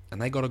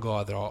 And they got a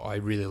guy that I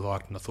really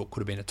liked and I thought could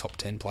have been a top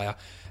 10 player,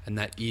 and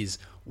that is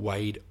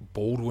Wade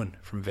Baldwin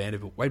from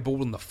Vanderbilt. Wade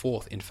Baldwin the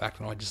 4th, in fact,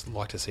 and I just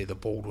like to see the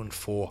Baldwin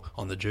 4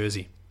 on the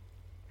jersey.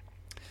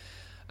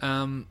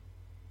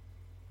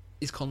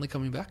 Is Conley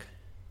coming back?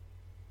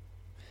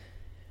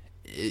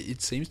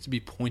 It seems to be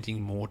pointing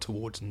more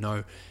towards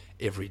no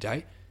every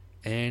day,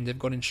 and they've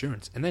got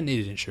insurance. And they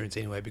needed insurance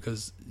anyway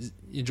because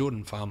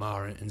Jordan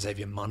Farmar and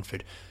Xavier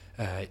Munford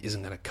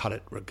isn't going to cut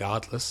it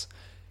regardless.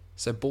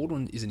 So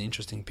Baldwin is an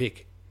interesting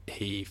pick.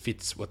 He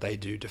fits what they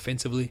do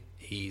defensively.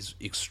 He's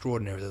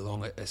extraordinarily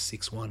long, a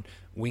 6'1"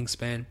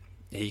 wingspan.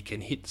 He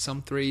can hit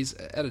some threes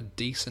at a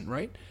decent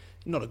rate.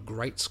 Not a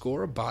great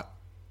scorer, but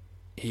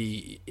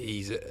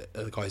he's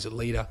a guy's a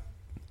leader.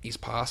 His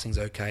passing's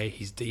okay.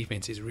 His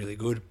defense is really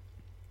good.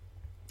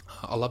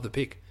 I love the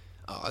pick.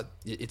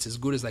 It's as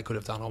good as they could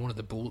have done. I wanted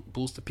the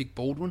Bulls to pick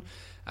Baldwin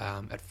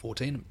at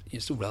 14.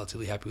 You're still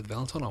relatively happy with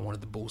Valentine. I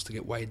wanted the Bulls to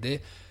get Wade there.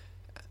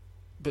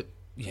 But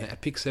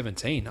at pick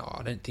 17,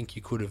 I don't think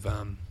you could have.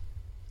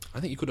 I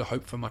think you could have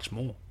hoped for much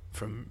more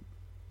from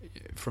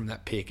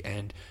that pick.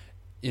 And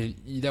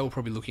they were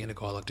probably looking at a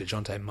guy like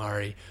DeJounte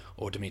Murray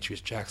or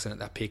Demetrius Jackson at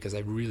that pick, because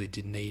they really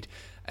did need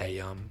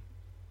a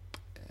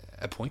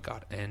point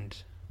guard,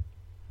 and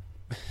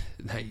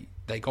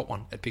they got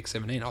one at pick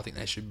 17. I think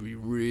they should be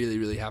really,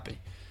 really happy.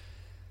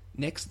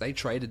 Next, they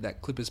traded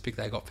that Clippers pick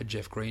they got for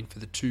Jeff Green for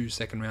the 2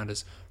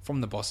 second-rounders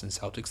from the Boston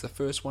Celtics. The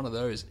first one of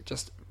those,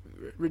 just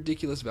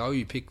ridiculous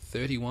value, pick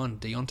 31,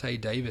 Deontay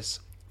Davis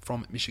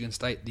from Michigan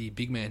State, the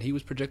big man. He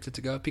was projected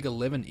to go pick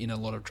 11 in a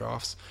lot of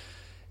drafts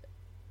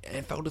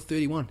and fell to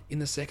 31 in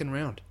the second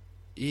round.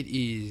 It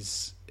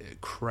is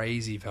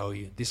crazy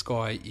value. This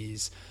guy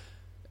is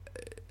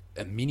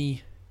a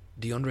mini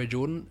DeAndre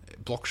Jordan.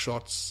 Block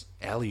shots,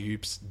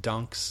 alley-oops,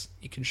 dunks.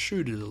 He can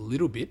shoot it a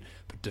little bit,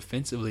 but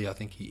defensively I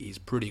think he's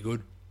pretty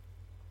good.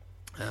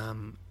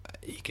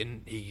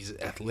 He's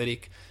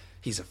athletic.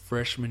 He's a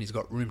freshman. He's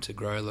got room to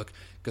grow. Look,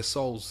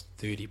 Gasol's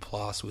 30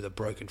 plus with a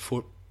broken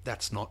foot.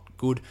 That's not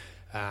good.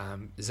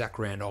 Zach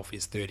Randolph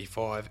is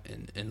 35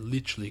 and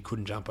literally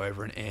couldn't jump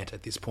over an ant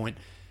at this point.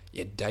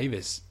 Yeah,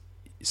 Davis,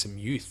 some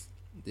youth.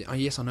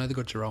 Yes, I know they've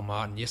got Jarrell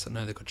Martin. Yes, I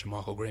know they've got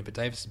JaMychal Green, but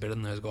Davis is better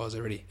than those guys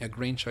already. Now,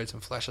 Green showed some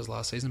flashes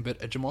last season,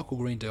 but a JaMychal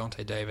Green,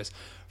 Deontay Davis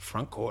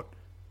front court,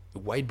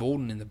 Wade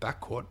Baldwin in the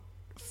backcourt.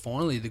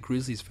 Finally, the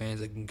Grizzlies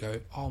fans can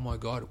go, oh my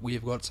God, we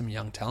have got some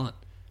young talent.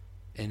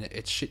 And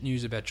it's shit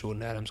news about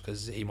Jordan Adams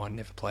because he might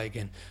never play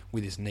again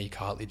with his knee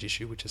cartilage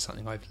issue, which is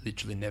something I've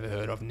literally never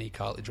heard of. Knee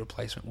cartilage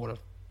replacement.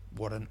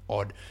 What an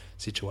odd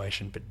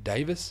situation. But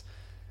Davis,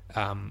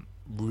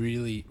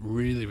 really,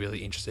 really,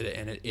 really interested,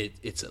 and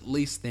it's at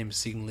least them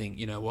signaling,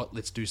 you know what,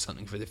 let's do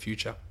something for the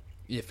future.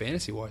 Yeah,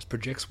 fantasy-wise,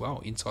 projects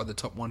well inside the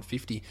top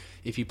 150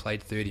 if he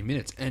played 30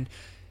 minutes. And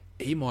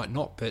he might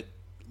not, but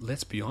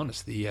let's be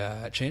honest,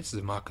 the chances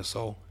of Marc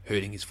Gasol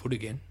hurting his foot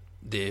again,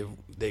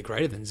 they're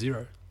greater than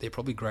zero. They're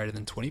probably greater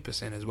than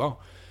 20% as well.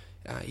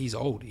 He's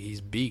old.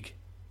 He's big.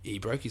 He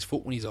broke his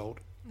foot when he's old.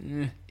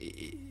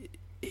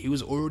 He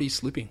was already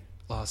slipping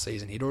last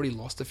season. He'd already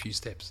lost a few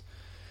steps.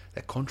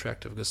 That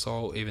contract of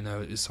Gasol, even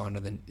though it was signed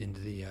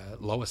into the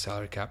lower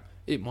salary cap,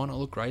 it might not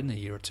look great in a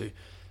year or two.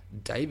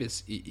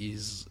 Davis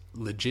is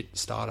legit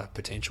starter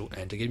potential,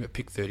 and to get him at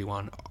pick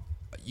 31,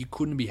 you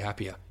couldn't be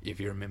happier if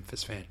you're a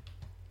Memphis fan.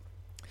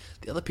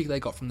 The other pick they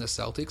got from the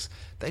Celtics,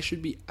 they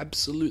should be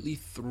absolutely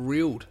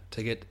thrilled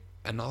to get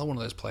another one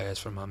of those players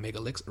from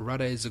Megalex,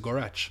 Rade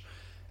Zagorac.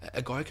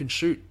 A guy who can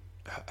shoot.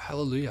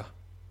 Hallelujah.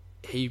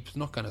 He's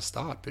not going to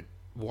start, but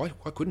why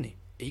couldn't he?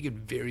 He could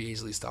very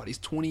easily start. He's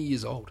 20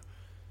 years old.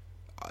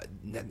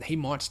 He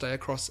might stay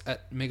across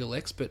at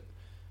Megalex, but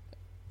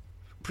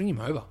bring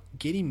him over.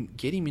 Get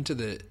him into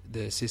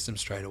the system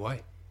straight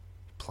away.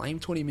 Play him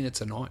 20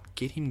 minutes a night.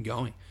 Get him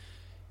going.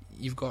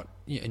 You've got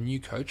a new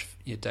coach,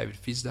 David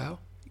Fizdale.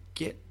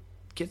 Get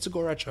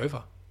Zagorac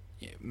over.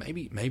 Yeah,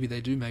 maybe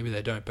they do, maybe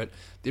they don't. But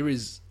there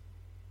is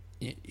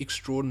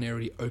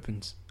extraordinary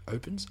openings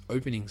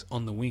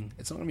on the wing.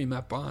 It's not going to be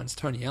Matt Barnes,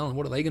 Tony Allen.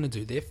 What are they going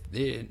to do?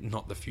 They're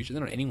not the future.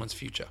 They're not anyone's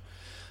future.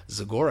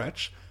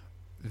 Zagorac,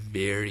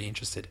 very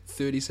interested.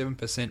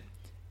 37%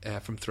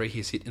 from three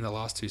he's hit in the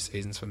last 2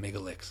 seasons for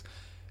Megalex.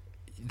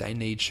 They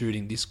need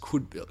shooting. This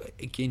could be,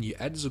 again, you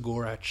add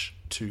Zagorac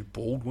to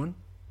Baldwin,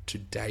 to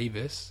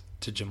Davis,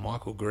 to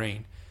JaMychal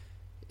Green.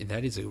 And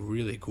that is a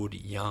really good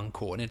young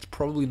core. And it's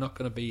probably not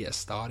going to be a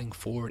starting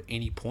 4 at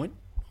any point.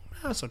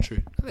 No, that's not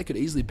true. They could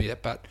easily be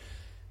it, but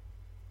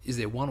is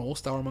there one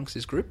all-star amongst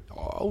this group?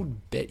 I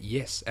would bet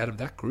yes. Out of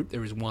that group,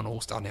 there is one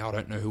all-star. Now, I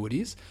don't know who it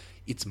is.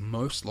 It's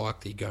most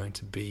likely going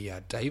to be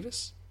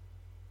Davis,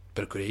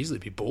 but it could easily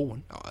be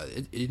Baldwin. I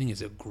think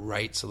it's a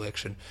great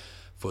selection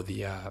for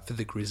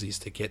the Grizzlies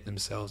to get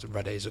themselves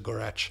Rade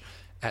Zagorac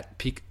at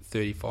pick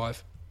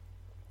 35.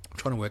 I'm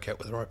trying to work out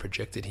whether I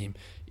projected him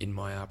in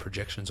my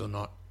projections or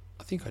not.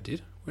 I think I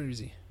did. Where is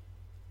he?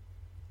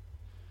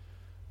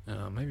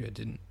 Maybe I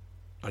didn't.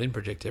 I didn't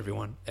project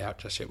everyone out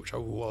just yet, which I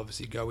will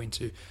obviously go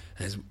into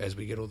as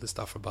we get all the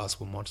stuff for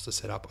Basketball Monster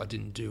set up. I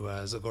didn't do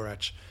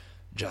Zagorac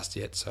just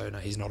yet, so no,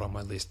 he's not on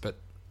my list, but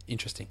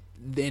interesting.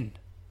 Then,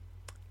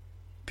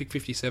 pick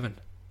 57,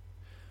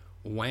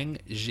 Wang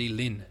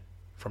Zhilin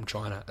from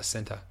China, a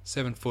center,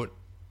 7 foot.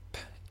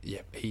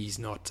 Yeah, he's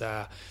not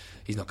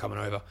coming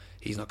over.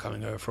 He's not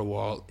coming over for a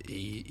while.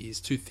 He is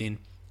too thin.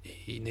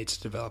 He needs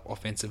to develop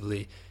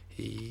offensively.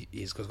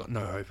 He's got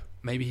no hope.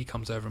 Maybe he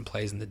comes over and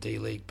plays in the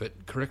D-League,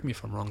 but correct me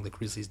if I'm wrong, the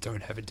Grizzlies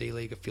don't have a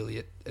D-League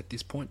affiliate at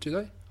this point, do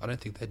they? I don't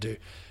think they do.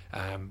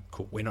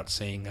 Cool. We're not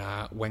seeing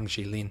Wang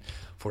Zhilin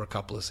for a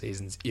couple of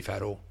seasons, if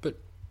at all, but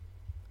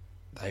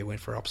they went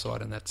for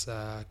upside, and that's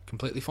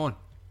completely fine.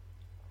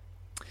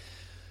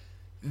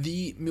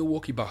 The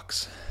Milwaukee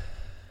Bucks.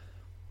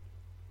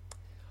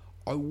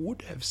 I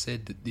would have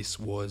said that this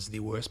was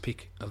the worst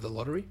pick of the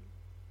lottery,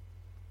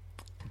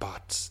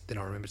 but then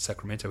I remembered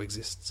Sacramento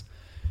exists.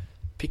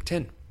 Pick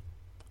 10,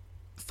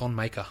 Thon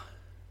Maker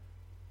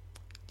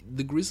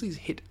the Grizzlies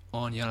hit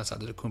on Giannis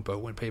Antetokounmpo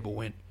when people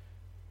went,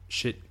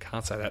 shit,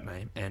 can't say that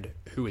name, and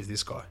who is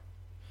this guy?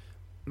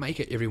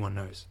 Maker, everyone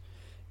knows.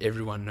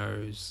 Everyone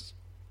knows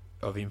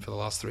of him for the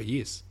last 3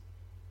 years.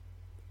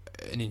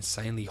 An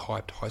insanely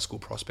hyped high school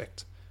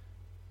prospect.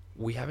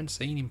 We haven't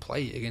seen him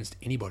play against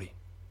anybody.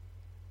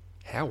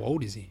 How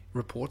old is he?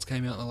 Reports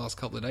came out in the last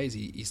couple of days.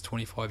 He's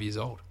 25 years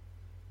old.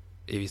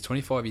 If he's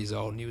 25 years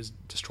old and he was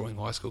destroying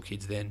high school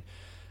kids, then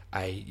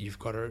you've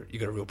got a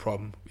real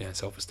problem,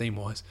 self-esteem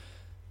wise.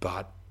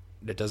 But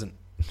that doesn't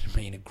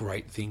mean a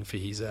great thing for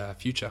his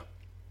future.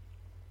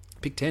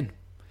 Pick 10.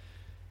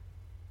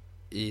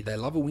 They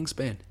love a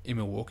wingspan in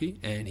Milwaukee,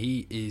 and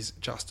he is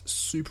just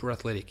super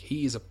athletic.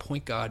 He is a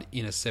point guard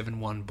in a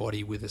 7'1"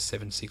 body with a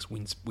 7'6"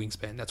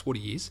 wingspan. That's what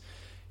he is.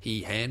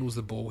 He handles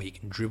the ball. He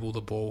can dribble the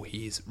ball.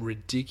 He is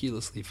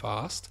ridiculously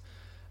fast.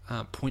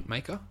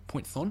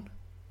 Pointathon?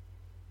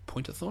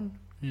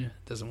 Yeah,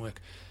 doesn't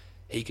work.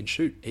 He can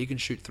shoot. He can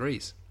shoot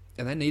threes.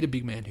 And they need a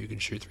big man who can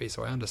shoot threes.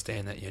 So I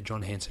understand that.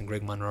 John Henson,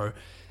 Greg Monroe,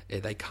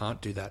 they can't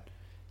do that.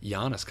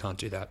 Giannis can't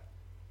do that.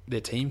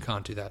 Their team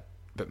can't do that.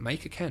 But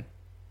Maker can.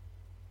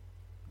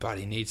 But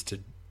he needs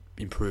to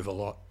improve a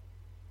lot.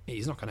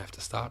 He's not going to have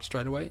to start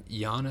straight away.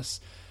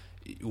 Giannis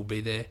will be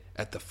there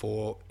at the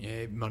 4.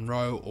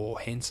 Monroe or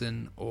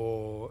Henson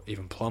or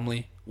even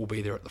Plumlee will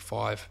be there at the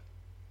 5.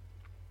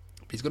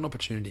 But he's got an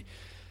opportunity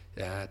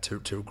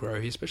to grow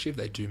here, especially if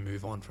they do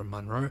move on from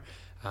Monroe,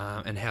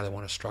 and how they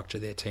want to structure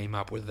their team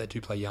up, whether they do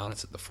play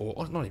Giannis at the 4,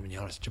 or not even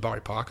Giannis,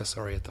 Jabari Parker,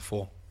 at the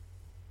 4.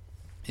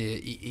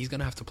 He's going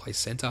to have to play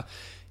centre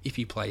if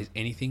he plays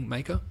anything,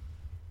 Maker,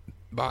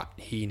 but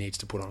he needs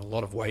to put on a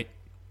lot of weight.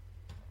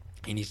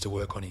 He needs to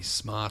work on his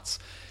smarts.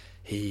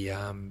 It's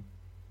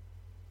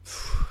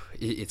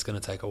going to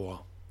take a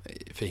while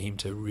for him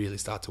to really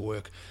start to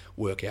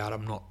work out.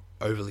 I'm not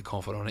overly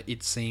confident on it.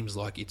 It seems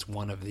like it's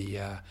one of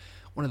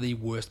the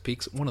worst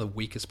picks, one of the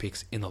weakest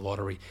picks in the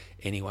lottery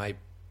anyway.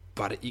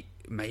 But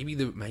maybe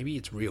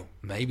it's real.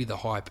 Maybe the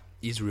hype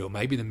is real.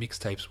 Maybe the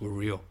mixtapes were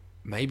real.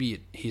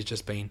 Maybe he's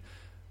just been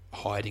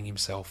hiding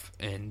himself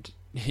and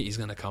he's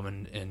going to come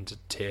and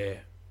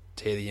tear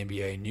the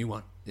NBA a new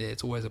one. Yeah,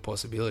 it's always a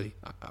possibility.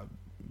 A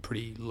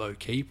pretty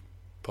low-key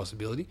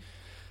possibility,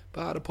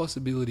 but a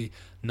possibility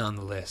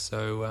nonetheless.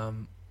 So,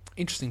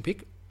 interesting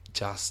pick.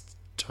 Just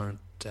don't...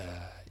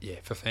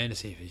 for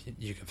fantasy,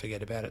 you can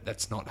forget about it.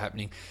 That's not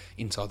happening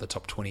inside the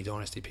top 20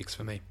 dynasty picks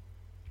for me.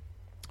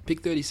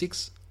 Pick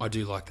 36, I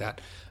do like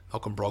that.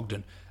 Malcolm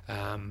Brogdon.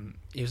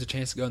 He was a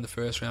chance to go in the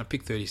first round.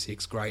 Pick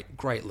 36,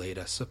 great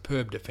leader,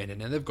 superb defender.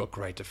 Now, they've got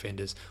great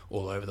defenders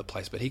all over the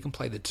place, but he can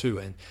play the 2,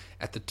 and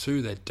at the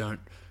 2, they don't...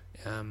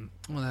 I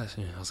was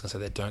going to say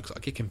they don't, because I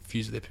get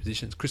confused with their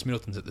positions. Chris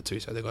Middleton's at the 2,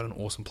 so they've got an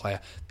awesome player.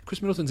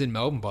 Chris Middleton's in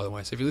Melbourne, by the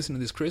way, so if you listen to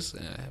this, Chris,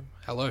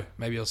 hello.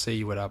 Maybe I'll see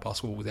you at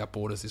Basketball Without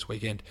Borders this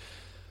weekend.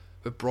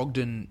 But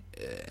Brogdon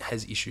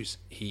has issues.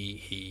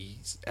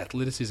 His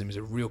athleticism is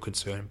a real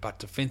concern, but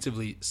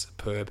defensively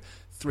superb.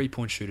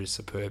 3-point shooter is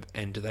superb.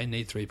 And do they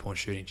need 3-point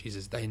shooting?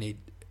 Jesus, they need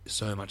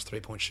so much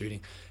 3-point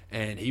shooting.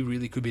 And he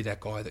really could be that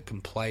guy that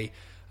can play.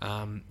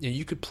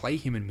 You could play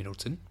him in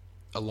Middleton,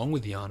 along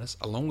with Giannis,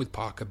 along with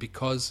Parker,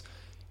 because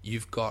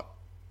you've got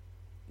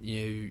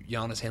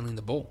Giannis handling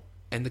the ball.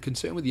 And the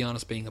concern with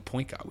Giannis being a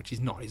point guard, which he's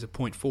not, he's a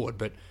point forward,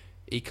 but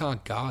he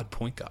can't guard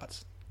point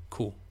guards.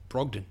 Cool.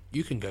 Brogdon,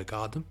 you can go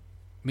guard them.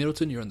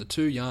 Middleton, you're on the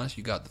 2. Giannis,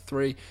 you guard the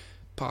 3.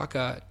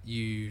 Parker,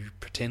 you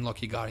pretend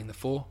like you're guarding the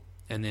 4.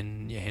 And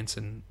then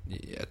Henson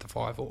at the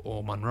 5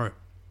 or Monroe.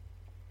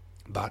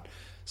 But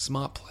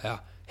smart player,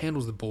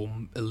 handles the ball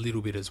a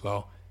little bit as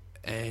well,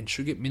 and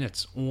should get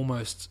minutes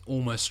almost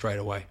straight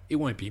away. It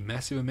won't be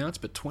massive amounts,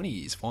 but 20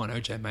 is fine.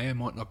 OJ Mayo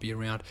might not be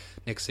around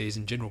next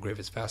season. General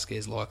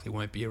Griffiths-Vasquez likely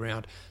won't be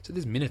around. So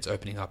there's minutes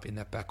opening up in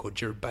that backcourt.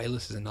 Jared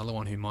Bayless is another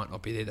one who might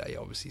not be there. They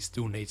obviously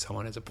still need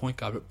someone as a point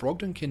guard, but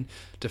Brogdon can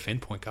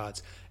defend point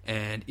guards.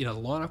 And in a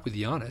lineup with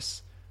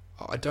Giannis,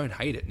 I don't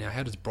hate it. Now,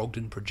 how does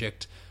Brogdon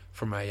project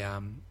from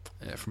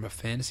a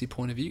fantasy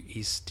point of view?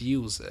 His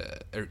steals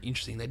are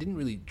interesting. They didn't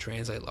really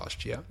translate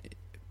last year.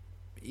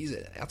 He's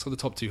outside the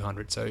top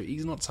 200, so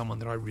he's not someone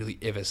that I really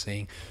ever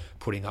seen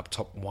putting up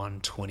top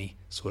 120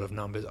 sort of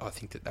numbers. I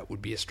think that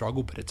would be a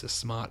struggle, but it's a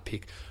smart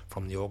pick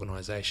from the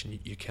organisation.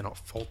 You cannot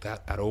fault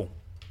that at all.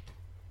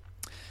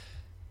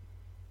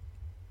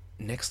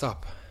 Next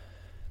up,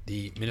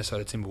 the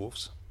Minnesota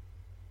Timberwolves.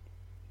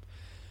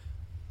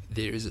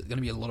 There is going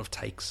to be a lot of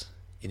takes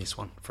in this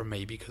one from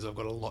me because I've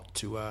got a lot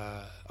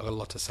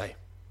to say.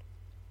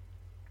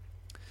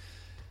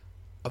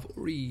 I've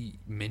already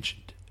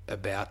mentioned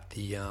about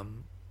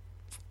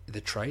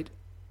the trade,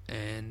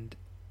 and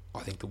I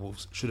think the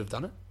Wolves should have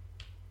done it.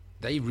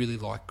 They really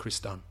like Chris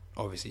Dunn.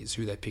 Obviously, it's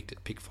who they picked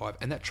at pick 5,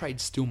 and that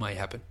trade still may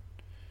happen.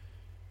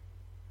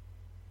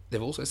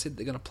 They've also said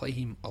they're going to play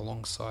him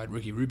alongside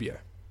Ricky Rubio.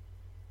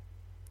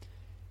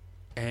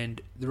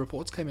 And the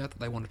reports came out that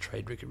they want to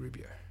trade Ricky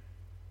Rubio.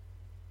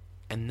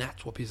 And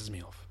that's what pisses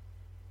me off.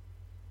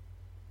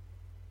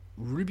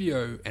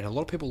 Rubio, and a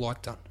lot of people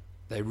like Dunn.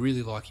 They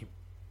really like him.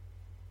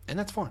 And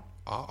that's fine.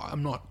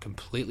 I'm not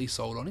completely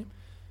sold on him.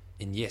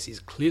 And yes, he's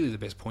clearly the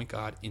best point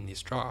guard in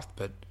this draft,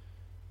 but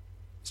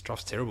this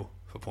draft's terrible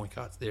for point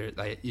guards.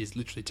 They is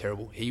literally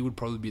terrible. He would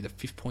probably be the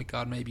 5th point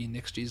guard maybe in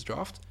next year's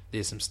draft.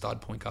 There's some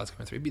stud point guards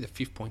coming through. He'd be the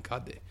 5th point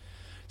guard there.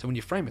 So when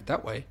you frame it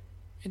that way,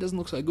 it doesn't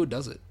look so good,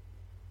 does it?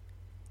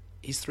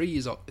 He's 3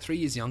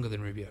 years younger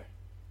than Rubio.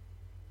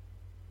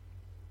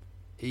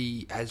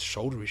 He has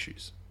shoulder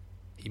issues.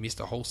 He missed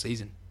a whole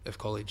season of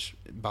college,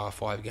 bar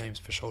 5 games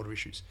for shoulder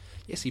issues.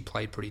 Yes, he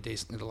played pretty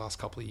decently the last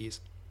couple of years.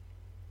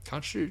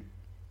 Can't shoot.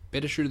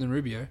 Better shooter than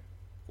Rubio.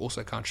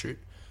 Also can't shoot.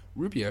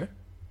 Rubio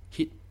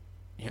hit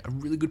a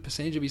really good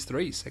percentage of his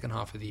threes second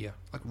half of the year.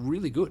 Like,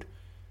 really good.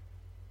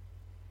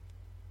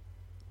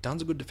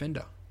 Dunn's a good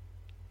defender.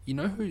 You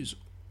know who's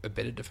a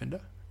better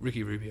defender?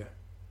 Ricky Rubio.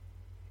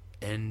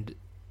 And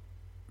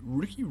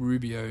Ricky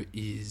Rubio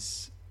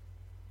is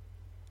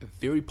a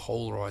very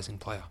polarizing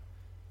player.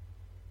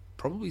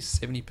 Probably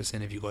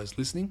 70% of you guys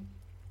listening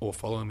or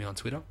following me on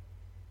Twitter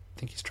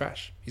think he's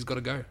trash. He's got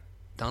to go.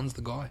 Dunn's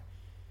the guy.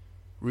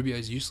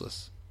 Rubio's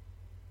useless.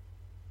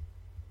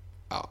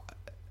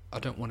 I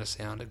don't want to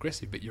sound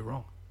aggressive, but you're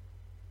wrong.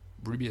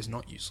 Rubio's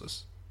not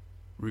useless.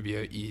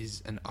 Rubio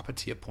is an upper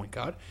tier point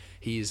guard.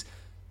 He is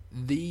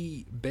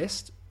the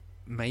best,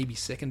 maybe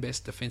second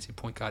best defensive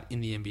point guard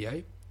in the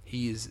NBA.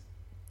 He is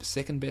the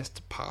second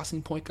best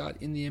passing point guard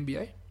in the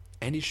NBA,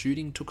 and his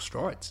shooting took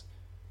strides.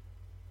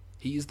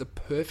 He is the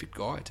perfect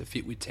guy to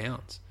fit with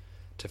Towns,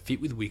 to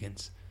fit with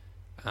Wiggins,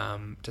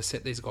 to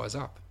set these guys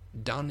up.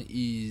 Dunn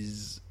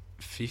is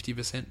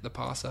 50% the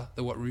passer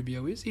than what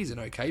Rubio is. He's an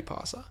okay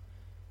passer.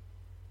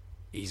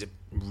 He's a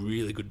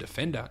really good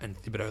defender,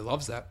 and Thibodeau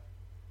loves that.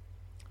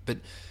 But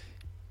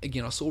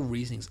again, I saw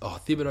reasonings.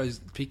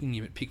 Thibodeau's picking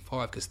him at pick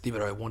 5 because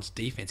Thibodeau wants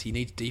defense. He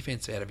needs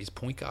defense out of his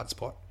point guard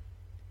spot.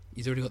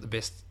 He's already got the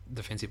best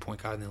defensive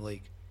point guard in the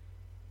league.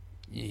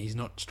 He's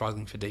not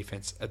struggling for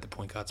defense at the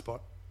point guard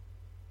spot.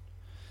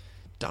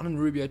 Dunn and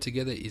Rubio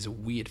together is a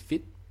weird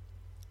fit.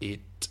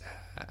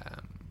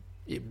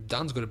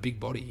 Dunn's got a big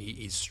body.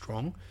 He is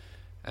strong.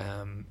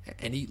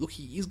 And he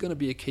is going to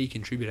be a key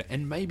contributor.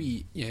 And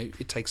maybe,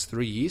 it takes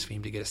 3 years for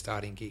him to get a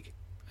starting gig.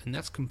 And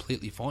that's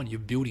completely fine. You're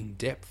building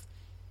depth.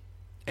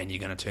 And you're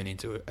going to turn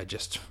into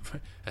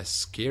a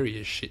scary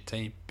as shit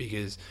team.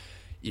 Because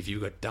if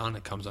you've got Dunn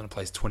that comes on and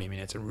plays 20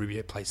 minutes and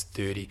Rubio plays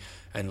 30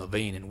 and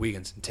Levine and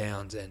Wiggins and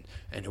Towns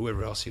and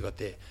whoever else you got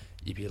there,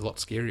 you'd be a lot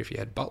scarier if you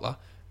had Butler.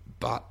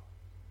 But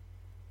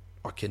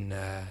I can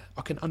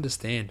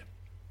understand.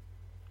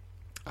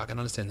 I can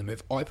understand the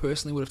move. I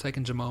personally would have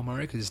taken Jamal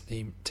Murray because his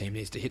team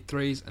needs to hit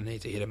threes and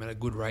needs to hit them at a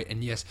good rate.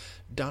 And yes,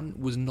 Dunn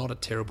was not a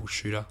terrible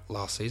shooter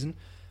last season,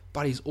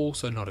 but he's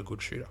also not a good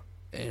shooter.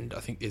 And I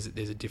think there's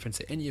a difference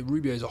there. And yeah,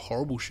 Rubio is a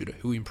horrible shooter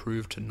who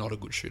improved to not a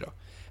good shooter.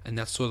 And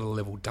that's sort of the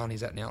level Dunn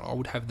is at now. I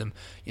would have them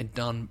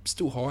Dunn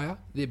still higher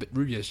there, but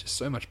Rubio is just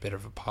so much better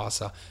of a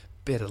passer,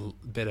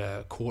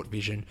 better court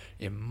vision,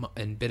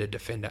 and better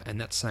defender.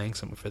 And that's saying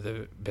something for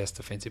the best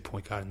defensive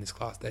point guard in this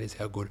class. That is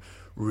how good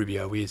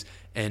Rubio is.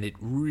 And it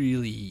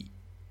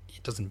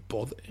doesn't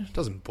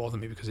bother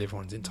me because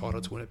everyone's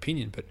entitled to an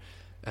opinion. But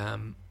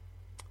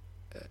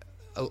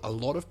a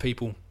lot of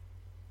people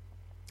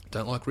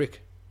don't like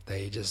Rick.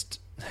 They just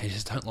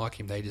don't like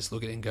him. They just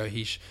look at it and go,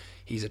 he's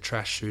a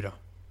trash shooter.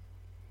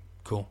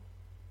 Cool.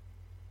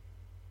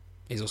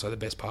 He's also the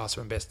best passer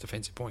and best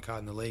defensive point guard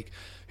in the league,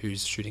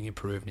 whose shooting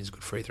improved and is a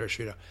good free throw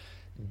shooter.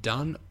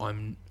 Dunn,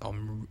 I'm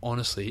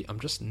honestly, I'm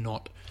just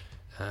not.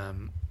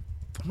 I'm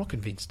not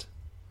convinced.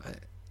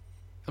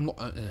 I'm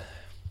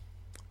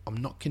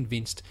not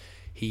convinced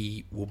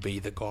he will be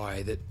the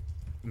guy that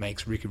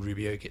makes Ricky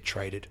Rubio get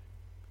traded.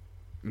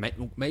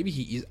 Maybe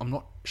he is. I'm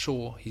not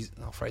sure.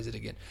 I'll phrase it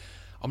again.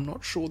 I'm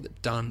not sure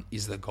that Dunn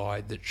is the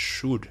guy that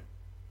should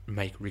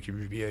make Ricky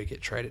Rubio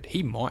get traded.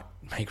 He might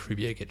make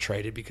Rubio get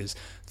traded because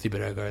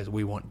Thibodeau goes,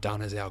 we want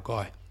Dunn as our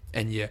guy,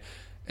 and you're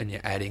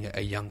adding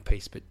a young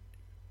piece. But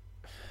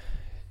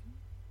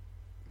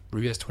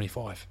Rubio's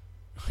 25.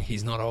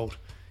 He's not old.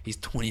 He's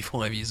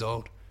 25 years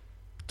old.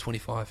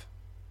 25.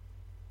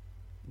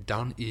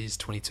 Dunn is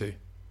 22.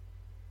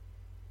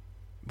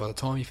 By the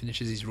time he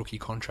finishes his rookie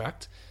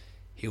contract,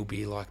 he'll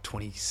be like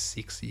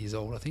 26 years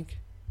old, I think.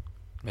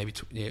 Maybe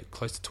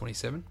close to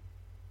 27.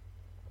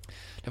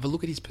 Have a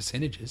look at his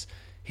percentages.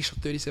 He shot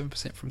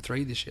 37% from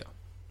 3 this year.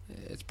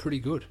 It's pretty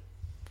good.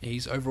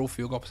 His overall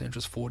field goal percentage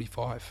was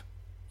 45.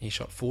 He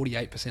shot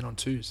 48% on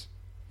 2s.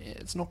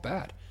 It's not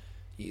bad.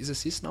 His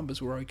assist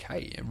numbers were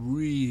okay and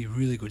really,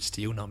 really good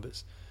steal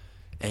numbers.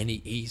 And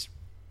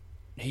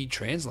he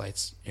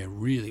translates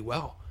really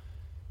well.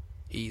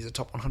 He's a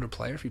top 100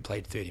 player if he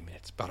played 30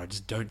 minutes, but I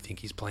just don't think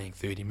he's playing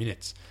 30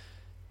 minutes.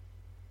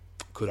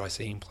 Could I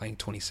see him playing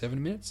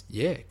 27 minutes?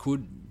 Yeah.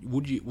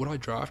 Would I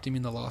draft him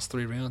in the last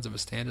 3 rounds of a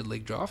standard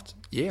league draft?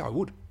 Yeah, I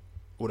would.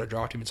 Would I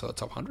draft him inside the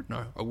top 100?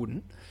 No, I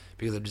wouldn't,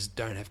 because I just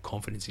don't have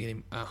confidence in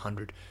him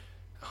 100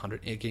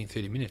 getting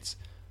 30 minutes.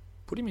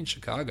 Put him in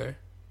Chicago.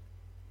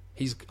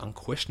 He's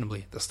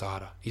unquestionably the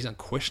starter. He's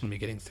unquestionably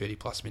getting 30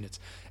 plus minutes,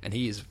 and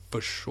he is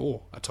for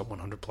sure a top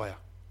 100 player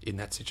in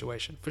that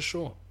situation, for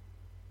sure.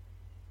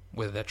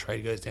 Whether that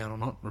trade goes down or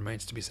not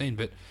remains to be seen,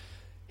 but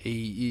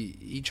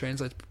He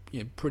translates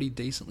pretty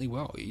decently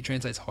well. He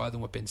translates higher than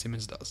what Ben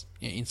Simmons does,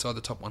 inside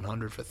the top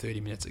 100 for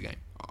 30 minutes a game.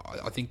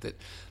 I think that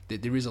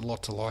there is a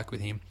lot to like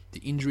with him. The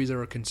injuries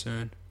are a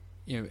concern,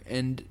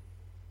 and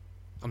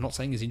I'm not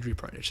saying he's injury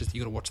prone. It's just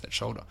you got to watch that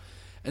shoulder.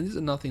 And this is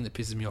another thing that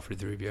pisses me off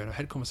with Rubio. And I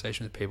had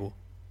conversation with people.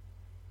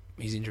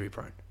 He's injury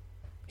prone.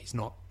 He's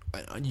not.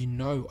 I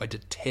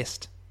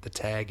detest the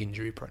tag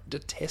injury prone.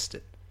 Detest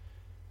it.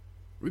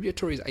 Rubio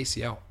tore his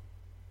ACL.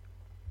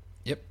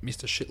 Yep,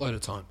 missed a shitload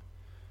of time.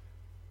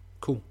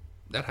 Cool.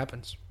 That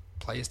happens.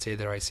 Players tear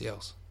their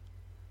ACLs.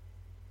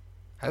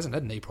 Hasn't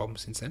had knee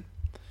problems since then.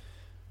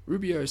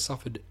 Rubio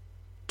suffered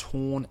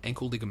torn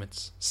ankle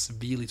ligaments.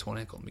 Severely torn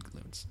ankle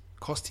ligaments.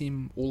 Cost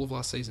him all of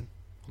last season.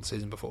 Or the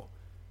season before.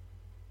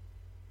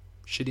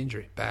 Shit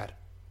injury. Bad.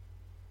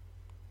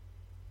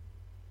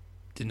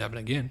 Didn't happen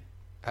again.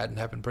 Hadn't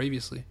happened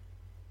previously.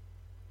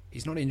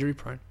 He's not injury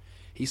prone.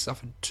 He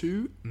suffered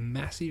 2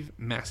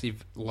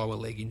 massive lower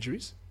leg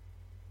injuries.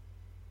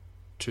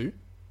 2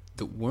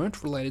 that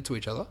weren't related to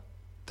each other.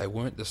 They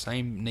weren't the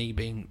same knee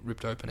being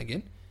ripped open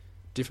again.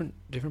 Different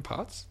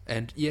parts.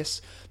 And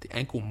yes, the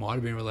ankle might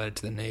have been related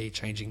to the knee,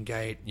 changing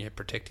gait,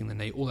 protecting the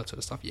knee, all that sort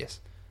of stuff, yes.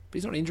 But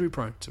he's not injury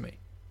prone to me.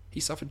 He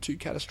suffered 2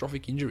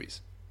 catastrophic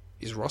injuries.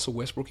 Is Russell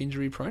Westbrook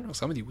injury prone? Well,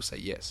 some of you will say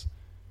yes.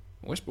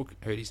 Westbrook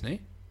hurt his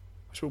knee.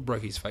 Westbrook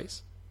broke his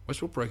face.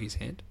 Westbrook broke his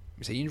hand.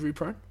 Is he injury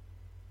prone?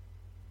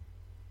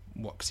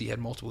 What? Because he had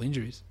multiple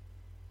injuries.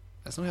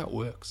 That's not how it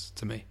works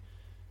to me.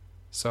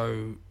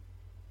 So,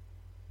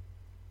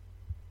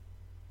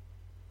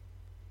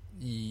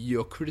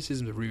 your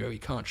criticism of Rubio, he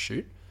can't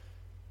shoot.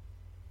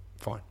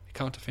 Fine. He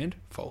can't defend.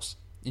 False.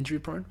 Injury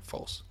prone.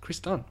 False. Chris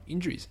Dunn,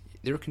 injuries.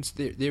 They're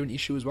an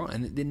issue as well,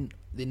 and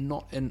they're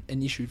not an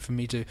issue for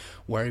me to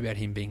worry about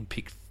him being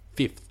picked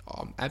 5th.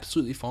 I'm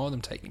absolutely fine with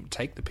them taking him.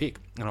 Take the pick,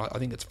 and I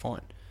think it's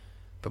fine.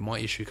 But my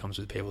issue comes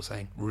with people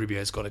saying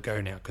Rubio's got to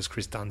go now because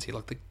Chris Dunn's here.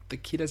 Like the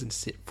kid hasn't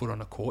set foot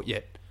on a court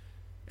yet,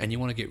 and you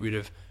want to get rid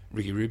of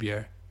Ricky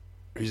Rubio,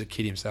 who's a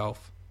kid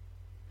himself.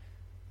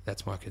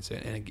 That's my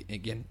concern. And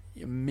again,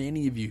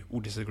 many of you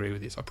will disagree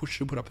with this. I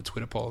should put up a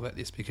Twitter poll about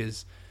this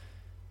because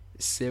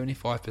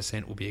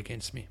 75% will be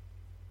against me.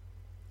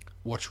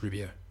 Watch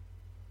Rubio.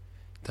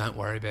 Don't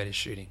worry about his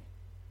shooting.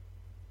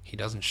 He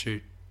doesn't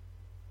shoot.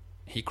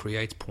 He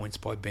creates points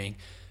by being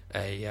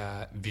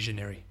a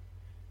visionary.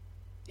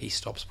 He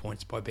stops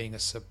points by being a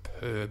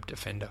superb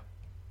defender.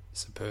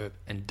 Superb.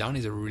 And Dunn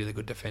is a really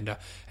good defender,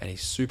 and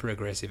he's super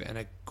aggressive and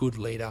a good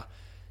leader,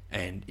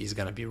 and is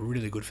going to be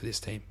really good for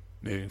this team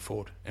moving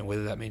forward. And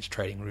whether that means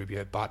trading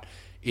Rubio, but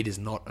it is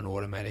not an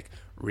automatic,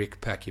 Rick,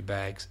 pack your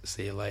bags,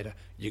 see you later,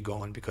 you're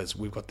gone because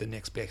we've got the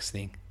next best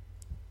thing.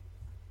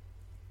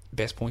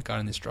 Best point guard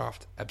in this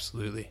draft,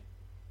 absolutely.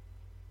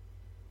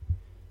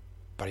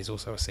 But he's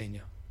also a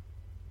senior.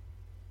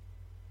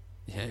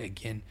 Yeah,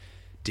 again,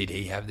 did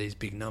he have these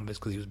big numbers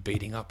because he was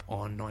beating up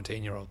on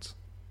 19-year-olds?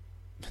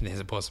 There's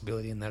a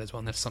possibility in that as well,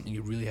 and that's something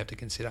you really have to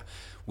consider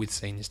with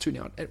seniors too.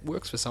 Now, it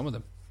works for some of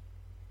them.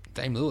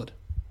 Dame Lillard,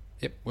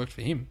 yep, worked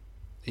for him.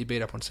 He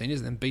beat up on seniors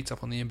and then beats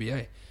up on the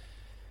NBA.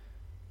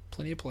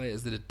 Plenty of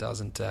players that it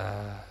doesn't.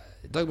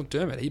 Doug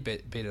McDermott, he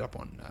beat up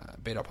on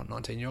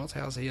 19-year-olds.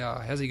 How's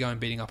he going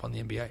beating up on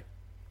the NBA?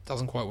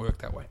 Doesn't quite work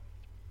that way.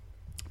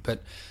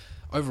 But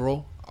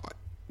overall,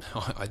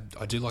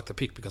 I do like the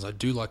pick because I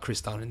do like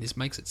Chris Dunn, and this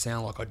makes it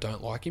sound like I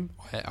don't like him.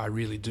 I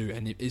really do,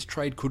 and his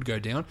trade could go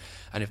down,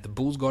 and if the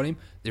Bulls got him,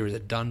 there is a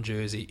Dunn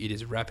jersey. It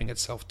is wrapping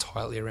itself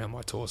tightly around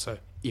my torso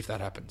if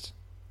that happens.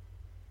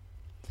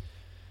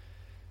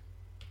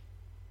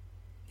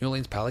 New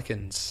Orleans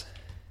Pelicans,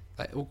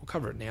 we'll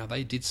cover it now.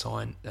 They did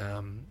sign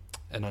an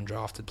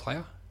undrafted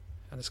player.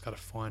 I just got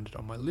to find it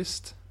on my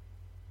list.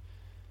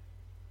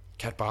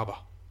 Cat Barber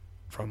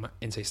from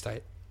NC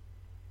State.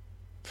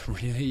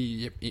 Really,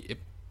 yep,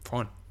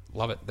 fine.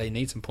 Love it. They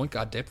need some point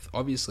guard depth,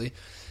 obviously.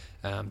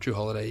 Drew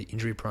Holiday,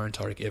 injury prone.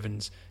 Tyreke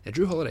Evans. Now,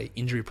 Drew Holiday,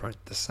 injury prone.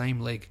 The same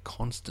leg,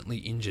 constantly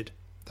injured.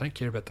 They don't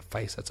care about the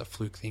face. That's a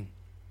fluke thing.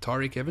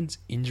 Tyreke Evans,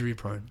 injury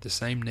prone. The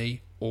same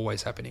knee,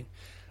 always happening.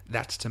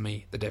 That's, to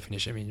me, the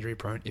definition of injury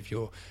prone. If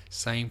your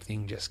same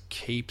thing just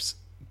keeps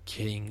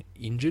getting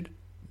injured,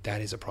 that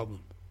is a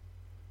problem.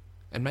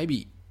 And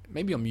maybe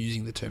I'm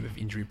using the term of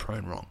injury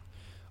prone wrong.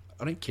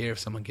 I don't care if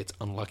someone gets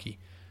unlucky.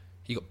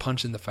 He got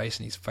punched in the face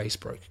and his face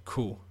broke.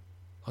 Cool.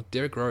 Like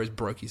Derrick Rose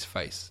broke his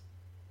face.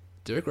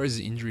 Derrick Rose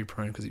is injury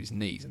prone because of his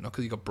knees and not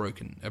because he got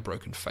a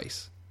broken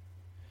face.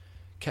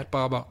 Cat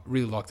Barber,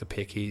 really like the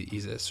pick.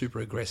 He's a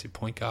super aggressive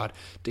point guard,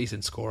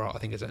 decent scorer. I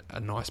think it's a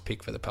nice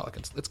pick for the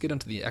Pelicans. Let's get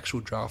into the actual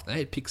draft. They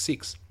had pick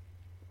 6.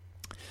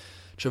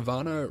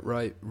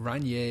 Chavano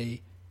Ranier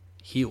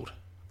Hield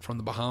from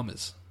the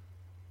Bahamas,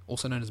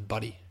 also known as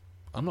Buddy.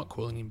 I'm not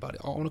calling him Buddy.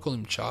 I want to call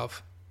him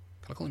Chav.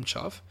 Can I call him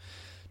Chav?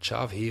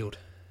 Chav Hield.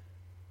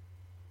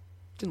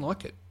 Didn't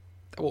like it.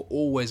 They were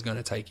always going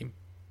to take him.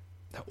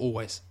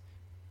 Always.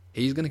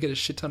 He's going to get a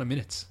shit ton of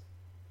minutes.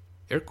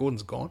 Eric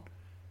Gordon's gone.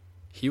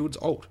 Hield's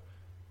old.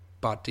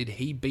 But did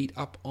he beat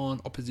up on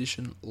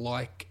opposition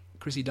like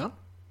Chrissy Dunn?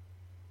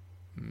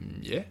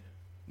 Yeah.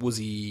 Was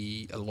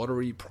he a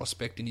lottery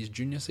prospect in his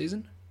junior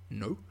season?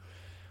 No.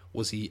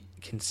 Was he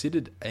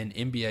considered an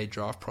NBA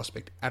draft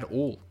prospect at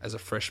all as a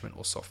freshman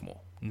or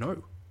sophomore?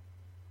 No.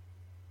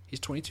 He's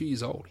 22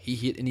 years old. He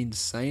hit an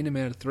insane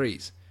amount of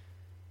threes.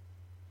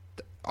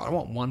 I don't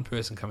want one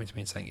person coming to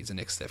me and saying he's the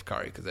next Steph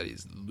Curry, because that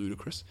is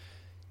ludicrous.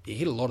 He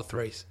hit a lot of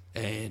threes,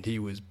 and he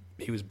was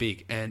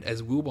big. And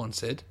as Wilbon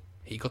said,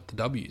 he got the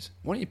W's.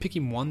 Why don't you pick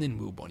him one then,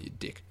 Wilbon, you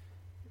dick?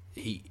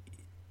 I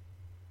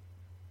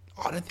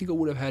don't think I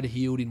would have had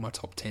Hield in my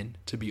top 10,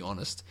 to be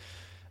honest.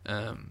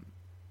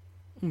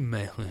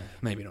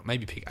 Maybe not.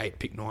 Maybe pick 8,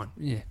 pick 9.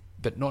 Yeah,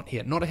 but not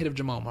here. Not ahead of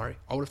Jamal Murray.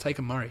 I would have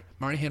taken Murray.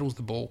 Murray handles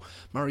the ball.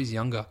 Murray's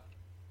younger.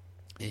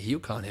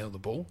 Hield can't handle the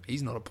ball.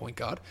 He's not a point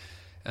guard.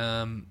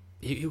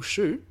 He'll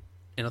shoot,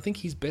 and I think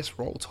his best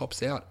role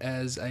tops out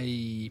as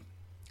a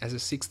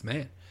sixth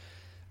man,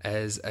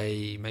 as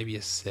maybe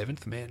a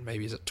seventh man,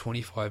 maybe as a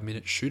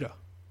 25-minute shooter.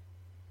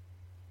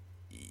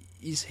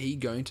 Is he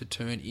going to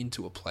turn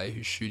into a player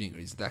whose shooting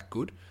is that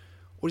good,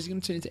 or is he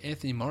going to turn into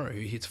Anthony Morrow, who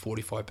hits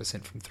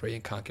 45% from 3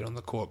 and can't get on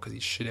the court because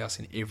he's shithouse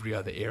in every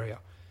other area?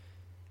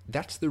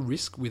 That's the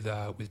risk with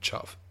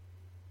Chavano.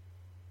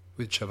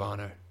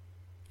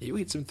 He'll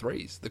hit some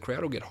threes. The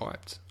crowd will get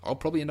hyped. I'll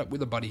probably end up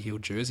with a Buddy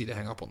Hield jersey to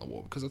hang up on the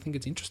wall because I think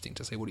it's interesting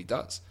to see what he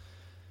does.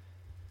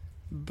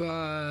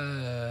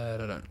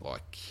 But I don't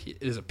like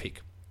it as a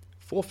pick.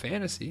 For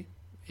fantasy,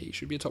 he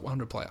should be a top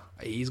 100 player.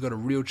 He's got a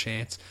real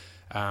chance.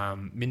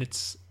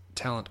 Minutes,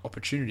 talent,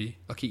 opportunity.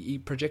 Like he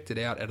projected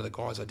out of the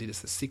guys I did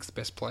as the 6th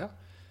best player.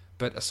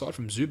 But aside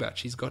from Zubac,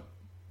 he's got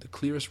the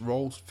clearest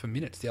roles for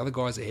minutes. The other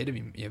guys ahead of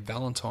him,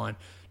 Valentine,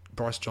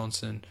 Bryce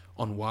Johnson,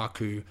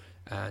 Onwaku,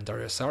 and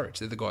Dario Saric,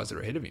 they're the guys that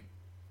are ahead of him.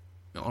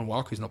 Now,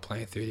 Onwaku's not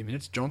playing 30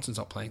 minutes. Johnson's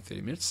not playing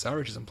 30 minutes.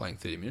 Saric isn't playing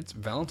 30 minutes.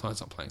 Valentine's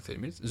not playing 30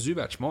 minutes.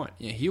 Zubac might.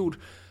 Hield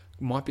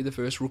might be the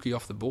first rookie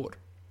off the board.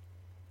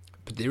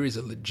 But there is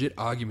a legit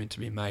argument to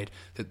be made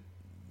that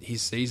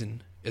his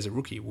season as a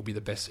rookie will be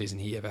the best season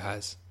he ever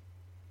has.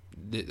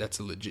 That's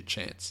a legit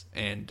chance.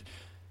 And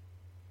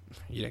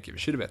you don't give a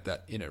shit about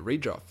that in a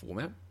redraft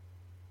format.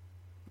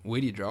 Where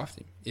do you draft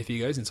him? If he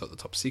goes inside the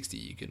top 60,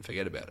 you can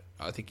forget about it.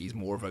 I think he's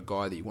more of a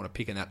guy that you want to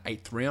pick in that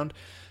 8th round,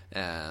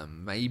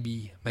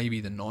 maybe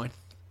the 9th,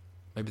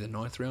 maybe the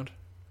 9th round.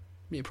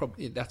 Yeah,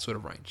 probably that sort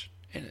of range.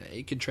 And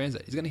it can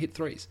translate. He's going to hit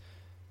threes.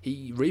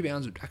 He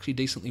rebounds actually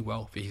decently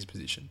well for his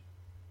position.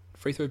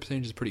 Free throw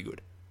percentage is pretty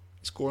good.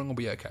 Scoring will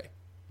be okay,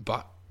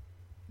 but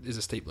there's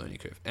a steep learning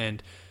curve.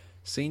 And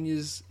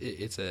seniors,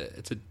 it's a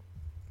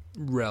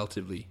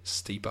relatively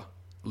steeper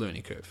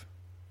learning curve.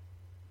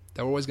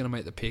 They're always going to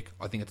make the pick.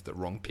 I think it's the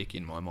wrong pick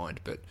in my mind,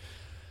 but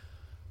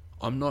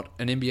I'm not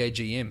an NBA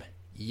GM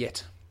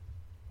yet.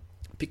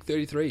 Pick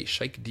 33,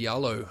 Sheik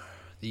Diallo,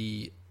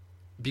 the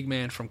big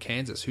man from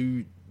Kansas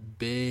who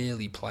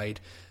barely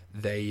played.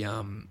 They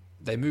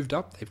moved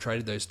up. They've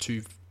traded those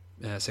 2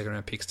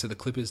 second-round picks to the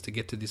Clippers to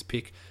get to this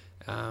pick,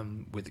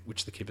 with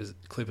which the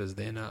Clippers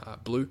then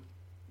blew.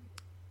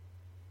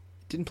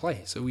 Didn't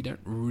play, so we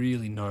don't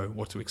really know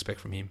what to expect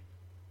from him.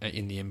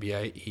 In the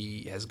NBA,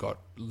 he has got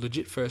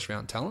legit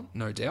first-round talent,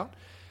 no doubt.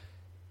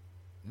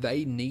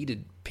 They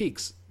needed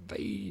picks.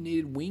 They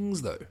needed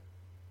wings, though.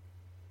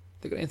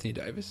 They got Anthony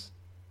Davis,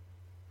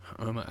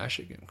 Omer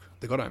Asik.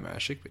 They got Omer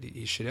Asik, but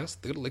he's shithouse.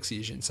 They got Alexei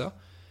Ajinça.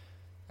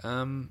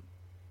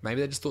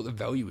 Maybe they just thought the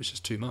value was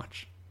just too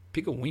much.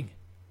 Pick a wing.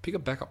 Pick a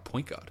backup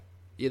point guard.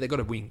 Yeah, they got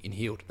a wing in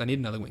Hield. They need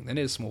another wing. They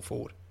need a small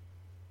forward.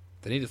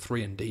 They need a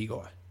 3-and-D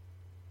guy.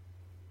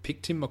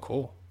 Pick Tim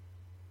McCaw.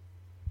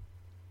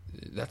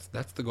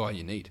 That's the guy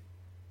you need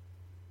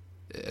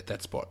at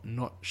that spot,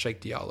 not Sheik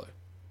Diallo.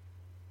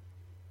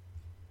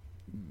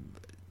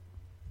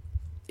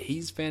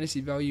 His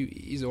fantasy value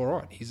is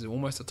alright. He's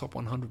almost a top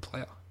 100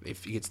 player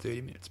if he gets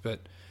 30 minutes.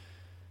 But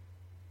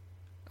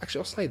actually,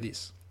 I'll say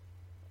this.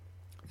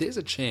 There's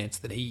a chance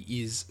that he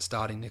is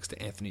starting next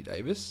to Anthony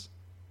Davis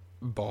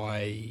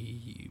by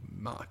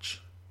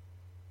March.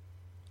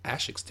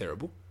 Ashik's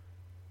terrible.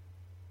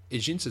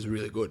 Ajinca's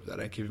really good, but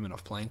they don't give him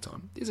enough playing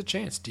time. There's a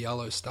chance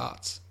Diallo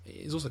starts.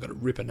 He's also got a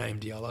ripper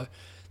name, Diallo.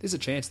 There's a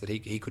chance that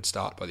he could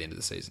start by the end of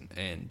the season,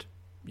 and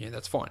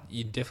that's fine.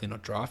 You're definitely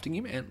not drafting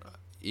him and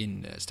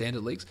in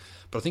standard leagues,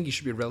 but I think he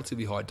should be a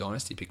relatively high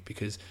dynasty pick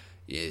because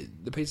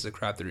the pieces of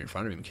crap that are in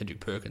front of him,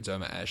 Kendrick Perkins,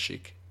 Omer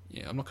Asik,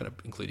 I'm not going to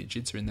include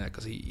Ajinca in that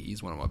because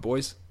he's one of my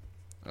boys,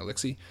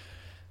 Alexi.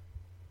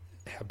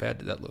 How bad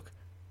did that look?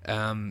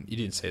 You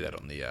didn't see that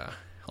on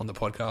the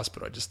podcast,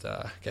 but I just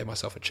gave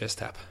myself a chest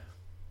tap.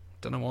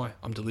 Don't know why.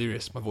 I'm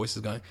delirious. My voice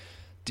is going.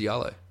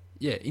 Diallo.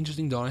 Yeah,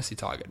 interesting dynasty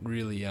target.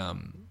 Really,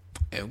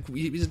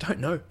 we just don't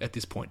know at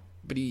this point.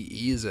 But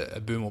he is a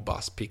boom or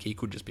bust pick. He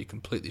could just be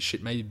completely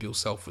shit. Maybe Bill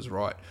Self was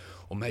right,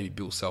 or maybe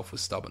Bill Self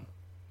was stubborn.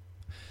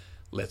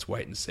 Let's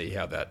wait and see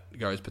how that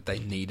goes. But they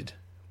needed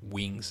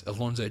wings.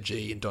 Alonzo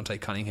G and Dante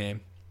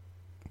Cunningham,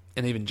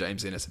 and even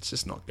James Ennis. It's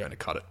just not going to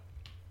cut it.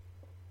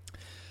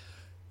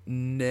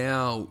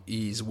 Now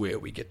is where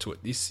we get to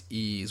it. This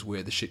is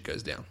where the shit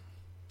goes down.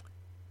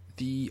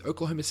 The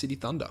Oklahoma City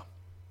Thunder.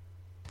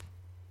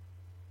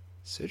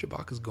 Serge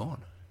Ibaka's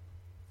gone.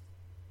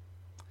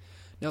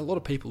 Now, a lot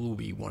of people will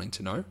be wanting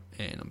to know,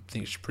 and I'm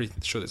pretty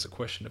sure there's a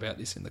question about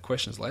this in the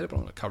questions later, but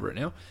I'm going to cover it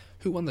now.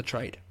 Who won the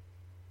trade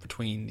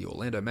between the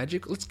Orlando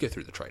Magic? Let's go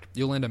through the trade.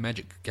 The Orlando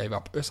Magic gave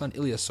up Ersan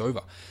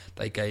Ilyasova.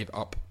 They gave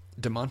up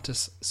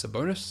Domantas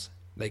Sabonis.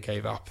 They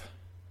gave up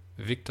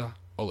Victor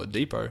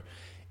Oladipo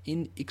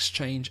in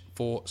exchange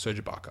for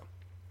Serge Ibaka.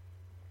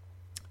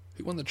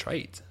 Who won the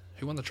trade?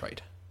 Who won the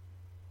trade?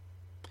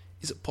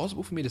 Is it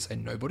possible for me to say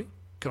nobody?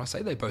 Can I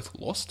say they both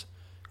lost?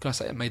 Can I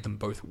say it made them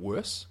both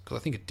worse? Because I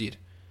think it did.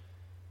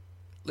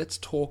 Let's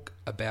talk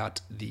about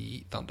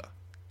the Thunder.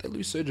 They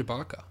lose Serge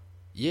Ibaka.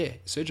 Yeah,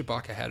 Serge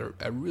Ibaka had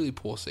a really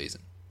poor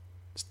season,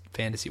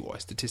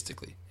 fantasy-wise,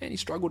 statistically, and he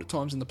struggled at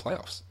times in the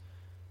playoffs.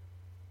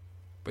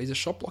 But he's a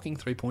shot-blocking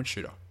three-point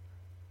shooter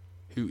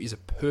who is a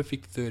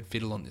perfect third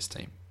fiddle on this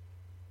team.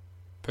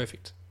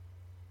 Perfect.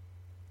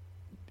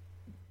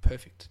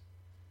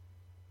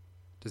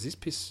 Does this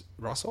piss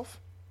Russ off?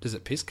 Does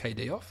it piss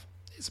KD off?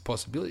 It's a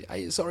possibility.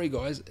 Hey, sorry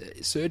guys,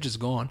 Serge is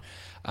gone.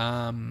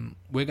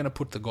 We're going to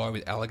put the guy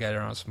with alligator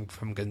arms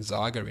from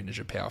Gonzaga in as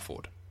your power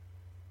forward.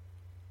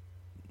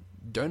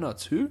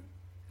 Donuts who?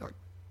 Like,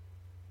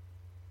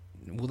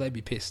 will they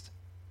be pissed?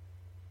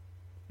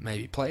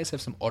 Maybe. Players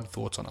have some odd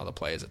thoughts on other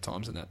players at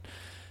times, and that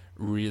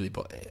really.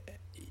 But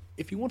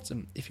if you want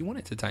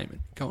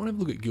entertainment, go and have a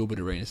look at Gilbert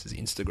Arenas'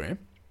 Instagram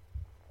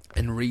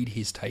and read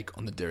his take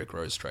on the Derrick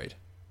Rose trade.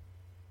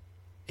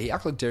 He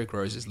acts like Derrick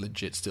Rose is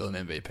legit still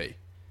an MVP.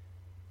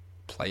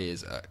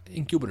 Players,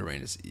 in Gilbert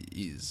Arenas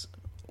is,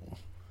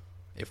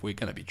 if we're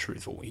going to be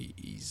truthful,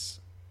 he's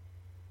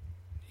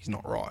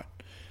not right.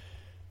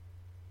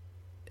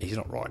 He's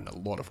not right in a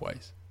lot of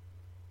ways.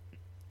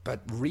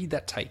 But read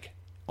that take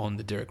on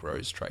the Derrick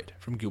Rose trade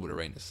from Gilbert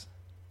Arenas.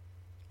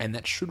 And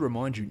that should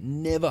remind you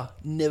never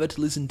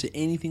to listen to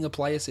anything a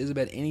player says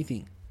about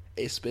anything,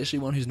 especially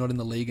one who's not in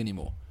the league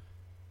anymore.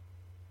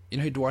 You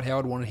know who Dwight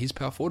Howard wanted his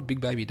power forward?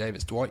 Big Baby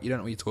Davis. Dwight, you don't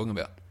know what you're talking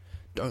about.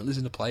 Don't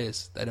listen to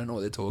players. They don't know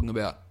what they're talking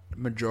about.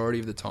 Majority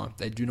of the time,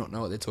 they do not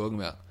know what they're talking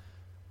about.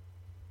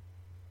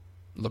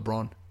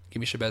 LeBron.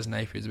 Give me Shabazz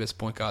Napier. He's the best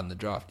point guard in the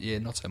draft. Yeah,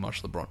 not so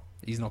much LeBron.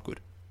 He's not good.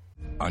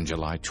 On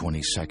July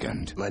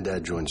 22nd. My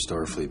dad joined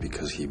Starfleet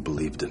because he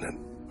believed in it.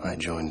 I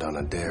joined on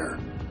a dare.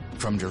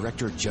 From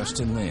director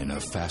Justin Lin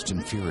of Fast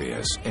and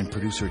Furious and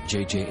producer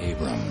J.J.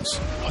 Abrams.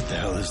 What the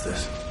hell is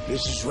this?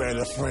 This is where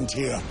the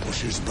frontier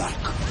pushes back.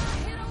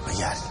 We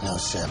got no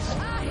ship,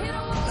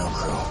 no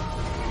crew.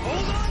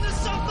 Hold on to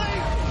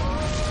something!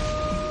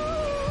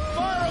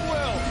 Fire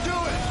will! Do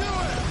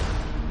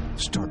it!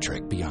 Star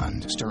Trek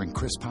Beyond, starring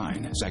Chris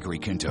Pine, Zachary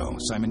Quinto,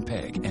 Simon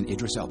Pegg, and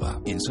Idris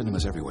Elba. In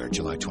cinemas everywhere,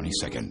 July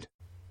 22nd.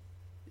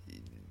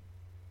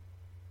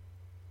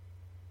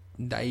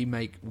 They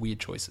make weird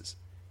choices.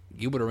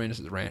 Gilbert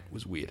Arenas' rant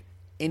was weird.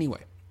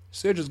 Anyway,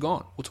 Serge is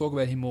gone. We'll talk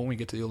about him more when we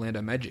get to the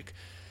Orlando Magic.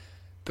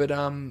 But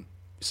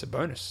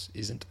Sabonis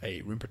isn't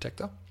a rim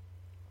protector.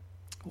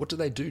 What do?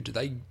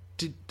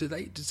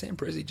 Did Sam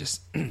Presti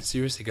just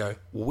seriously go,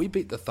 well, we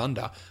beat the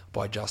Thunder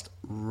by just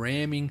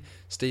ramming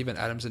Steven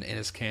Adams and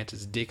Enes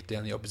Kanter's dick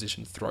down the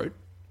opposition's throat?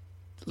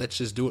 Let's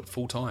just do it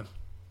full time.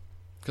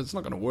 Because it's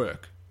not going to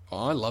work.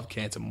 I love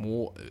Kanter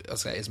more, I'll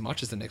say as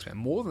much as the next man,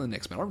 more than the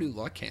next man. I really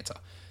like Kanter.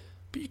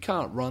 But you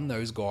can't run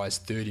those guys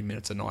 30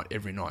 minutes a night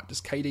every night. Does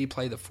KD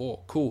play the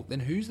 4? Cool. Then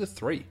who's the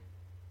 3?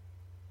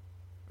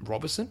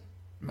 Robertson?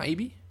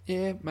 Maybe.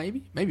 Yeah,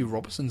 maybe. Maybe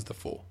Robertson's the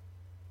 4,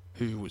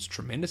 who was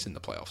tremendous in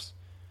the playoffs.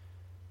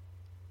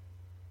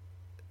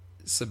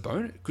 Is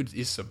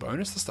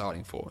Sabonis the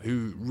starting 4,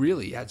 who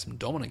really had some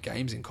dominant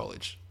games in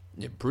college?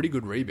 Yeah, pretty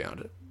good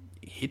rebounder.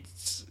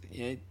 Hits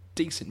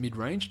decent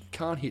mid-range.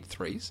 Can't hit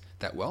threes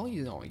that well.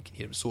 He can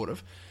hit them sort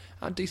of.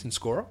 Decent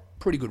scorer.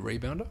 Pretty good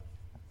rebounder.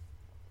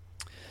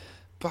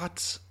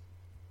 But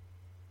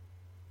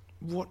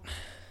what?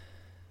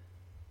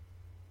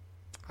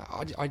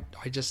 I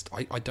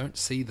don't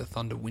see the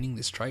Thunder winning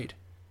this trade.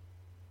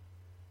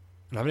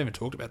 And I haven't even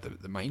talked about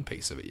the main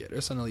piece of it yet.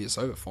 Ersan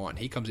Ilyasova, fine.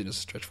 He comes in as a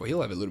stretch four.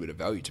 He'll have a little bit of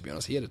value, to be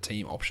honest. He had a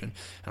team option,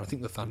 and I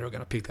think the Thunder are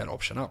going to pick that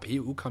option up. He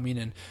will come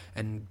in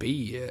and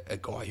be a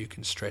guy who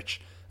can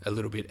stretch a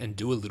little bit and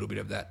do a little bit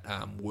of that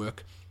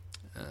work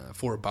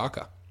for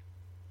Ibaka.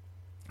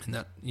 And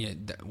that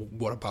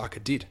what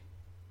Ibaka did.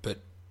 But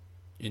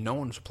no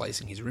one's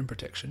replacing his rim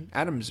protection.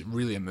 Adams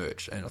really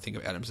emerged, and I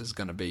think Adams is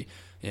going to be,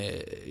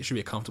 it should be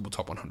a comfortable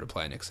top 100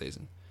 player next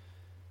season.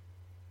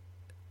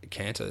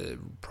 Kanter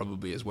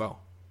probably as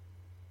well.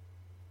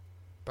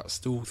 But I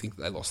still think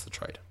they lost the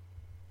trade.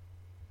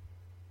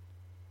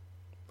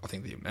 I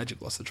think the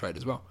Magic lost the trade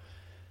as well.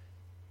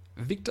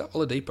 Victor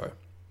Oladipo.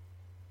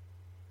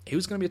 He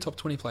was going to be a top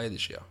 20 player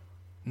this year.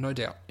 No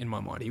doubt in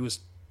my mind. He was,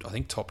 I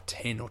think, top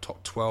 10 or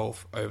top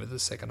 12 over the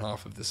second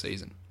half of the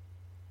season.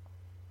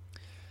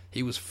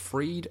 He was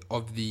freed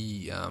of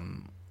the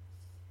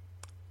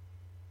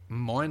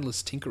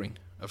mindless tinkering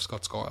of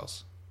Scott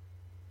Skiles.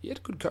 He had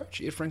a good coach.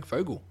 He had Frank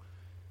Vogel.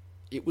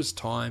 It was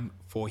time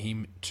for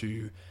him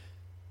to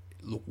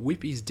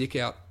whip his dick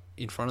out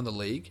in front of the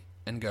league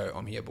and go,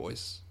 I'm here,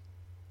 boys.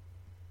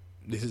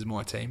 This is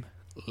my team.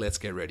 Let's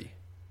get ready.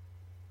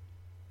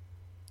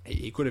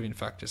 He could have, in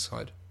fact, just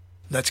said,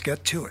 let's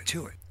get to it.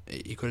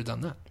 He could have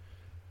done that.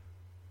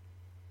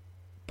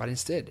 But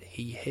instead,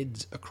 he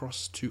heads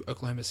across to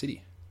Oklahoma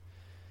City.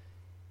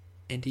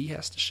 And he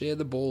has to share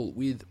the ball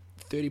with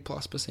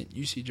 30+%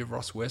 usage of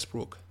Russ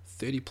Westbrook,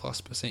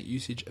 30+%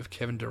 usage of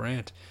Kevin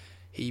Durant.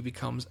 He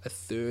becomes a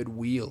third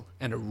wheel,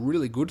 and a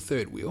really good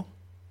third wheel,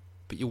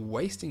 but you're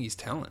wasting his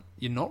talent.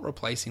 You're not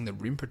replacing the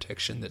rim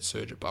protection that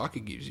Serge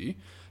Ibaka gives you.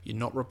 You're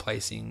not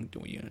replacing,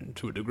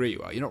 to a degree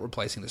you are, you're not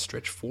replacing the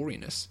stretch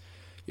four-iness.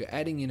 You're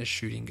adding in a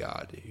shooting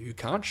guard who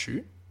can't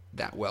shoot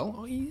that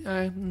well.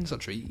 It's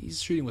not true.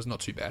 His shooting was not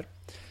too bad.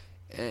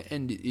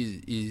 And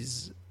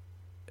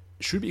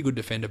should be a good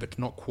defender, but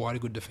not quite a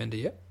good defender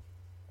yet.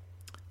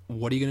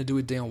 What are you going to do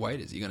with Dion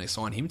Waiters? Are you going to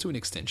sign him to an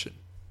extension?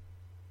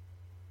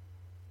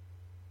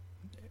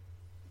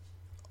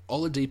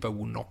 Oladipo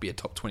will not be a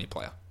top 20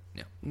 player.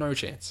 Now, no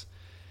chance.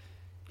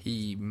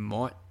 He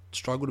might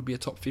struggle to be a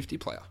top 50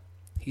 player.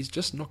 He's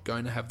just not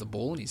going to have the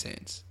ball in his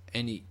hands.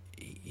 And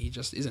he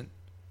just isn't.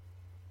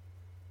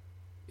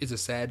 It's a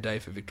sad day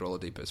for Victor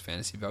Oladipo's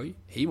fantasy value.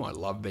 He might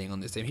love being on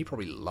this team. He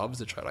probably loves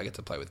the trade. I get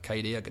to play with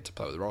KD. I get to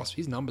play with Ross.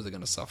 His numbers are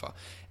going to suffer.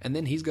 And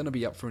then he's going to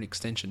be up for an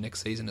extension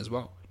next season as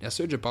well. Now,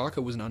 Serge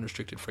Ibaka was an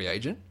unrestricted free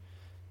agent,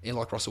 and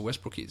like Russell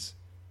Westbrook is.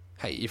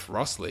 Hey, if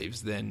Russ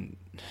leaves, then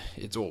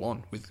it's all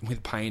on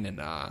with Payne and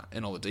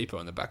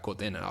Oladipo in the backcourt.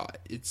 Then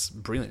it's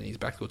brilliant. He's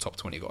back to a top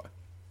 20 guy.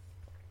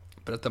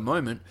 But at the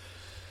moment,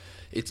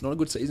 it's not a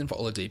good season for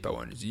Oladipo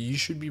owners. You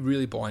should be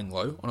really buying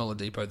low on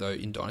Oladipo, though,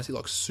 in Dynasty,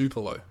 like super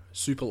low.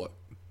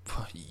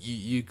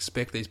 You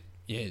expect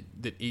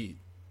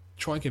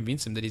try and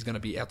convince him that he's going to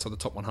be outside the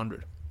top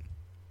 100,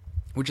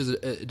 which is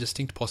a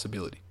distinct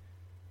possibility.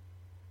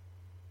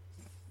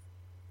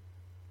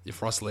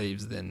 If Russ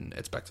leaves, then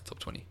it's back to top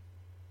 20.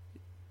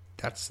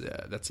 That's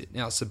it.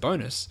 Now,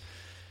 Sabonis,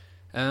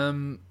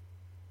 I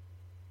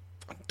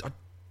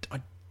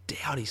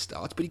doubt he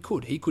starts, but he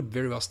could. He could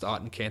very well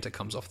start and Kanter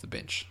comes off the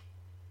bench.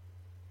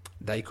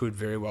 They could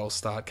very well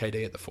start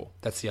KD at the 4.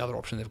 That's the other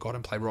option they've got,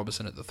 and play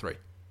Robertson at the 3.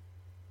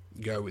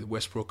 Go with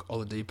Westbrook,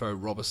 Oladipo,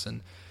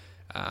 Robertson,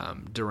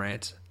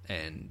 Durant,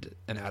 and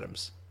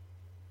Adams.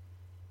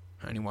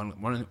 Only one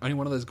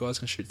of those guys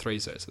can shoot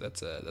threes, though, so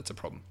that's a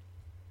problem.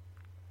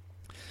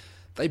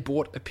 They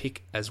bought a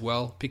pick as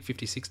well, pick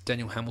 56,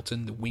 Daniel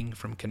Hamilton, the wing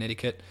from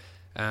Connecticut.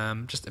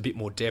 Just a bit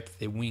more depth.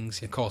 Their wings,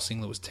 Kyle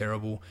Singler was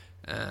terrible.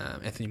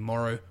 Anthony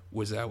Morrow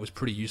was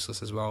pretty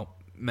useless as well.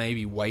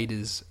 Maybe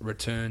Waiters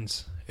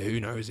returns. Who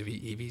knows if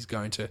he's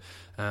going to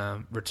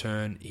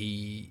return?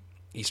 He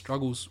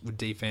struggles with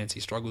defense. He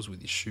struggles with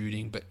his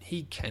shooting, but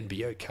he can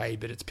be okay.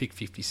 But it's pick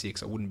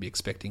 56. I wouldn't be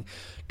expecting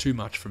too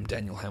much from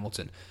Daniel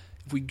Hamilton.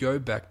 If we go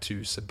back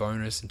to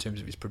Sabonis in terms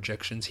of his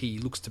projections, he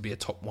looks to be a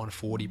top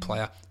 140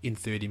 player in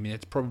 30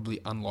 minutes. Probably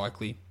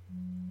unlikely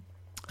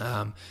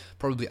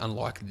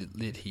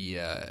that he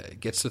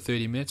gets to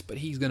 30 minutes, but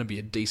he's going to be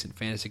a decent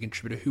fantasy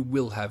contributor who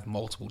will have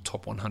multiple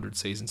top 100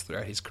 seasons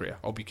throughout his career.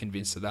 I'll be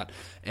convinced of that.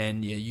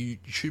 And yeah, you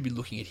should be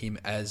looking at him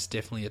as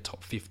definitely a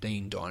top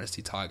 15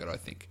 dynasty target, I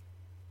think.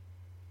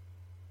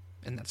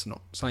 And that's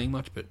not saying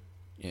much, but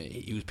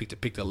he was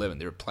picked 11.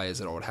 There are players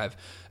that I would have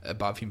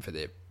above him for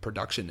their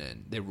production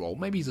and their role.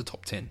 Maybe he's a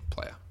top 10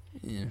 player.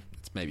 Yeah,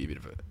 it's maybe a bit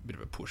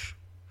of a push.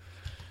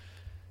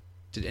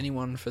 Did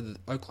anyone for the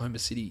Oklahoma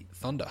City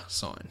Thunder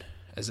sign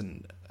as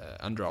an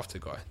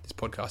undrafted guy? This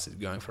podcast is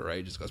going for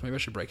ages, guys. Maybe I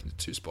should break into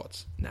 2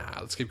 spots. Nah,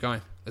 let's keep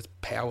going. Let's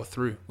power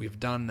through. We've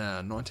done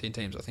 19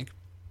 teams, I think.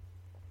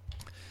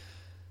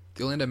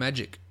 The Orlando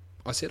Magic.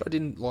 I said I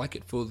didn't like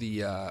it for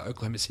the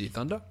Oklahoma City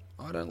Thunder.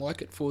 I don't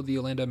like it for the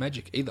Orlando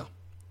Magic either.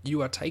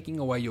 You are taking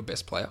away your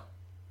best player,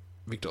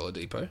 Victor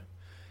Oladipo,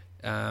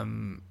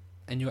 and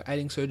you're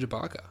adding Serge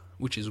Ibaka,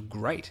 which is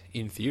great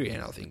in theory,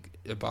 and I think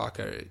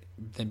Ibaka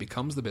then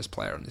becomes the best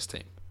player on this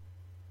team.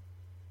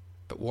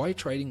 But why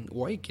are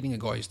you getting a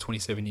guy who's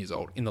 27 years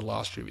old in the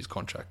last year of his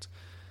contract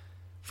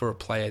for a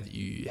player that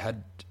you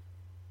had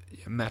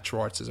match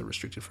rights as a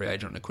restricted free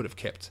agent and could have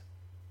kept?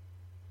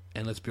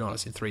 And let's be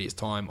honest, in 3 years'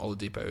 time,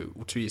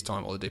 2 years'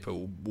 time,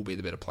 Oladipo will be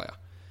the better player.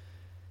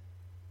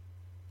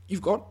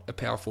 You've got a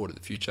power forward of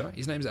the future.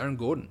 His name's Aaron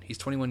Gordon. He's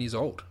 21 years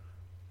old.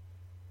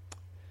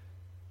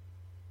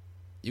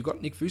 You've got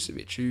Nick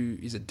Vucevic, who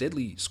is a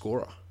deadly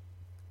scorer,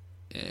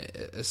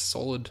 a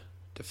solid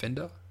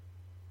defender,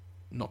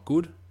 not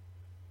good,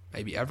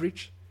 maybe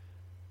average.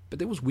 But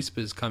there was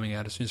whispers coming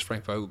out as soon as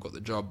Frank Vogel got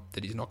the job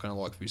that he's not going to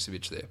like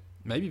Vucevic there.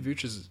 Maybe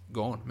Vuce is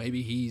gone.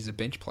 Maybe he's a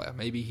bench player.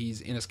 Maybe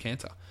he's Enes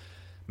Kanter.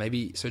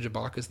 Maybe Serge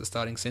Ibaka's the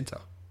starting center.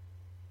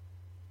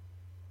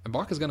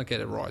 Ibaka's going to get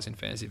a rise in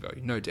fantasy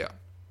value, no doubt.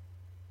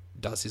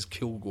 Does this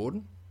kill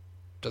Gordon?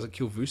 Does it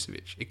kill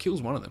Vucevic? It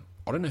kills one of them.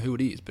 I don't know who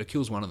it is, but it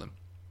kills one of them.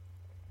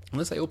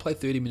 Unless they all play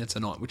 30 minutes a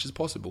night, which is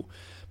possible.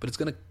 But it's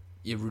going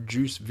to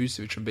reduce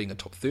Vucevic from being a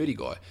top 30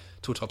 guy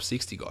to a top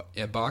 60 guy.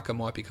 Ibaka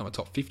might become a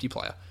top 50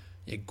 player.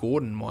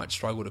 Gordon might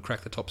struggle to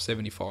crack the top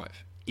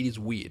 75. It is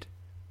weird.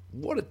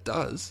 What it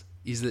does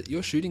is that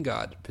your shooting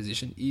guard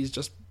position is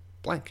just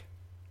blank.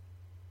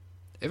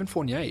 Evan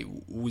Fournier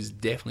was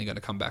definitely going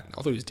to come back.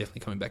 I thought he was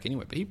definitely coming back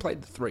anyway, but he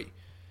played the 3.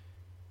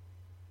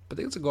 But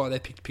there's a guy they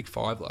picked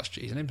 5 last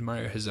year. His name's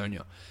Mario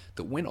Hezonja.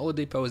 That when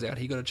Oladipo was out,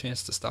 he got a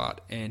chance to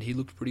start, and he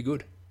looked pretty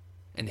good.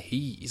 And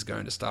he is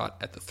going to start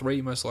at the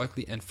 3 most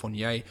likely, and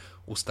Fournier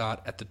will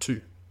start at the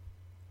 2.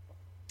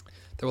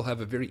 They will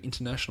have a very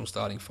international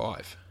starting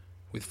 5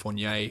 with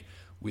Fournier,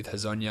 with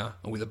Hezonja,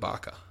 and with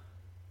Ibaka,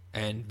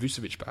 and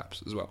Vucevic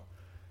perhaps as well.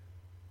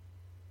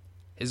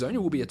 Hezonja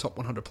will be a top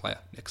 100 player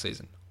next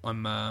season.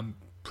 I'm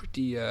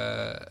pretty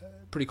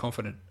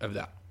confident of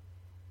that.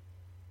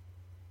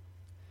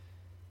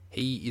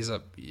 It's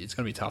going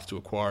to be tough to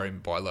acquire him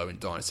by low in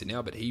Dynasty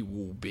now, but he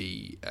will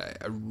be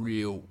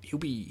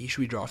he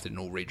should be drafted in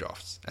all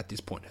redrafts at this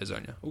point,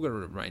 Hezonja. We've got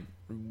to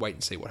wait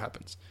and see what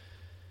happens.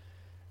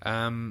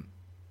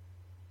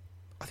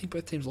 I think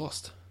both teams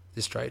lost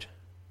this trade.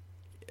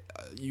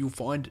 You'll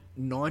find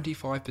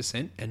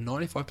 95%, and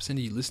 95% of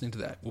you listening to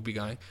that will be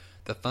going,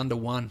 the Thunder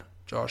won.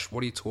 Josh,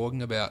 what are you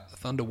talking about? The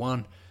Thunder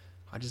won.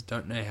 I just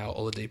don't know how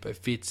Oladipo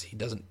fits. He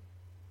doesn't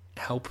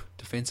help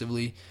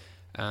defensively.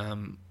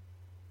 And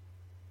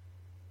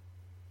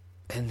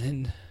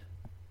then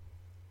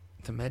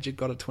the Magic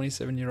got a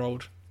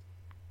 27-year-old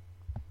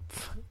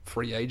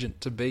free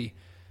agent to be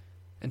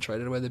and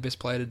traded away their best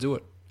player to do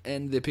it.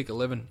 And their pick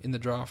 11 in the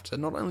draft. So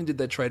not only did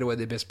they trade away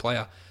their best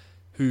player,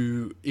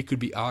 who it could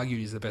be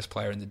argued is the best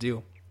player in the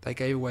deal, they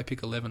gave away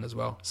pick 11 as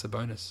well,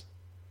 Sabonis.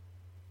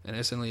 And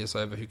Ersan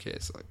Ilyasova, who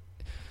cares? Like,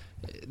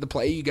 the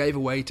player you gave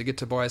away to get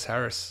Tobias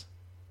Harris,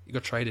 you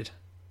got traded.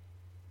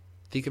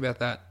 Think about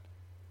that.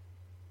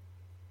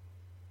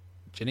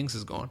 Jennings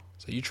is gone.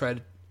 So you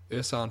traded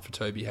Ersan for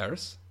Toby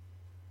Harris,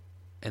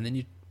 and then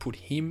you put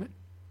him,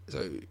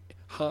 so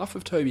half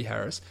of Toby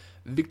Harris,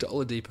 Victor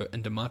Oladipo,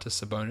 and Domantas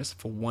Sabonis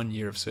for 1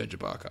 year of Serge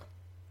Ibaka.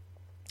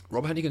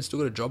 Rob Hannigan still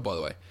got a job, by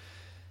the way.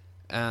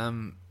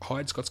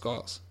 Hired Scott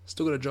Skiles,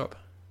 still got a job.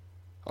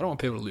 I don't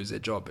want people to lose their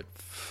job, but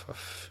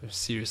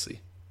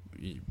seriously,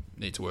 you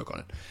need to work on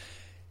it.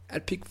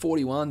 At pick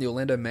 41, the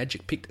Orlando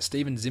Magic picked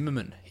Steven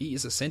Zimmerman. He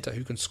is a center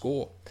who can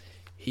score.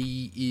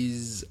 He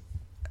is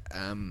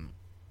a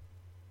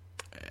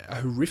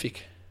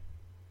horrific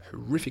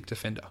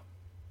defender.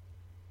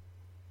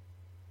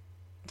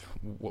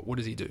 What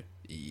does he do?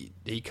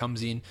 He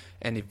comes in,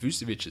 and if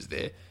Vucevic is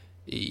there,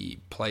 he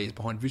plays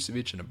behind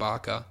Vucevic and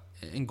Ibaka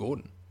and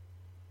Gordon.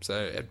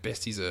 So at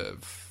best, he's a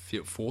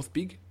 4th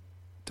big.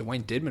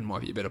 Dwayne Dedmon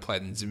might be a better player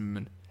than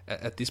Zimmerman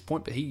at this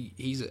point, but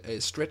he's a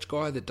stretch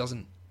guy that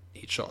doesn't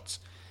hit shots,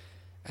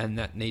 and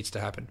that needs to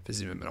happen for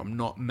Zimmerman. I'm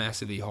not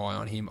massively high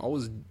on him.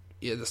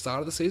 At the start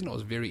of the season, I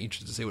was very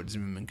interested to see what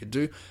Zimmerman could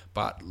do,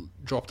 but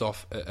dropped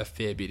off a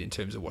fair bit in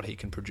terms of what he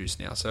can produce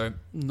now. So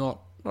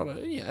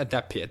at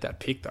that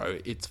pick though,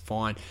 it's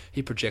fine.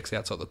 He projects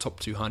outside the top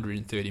 200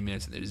 in 30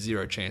 minutes, and there's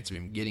zero chance of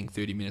him getting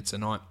 30 minutes a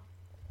night.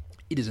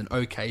 It is an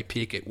okay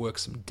pick. It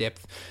works some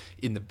depth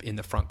in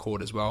the front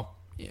court as well.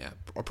 Yeah,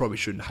 I probably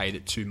shouldn't hate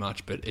it too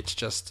much, but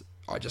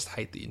I just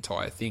hate the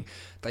entire thing.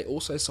 They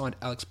also signed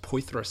Alex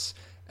Poitras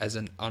as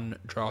an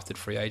undrafted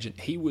free agent.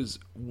 He was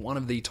one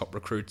of the top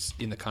recruits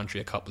in the country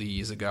a couple of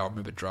years ago. I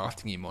remember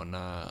drafting him on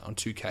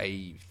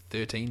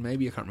 2K13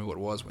 maybe. I can't remember what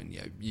it was when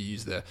you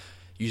use the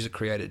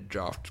user-created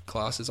draft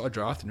classes. I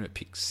drafted him at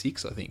pick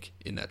 6, I think,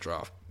 in that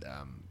draft.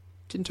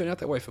 Didn't turn out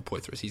that way for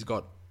Poitras. He's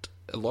got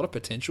a lot of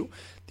potential.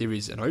 There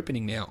is an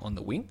opening now on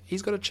the wing.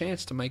 He's got a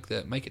chance to make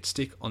it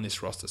stick on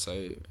this roster.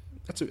 So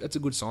that's a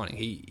good signing.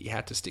 He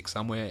had to stick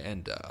somewhere,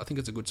 and I think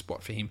it's a good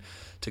spot for him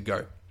to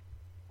go.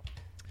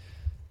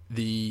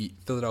 The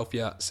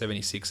Philadelphia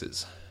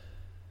 76ers.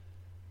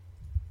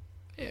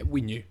 Yeah,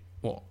 we knew.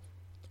 Well,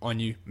 I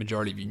knew,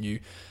 majority of you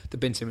knew, that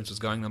Ben Simmons was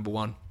going number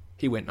 1.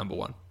 He went number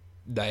 1.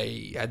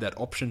 They had that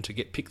option to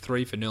get pick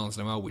 3 for Nerlens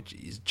Noel, which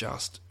is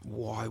just,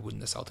 why wouldn't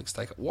the Celtics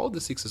take it? Why would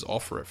the Sixers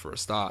offer it for a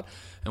start?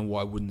 And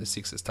why wouldn't the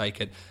Sixers take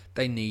it?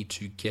 They need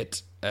to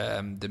get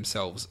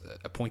themselves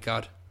a point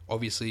guard,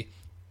 obviously.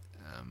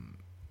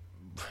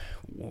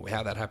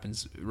 How that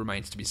happens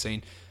remains to be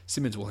seen.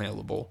 Simmons will handle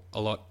the ball a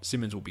lot.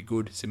 Simmons will be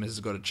good. Simmons has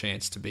got a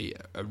chance to be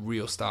a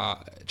real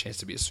star, a chance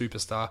to be a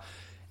superstar.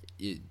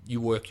 You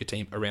work your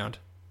team around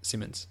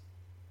Simmons.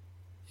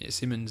 Yeah,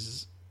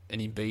 Simmons and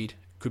Embiid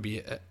could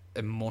be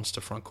a monster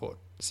front court.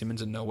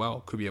 Simmons and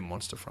Noel could be a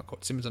monster front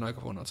court. Simmons and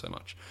Okafor, not so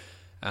much.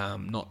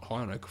 Not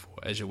high on Okafor,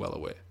 as you're well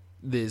aware.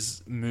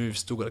 There's moves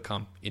still got to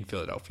come in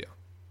Philadelphia.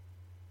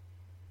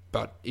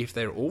 But if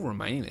they're all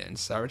remaining there and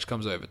Saric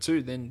comes over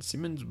too, then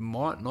Simmons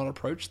might not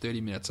approach 30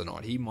 minutes a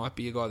night. He might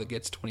be a guy that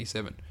gets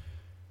 27.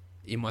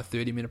 In my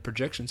 30-minute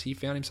projections, he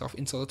found himself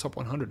inside the top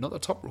 100. Not the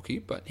top rookie,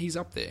 but he's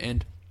up there.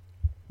 And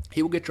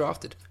he will get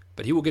drafted.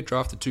 But he will get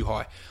drafted too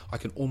high. I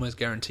can almost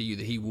guarantee you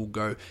that he will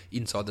go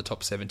inside the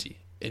top 70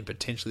 and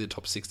potentially the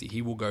top 60.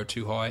 He will go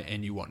too high,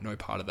 and you want no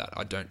part of that.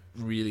 I don't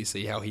really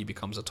see how he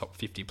becomes a top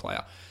 50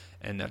 player,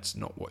 and that's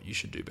not what you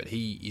should do. But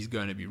he is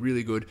going to be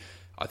really good.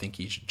 I think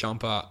his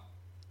jumper,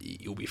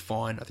 he'll be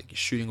fine. I think his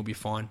shooting will be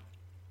fine.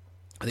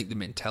 I think the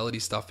mentality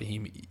stuff for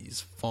him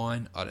is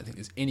fine. I don't think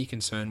there's any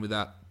concern with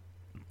that.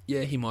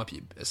 Yeah, he might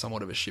be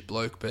somewhat of a shit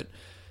bloke, but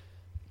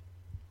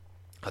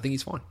I think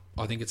he's fine.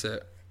 I think it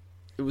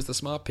was the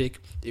smart pick.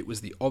 It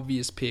was the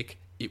obvious pick.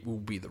 It will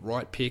be the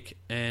right pick,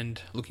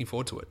 and looking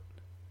forward to it.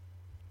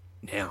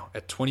 Now,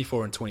 at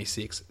 24 and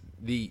 26,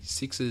 the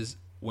Sixers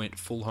went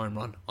full home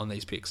run on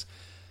these picks.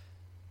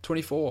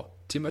 24,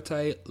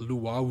 Timothé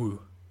Luwawu.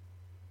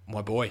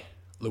 My boy,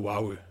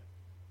 Luwawu.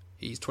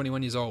 He's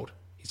 21 years old.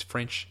 He's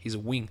French. He's a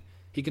wing.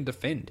 He can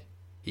defend.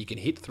 He can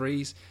hit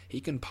threes.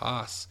 He can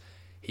pass.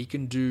 He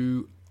can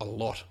do a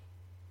lot.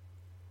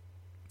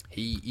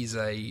 He is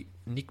a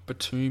Nick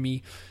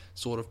Batumi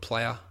sort of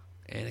player.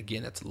 And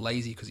again, that's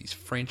lazy because he's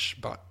French,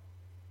 but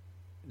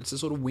it's the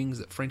sort of wings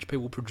that French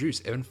people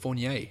produce. Evan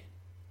Fournier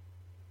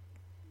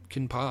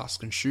can pass,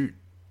 can shoot,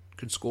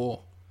 can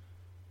score.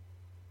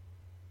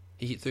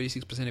 He hit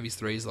 36% of his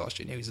threes last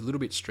year. Now, he's a little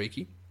bit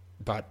streaky,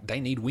 but they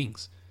need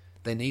wings.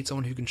 They need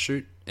someone who can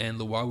shoot, and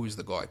Luwawu's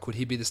the guy. Could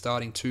he be the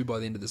starting two by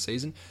the end of the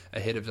season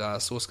ahead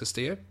of Source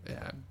Castillo?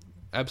 Yeah,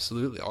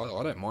 absolutely.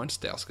 I don't mind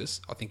Stauskas.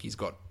 I think he's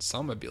got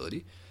some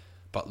ability,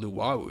 but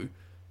Luwawu,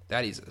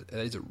 that is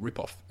a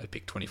rip-off at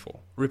pick 24.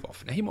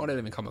 Rip-off. Now, he might not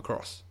even come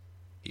across.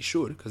 He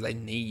should, because they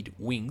need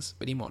wings,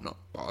 but he might not.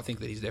 Well, I think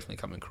that he's definitely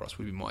coming across,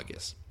 would be my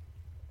guess.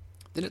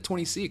 Then at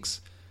 26,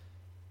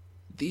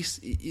 this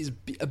is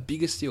a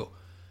bigger steal.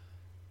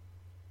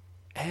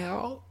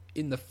 How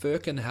in the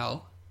Firkin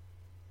hell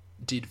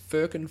did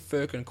Firkin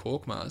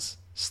Korkmaz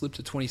slip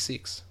to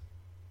 26?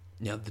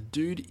 Now, the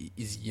dude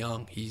is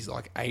young. He's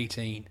like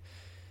 18.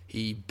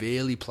 He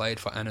barely played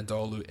for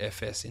Anadolu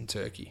Efes in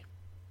Turkey.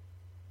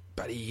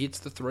 But he hits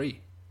the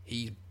three.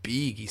 He's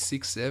big. He's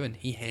 6'7".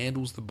 He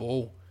handles the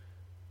ball.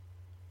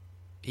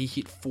 He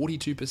hit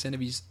 42% of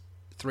his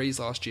threes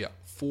last year.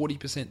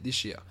 40%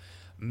 this year.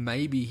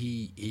 Maybe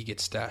he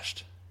gets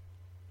stashed.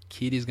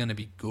 Kid is going to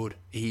be good.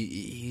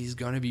 He's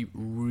going to be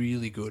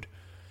really good.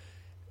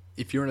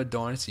 If you're in a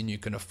dynasty and you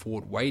can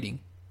afford waiting,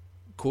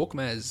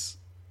 Korkmaz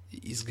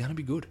is going to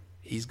be good.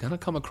 He's going to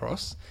come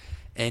across,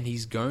 and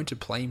he's going to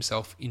play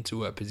himself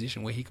into a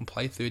position where he can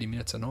play 30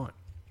 minutes a night.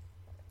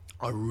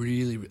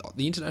 The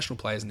international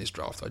players in this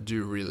draft I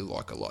do really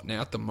like a lot.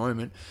 Now, at the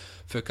moment,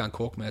 Furkan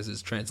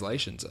Korkmaz's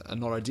translations are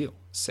not ideal.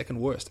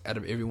 Second worst out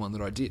of everyone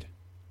that I did.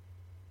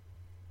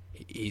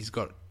 He's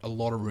got a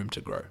lot of room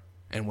to grow.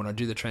 And when I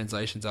do the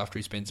translations after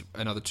he spends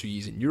another 2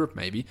 years in Europe,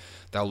 maybe,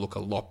 they'll look a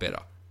lot better.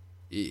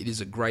 It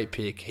is a great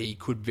pick. He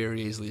could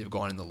very easily have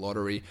gone in the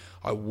lottery.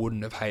 I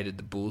wouldn't have hated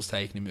the Bulls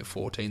taking him at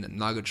 14. The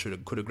Nuggets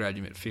could have grabbed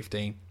him at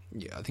 15.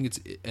 Yeah, I think it's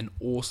an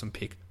awesome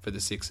pick for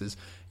the Sixers.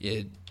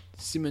 Yeah,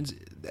 Simmons,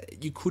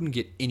 you couldn't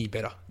get any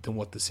better than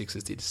what the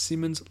Sixers did.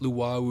 Simmons,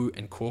 Luwawu,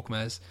 and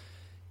Korkmaz,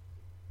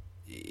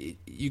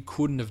 you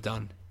couldn't have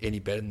done any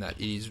better than that.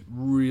 It is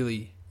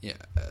really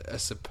a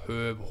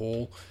superb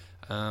haul.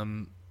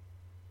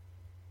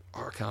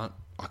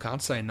 I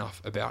can't say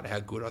enough about how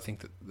good I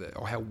think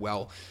or how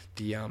well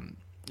the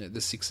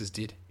Sixers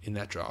did in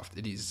that draft.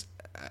 It is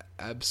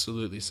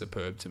absolutely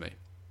superb to me.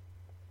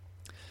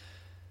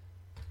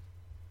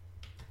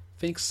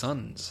 Phoenix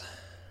Suns.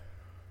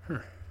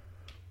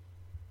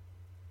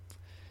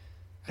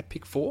 At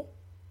pick 4,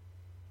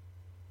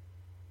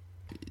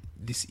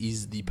 this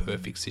is the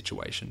perfect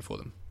situation for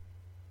them.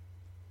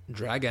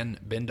 Dragan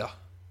Bender,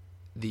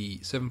 the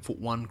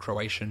 7'1"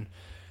 Croatian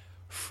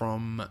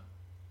from...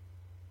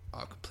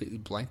 I completely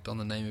blanked on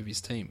the name of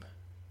his team.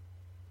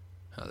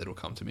 That'll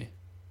come to me.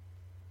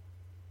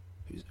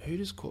 Who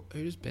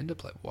does Bender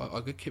play? Why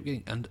I kept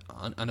getting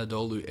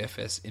Anadolu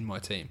Efes in my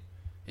team,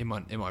 in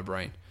my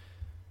brain.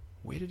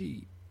 Where did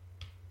he?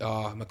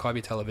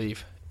 Maccabi Tel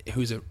Aviv,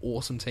 who's an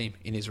awesome team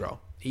in Israel.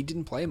 He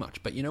didn't play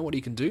much, but you know what he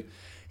can do?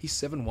 He's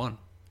 7'1".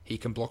 He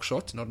can block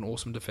shots. Not an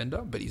awesome defender,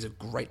 but he's a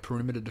great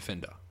perimeter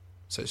defender.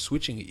 So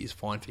switching is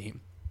fine for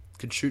him.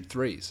 Can shoot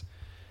threes.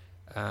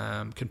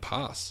 Can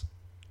pass.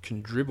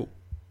 Can dribble,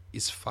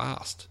 is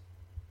fast.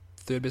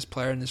 Third best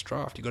player in this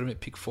draft. You got him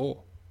at pick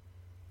 4.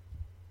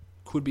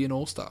 Could be an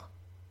all-star.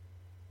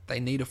 They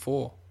need a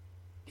 4.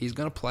 He's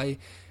going to play,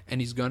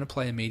 and he's going to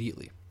play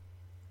immediately.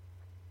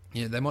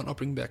 Yeah, they might not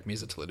bring back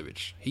Mirza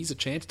Teletovic. He's a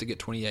chance to get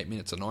 28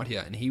 minutes a night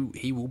here, and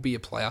he will be a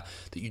player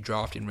that you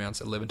draft in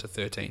rounds 11 to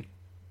 13.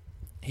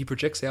 He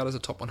projects out as a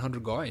top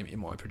 100 guy in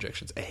my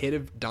projections, ahead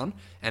of Dunn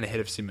and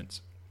ahead of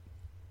Simmons,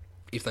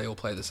 if they all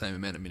play the same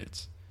amount of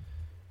minutes.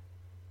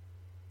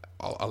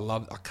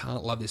 I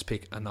can't love this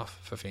pick enough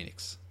for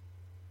Phoenix.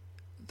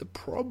 The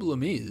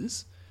problem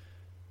is,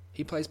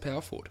 he plays power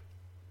forward.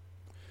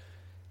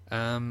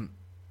 And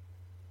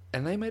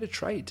they made a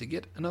trade to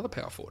get another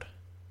power forward.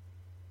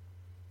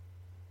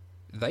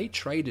 They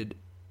traded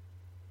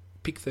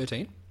pick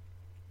 13.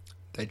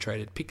 They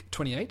traded pick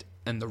 28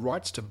 and the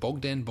rights to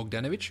Bogdan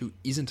Bogdanovic, who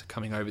isn't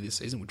coming over this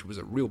season, which was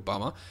a real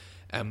bummer.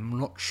 I'm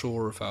not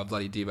sure if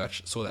Vlade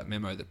Divac saw that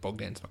memo that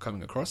Bogdan's not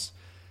coming across.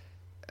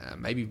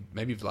 Maybe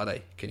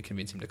Vlade can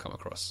convince him to come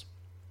across.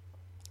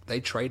 They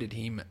traded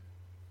him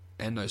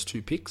and those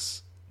 2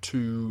 picks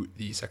to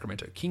the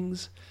Sacramento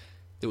Kings.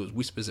 There was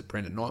whispers that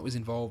Brandon Knight was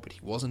involved, but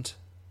he wasn't.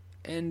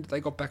 And they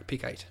got back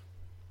pick 8.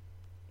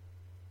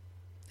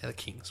 Now the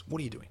Kings, what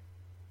are you doing?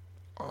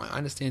 I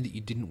understand that you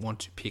didn't want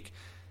to pick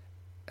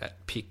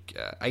at pick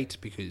 8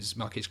 because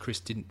Marquise Chris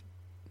didn't.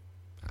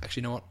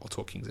 Actually, you know what? I'll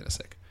talk Kings in a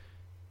sec.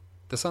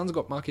 The Suns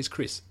got Marquise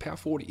Chris. Power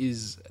forward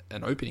is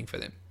an opening for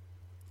them.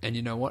 And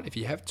you know what? If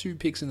you have 2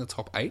 picks in the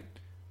top 8,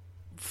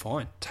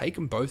 fine. Take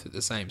them both at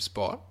the same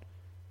spot.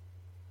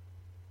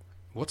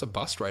 What's a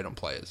bust rate on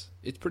players?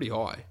 It's pretty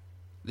high.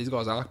 These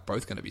guys are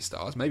both going to be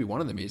stars. Maybe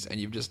one of them is, and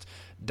you've just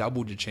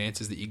doubled your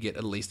chances that you get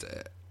at least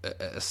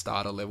a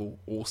starter level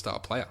all-star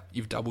player.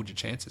 You've doubled your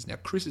chances. Now,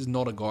 Chris is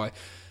not a guy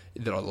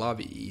that I love.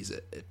 He's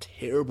a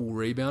terrible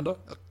rebounder.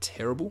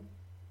 Terrible.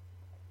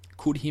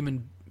 Could him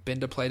and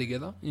Bender play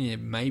together? Yeah,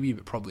 maybe,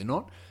 but probably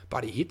not.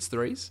 But he hits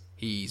threes.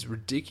 He's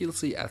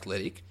ridiculously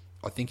athletic.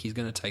 I think he's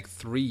going to take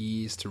 3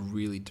 years to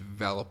really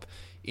develop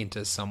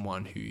into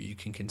someone who you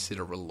can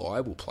consider a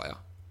reliable player.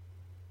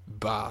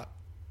 But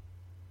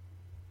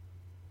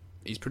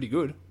he's pretty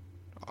good.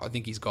 I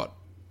think he's got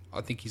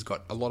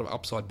a lot of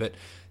upside, but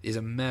there's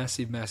a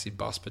massive, massive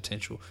bust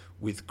potential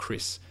with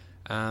Chris.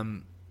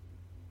 Not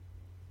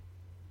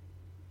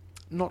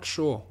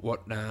sure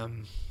what.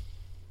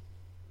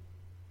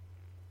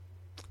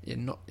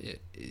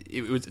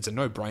 It's a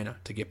no-brainer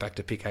to get back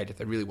to pick 8 if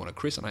they really want a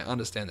Chris, and I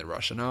understand the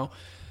rationale.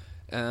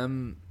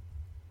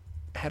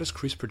 How does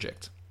Chris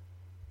project?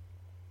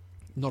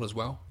 Not as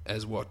well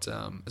as what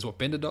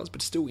Bender does,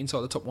 but still inside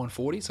the top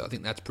 140, so I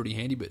think that's pretty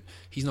handy, but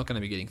he's not going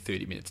to be getting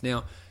 30 minutes.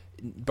 Now,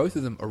 both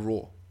of them are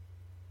raw.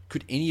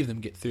 Could any of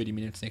them get 30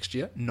 minutes next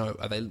year? No.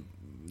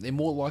 They're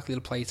more likely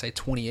to play, say,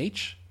 20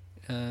 each,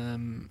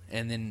 and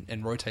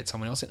rotate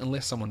someone else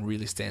unless someone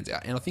really stands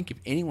out. And I think if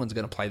anyone's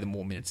going to play the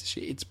more minutes this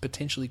year, it's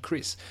potentially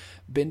Chris.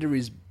 Bender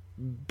is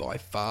by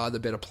far the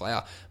better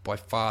player, by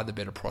far the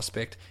better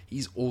prospect.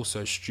 He's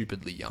also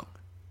stupidly young.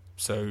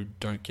 So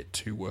don't get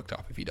too worked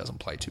up if he doesn't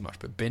play too much.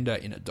 But Bender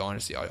in a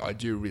dynasty, I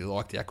do really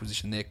like the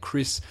acquisition there.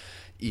 Chris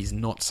is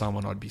not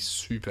someone I'd be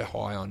super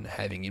high on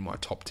having in my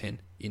top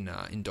 10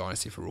 in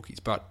dynasty for rookies.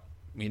 But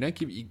you're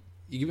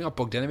giving up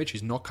Bogdanovic,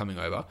 who's not coming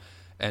over,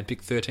 and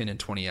pick 13 and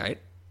 28.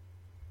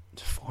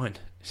 It's fine.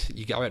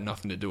 You go out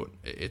nothing to do it.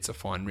 It's a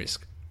fine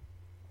risk.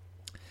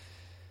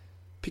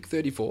 Pick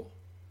 34.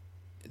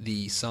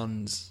 The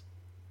Suns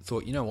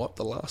thought, you know what?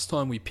 The last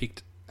time we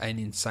picked an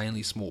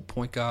insanely small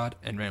point guard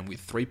and ran with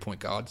 3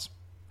 point guards,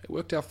 it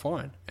worked out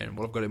fine. And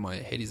what I've got in my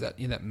head is that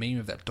that meme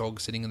of that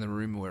dog sitting in the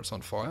room where it's on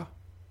fire.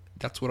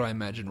 That's what I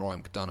imagine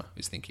Ryan McDonough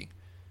is thinking.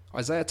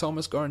 Isaiah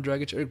Thomas, Goran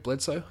Dragic, Eric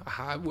Bledsoe,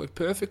 it worked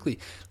perfectly.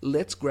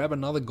 Let's grab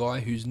another guy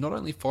who's not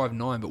only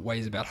 5'9", but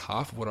weighs about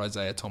half of what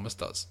Isaiah Thomas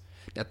does.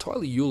 Now,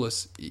 Tyler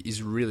Ulis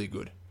is really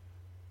good.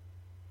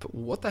 But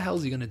what the hell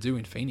is he going to do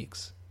in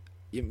Phoenix?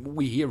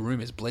 We hear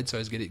rumors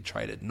Bledsoe's getting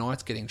traded,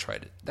 Knight's getting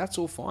traded. That's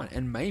all fine.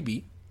 And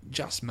maybe,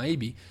 just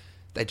maybe,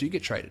 they do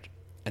get traded.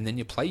 And then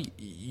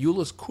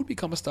Ulis could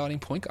become a starting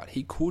point guard.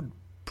 He could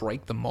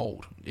break the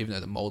mold, even though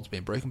the mold's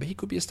been broken, but he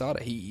could be a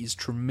starter. He is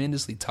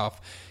tremendously tough.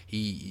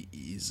 He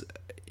is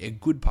a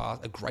great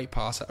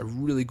passer, a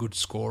really good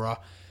scorer.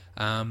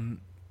 And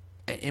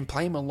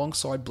play him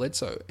alongside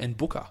Bledsoe and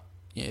Booker.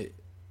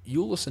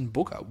 Ulis and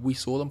Booker, we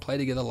saw them play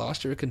together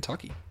last year at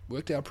Kentucky.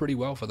 Worked out pretty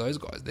well for those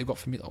guys. They've got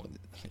familiar.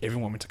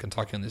 Everyone went to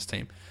Kentucky on this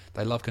team.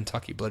 They love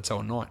Kentucky. Bledsoe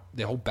and Knight.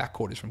 Their whole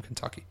backcourt is from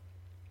Kentucky.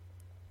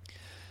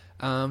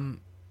 But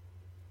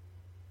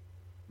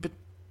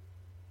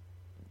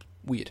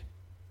weird.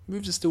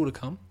 Moves are still to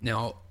come.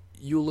 Now,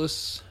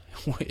 Ulis,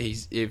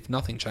 if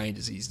nothing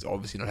changes, he's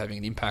obviously not having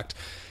an impact.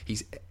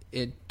 He's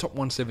a top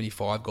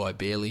 175 guy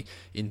barely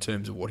in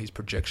terms of what his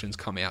projections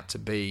come out to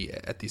be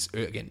at this,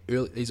 again,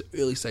 these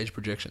early stage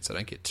projections, so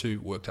don't get too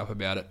worked up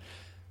about it.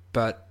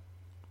 But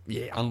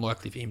yeah,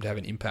 unlikely for him to have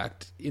an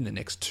impact in the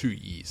next 2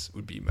 years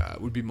would be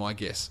my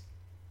guess.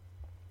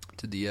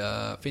 Did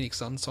the Phoenix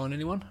Suns sign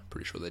anyone?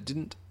 Pretty sure they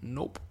didn't.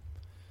 Nope.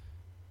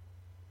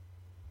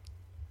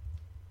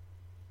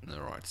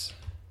 All right.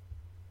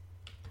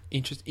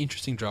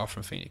 Interesting draft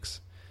from Phoenix.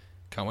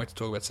 Can't wait to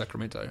talk about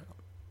Sacramento.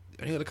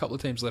 Only got a couple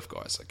of teams left,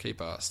 guys, so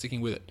keep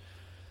sticking with it.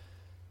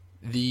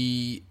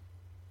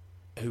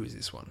 Who is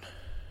this one?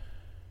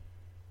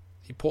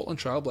 The Portland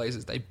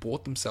Trailblazers, they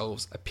bought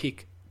themselves a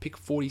pick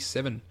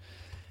 47,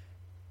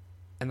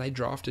 and they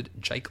drafted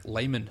Jake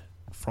Layman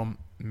from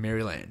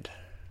Maryland.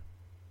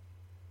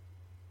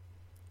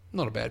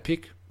 Not a bad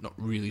pick. Not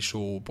really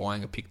sure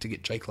buying a pick to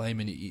get Jake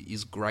Layman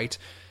is great.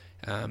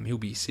 He'll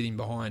be sitting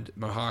behind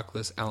Mo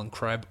Harkless, Alan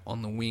Crabb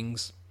on the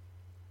wings.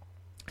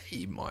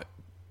 He might,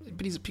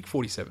 but he's a pick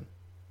 47.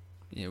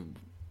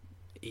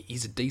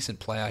 He's a decent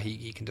player.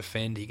 He can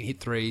defend. He can hit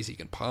threes. He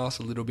can pass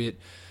a little bit.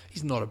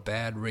 He's not a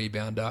bad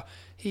rebounder.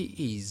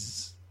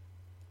 He's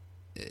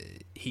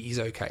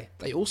okay.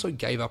 They also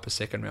gave up a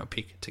second round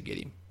pick to get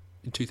him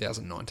in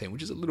 2019,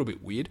 which is a little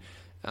bit weird.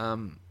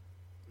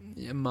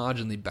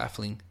 Marginally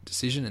baffling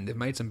decision, and they've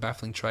made some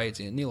baffling trades.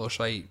 Neil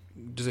O'Shea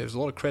deserves a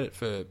lot of credit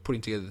for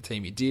putting together the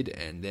team he did,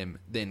 and them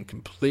then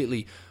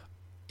completely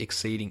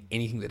exceeding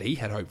anything that he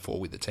had hoped for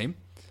with the team.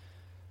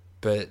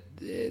 But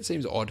it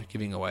seems odd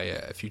giving away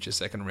a future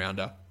second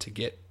rounder to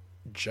get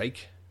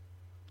Jake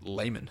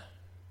Layman.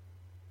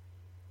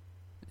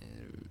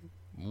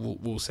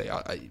 We'll see.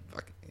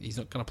 He's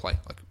not going to play.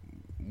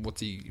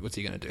 what's he going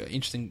to do?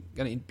 Going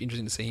to be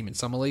interesting to see him in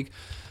Summer League,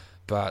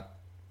 but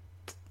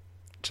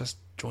just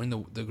join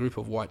the group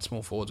of white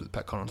small forwards with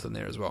Pat Connaughton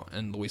there as well,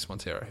 and Luis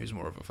Montero, who's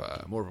more of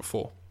a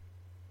 4.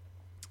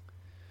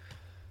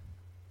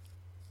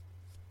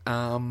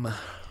 Vlade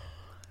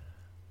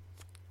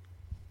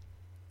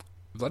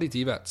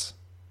Divac.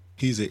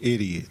 He's an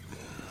idiot.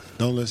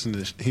 Don't listen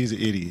to he's an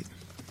idiot.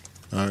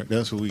 All right,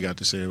 that's what we got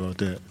to say about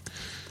that.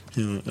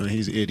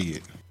 He's an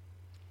idiot.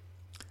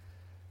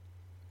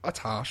 That's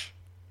harsh.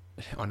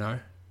 I know,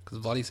 because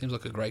Vlade seems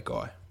like a great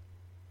guy.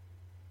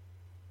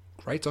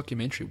 Great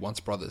documentary, Once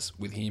Brothers,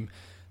 with him,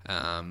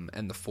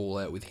 and the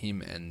fallout with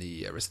him and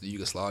the rest of the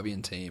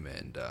Yugoslavian team,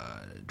 and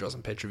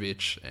Drazen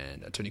Petrovic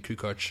and Toni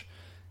Kukoc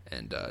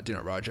and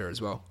Dino Raja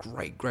as well.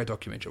 Great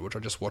documentary, which I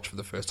just watched for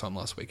the first time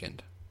last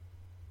weekend.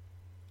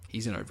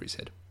 He's in over his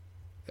head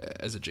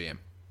as a GM.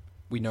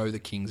 We know the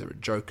Kings are a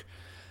joke.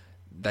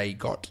 They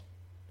got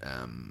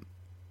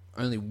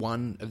only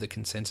one of the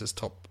consensus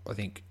top, I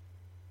think,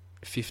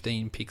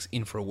 15 picks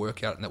in for a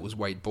workout, and that was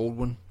Wade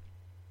Baldwin,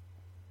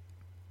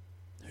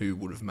 who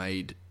would have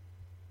made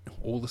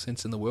all the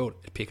sense in the world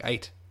at pick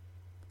 8,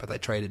 but they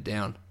traded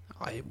down.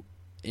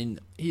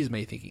 Here's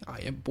me thinking,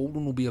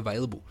 Baldwin will be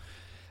available.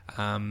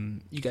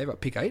 You gave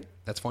up pick 8,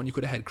 that's fine. You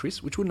could have had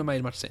Chris, which wouldn't have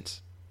made much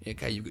sense.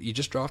 Okay, you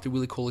just drafted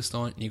Willie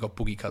Cauley-Stein and you got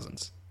Boogie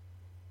Cousins.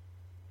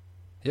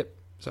 Yep.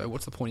 So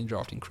what's the point in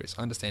drafting Chris?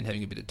 I understand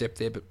having a bit of depth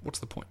there, but what's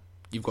the point?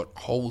 You've got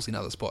holes in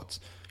other spots.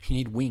 You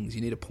need wings.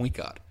 You need a point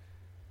guard.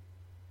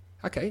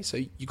 Okay, so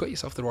you got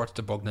yourself the rights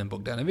to Bogdan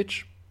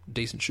Bogdanovic.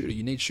 Decent shooter.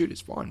 You need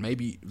shooters. Fine.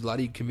 Maybe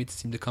Vlade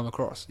convinces him to come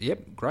across.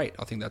 Yep, great.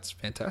 I think that's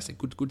fantastic.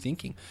 Good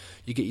thinking.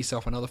 You get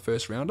yourself another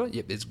first rounder.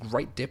 Yep, there's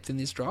great depth in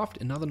this draft.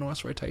 Another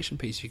nice rotation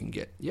piece you can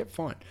get. Yep,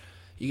 fine.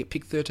 You get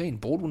pick 13.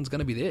 Baldwin's going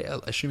to be there,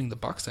 assuming the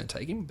Bucks don't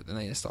take him, but then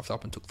they stuffed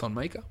up and took Thon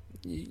Maker.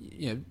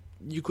 You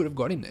could have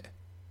got him there.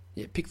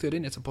 Yeah, pick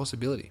 13, it's a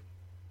possibility.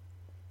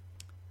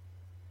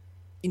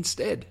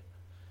 Instead,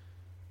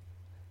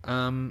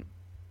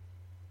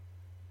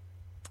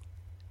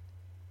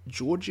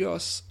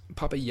 Georgios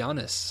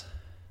Papagiannis,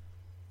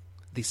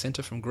 the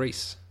centre from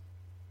Greece.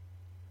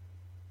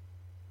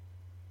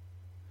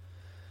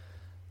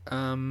 He's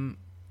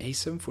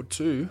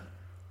 7'2".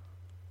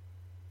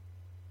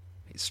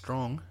 He's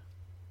strong.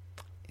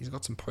 He's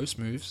got some post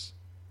moves.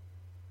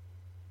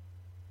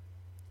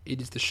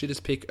 It is the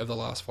shittest pick of the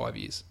last 5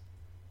 years.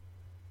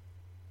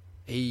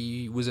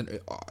 He was I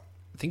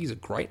think he's a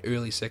great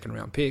early second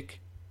round pick.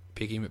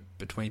 Pick him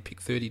between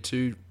pick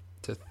 32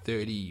 to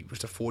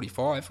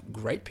 45.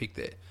 Great pick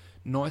there.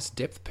 Nice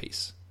depth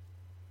piece.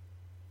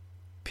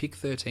 Pick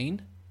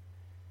 13.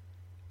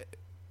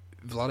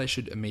 Vlade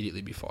should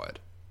immediately be fired.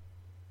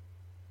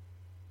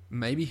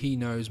 Maybe he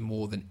knows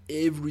more than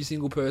every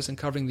single person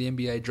covering the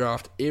NBA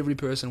draft, every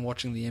person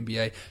watching the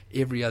NBA,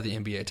 every other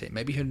NBA team.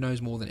 Maybe he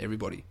knows more than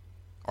everybody.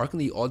 I reckon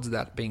the odds of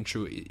that being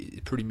true is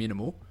pretty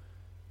minimal.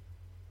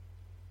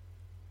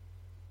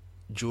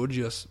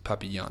 Georgios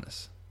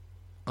Papagiannis.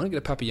 I'm going to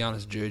get a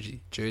Papagiannis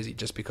jersey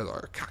just because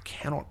I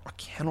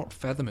cannot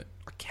fathom it.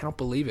 I cannot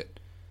believe it.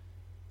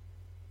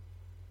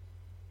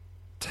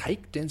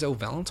 Take Denzel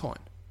Valentine.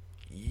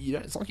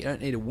 It's like you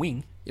don't need a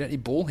wing. You don't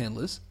need ball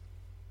handlers.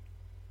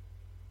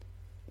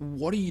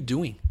 What are you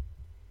doing?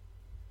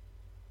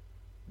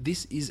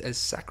 This is as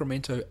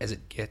Sacramento as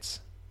it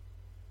gets.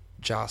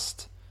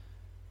 Just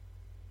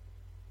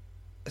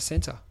a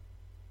center.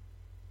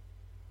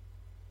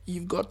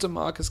 You've got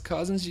DeMarcus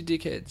Cousins, you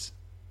dickheads.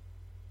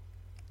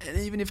 And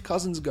even if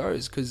Cousins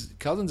goes, because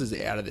Cousins is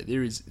out of it,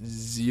 there is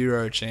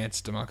zero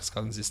chance DeMarcus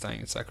Cousins is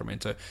staying in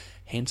Sacramento.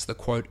 Hence the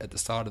quote at the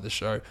start of the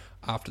show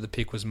after the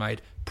pick was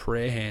made,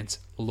 prayer hands,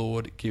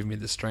 Lord, give me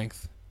the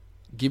strength.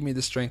 Give me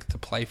the strength to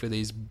play for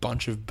these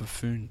bunch of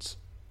buffoons.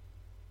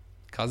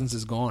 Cousins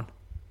is gone.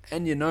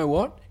 And you know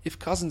what? If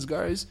Cousins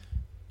goes,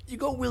 you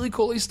got Willie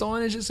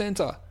Cauley-Stein as your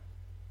center.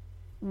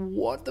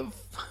 What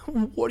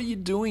are you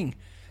doing?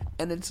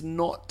 And it's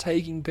not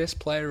taking best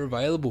player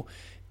available.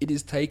 It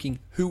is taking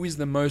who is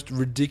the most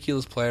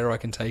ridiculous player I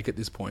can take at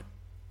this point.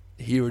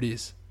 Here it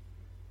is.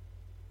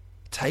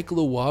 Take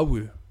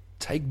Luwawu.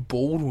 Take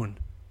Baldwin.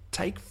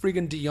 Take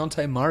friggin'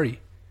 Dejounte Murray.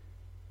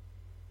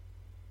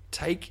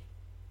 Take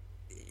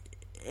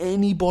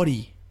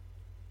anybody.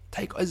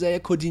 Take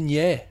Isaiah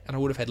Cordinier, and I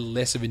would have had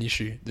less of an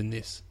issue than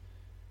this.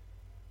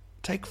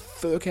 Take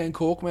Furkan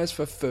Korkmaz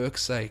for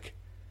Furk's sake.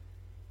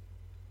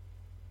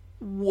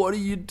 What are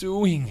you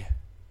doing?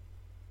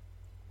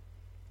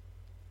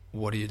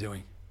 What are you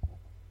doing?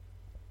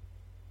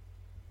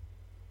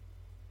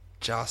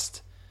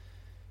 Just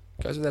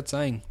goes without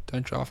saying,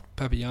 don't draft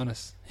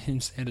Papagiannis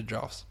in standard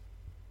drafts.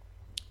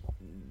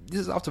 This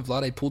is after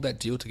Vlade pulled that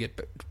deal to get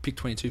pick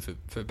 22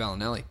 for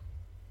Bellinelli.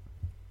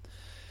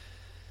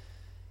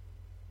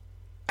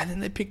 And then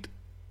they picked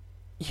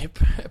a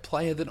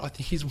player that I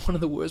think is one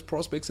of the worst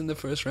prospects in the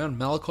first round,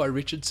 Malachi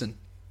Richardson.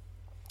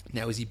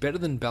 Now, is he better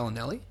than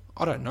Bellinelli?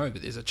 I don't know,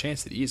 but there's a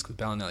chance that he is because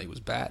Bellinelli was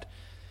bad.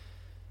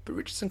 But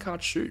Richardson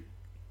can't shoot.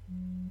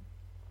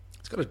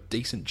 He's got a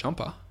decent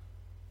jumper.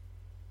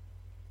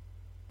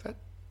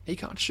 He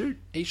can't shoot.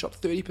 He shot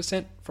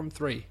 30% from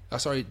 3.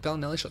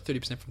 Bellinelli shot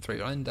 30% from 3,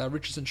 and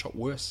Richardson shot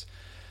worse.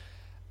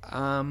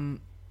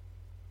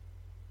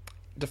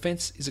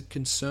 Defense is a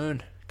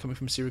concern coming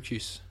from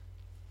Syracuse.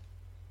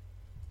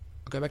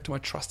 I'll go back to my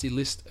trusty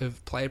list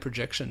of player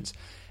projections.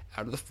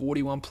 Out of the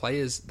 41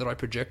 players that I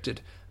projected,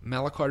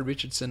 Malachi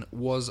Richardson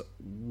was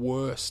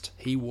worst.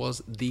 He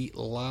was the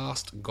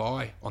last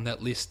guy on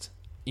that list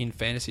in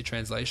fantasy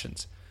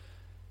translations.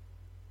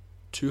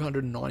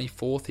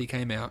 294th he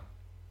came out.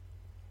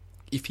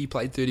 If he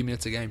played 30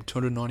 minutes a game,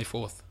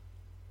 294th.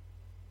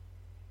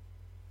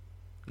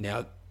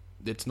 Now,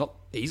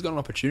 he's got an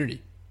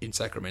opportunity in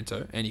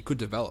Sacramento, and he could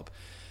develop.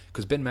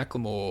 Because Ben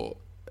McLemore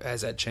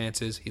has had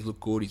chances. He's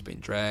looked good. He's been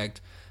dragged.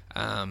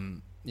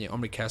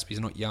 Omri Caspi's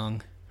not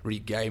young. Rudy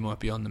Gay might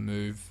be on the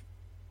move.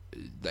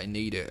 They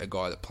need a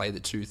guy that play the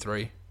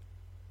 2-3.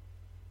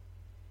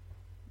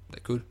 They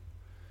could.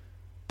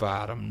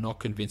 But I'm not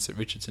convinced that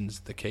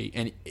Richardson's the key.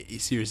 And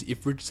seriously,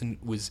 if Richardson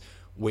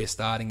we're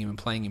starting him and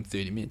playing him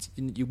 30 minutes,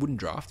 you wouldn't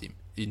draft him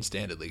in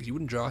standard leagues. You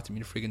wouldn't draft him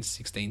in friggin'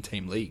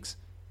 16-team leagues.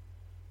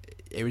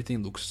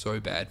 Everything looks so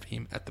bad for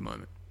him at the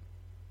moment.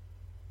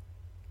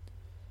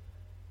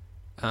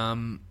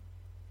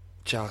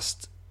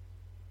 Just,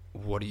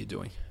 what are you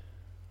doing?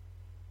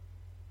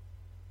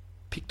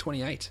 Pick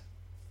 28.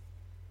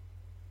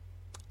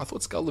 I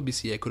thought Skal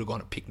Labissiere could have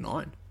gone at pick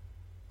 9.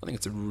 I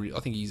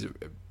think he's a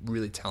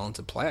really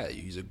talented player.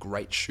 He's a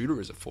great shooter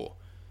as a 4.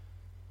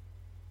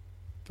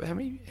 But how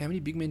many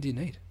big men do you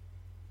need?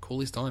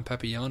 Cauley Stein,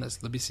 Papagiannis,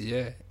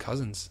 Labissiere,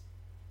 Cousins.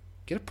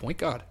 Get a point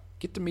guard.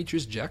 Get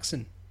Demetrius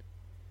Jackson.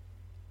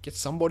 Get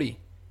somebody.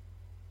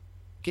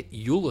 Get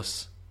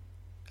Ulis.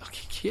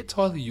 Get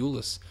Tyler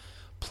Ulis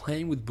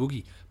playing with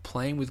Boogie,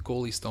 playing with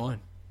Cauley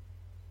Stein.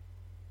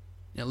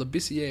 Now,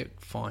 Labissiere,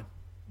 fine.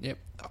 Yep,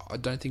 I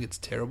don't think it's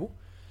terrible.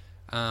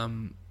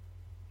 But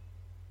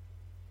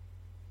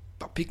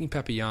picking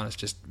Papagiannis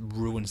just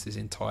ruins this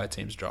entire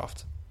team's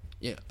draft.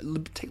 Yeah,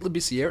 take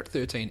Labissiere at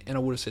 13, and I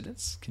would have said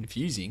it's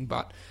confusing,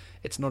 but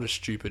it's not as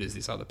stupid as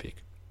this other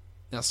pick.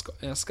 Now,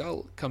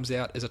 Skal comes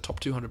out as a top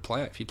 200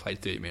 player if he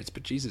played 30 minutes,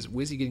 but Jesus,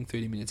 where's he getting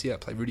 30 minutes here?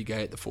 Play Rudy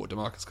Gay at the 4,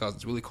 DeMarcus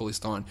Cousins, Willie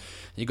Cauley-Stein.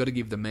 You've got to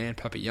give the man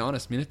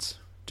Papagiannis minutes,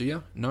 do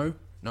you? No,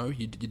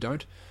 you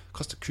don't.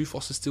 Costa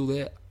Koufos is still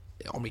there.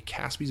 Omri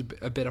Caspi's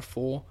a better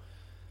 4.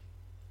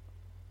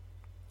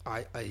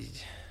 I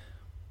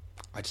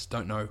just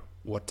don't know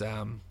what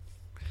I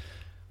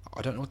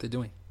don't know what they're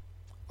doing.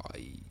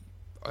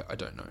 I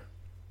don't know.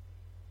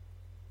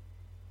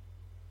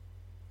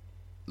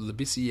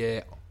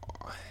 Labissiere,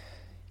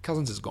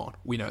 Cousins is gone.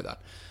 We know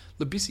that.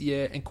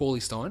 Labissiere and Cauley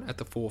Stein at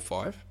the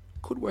 4-5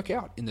 could work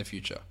out in the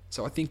future.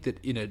 So I think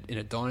that in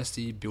a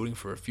dynasty building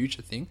for a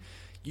future thing,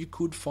 you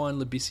could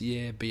find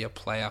Labissiere be a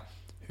player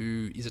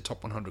who is a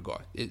top 100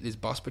 guy. There's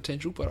bust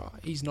potential, but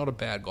he's not a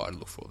bad guy to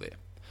look for there.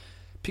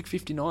 Pick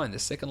 59, the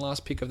second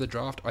last pick of the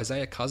draft,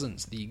 Isaiah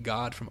Cousins, the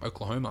guard from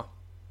Oklahoma.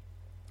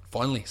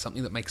 Finally,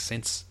 something that makes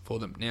sense for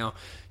them. Now,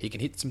 he can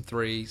hit some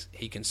threes,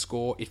 he can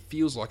score. It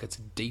feels like it's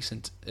a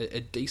decent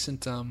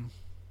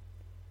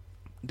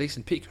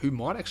pick who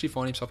might actually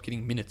find himself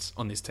getting minutes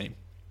on this team.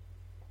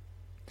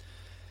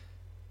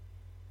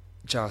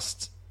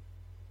 Just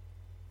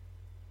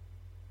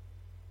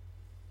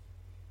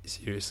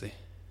seriously,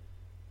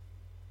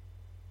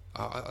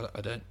 I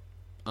don't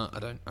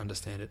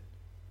understand it.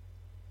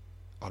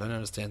 I don't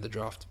understand the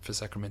draft for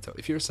Sacramento.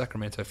 If you're a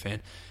Sacramento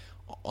fan,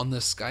 on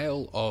the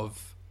scale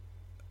of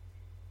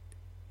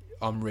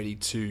I'm ready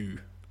to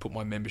put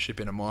my membership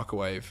in a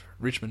microwave,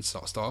 Richmond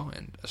style,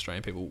 and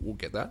Australian people will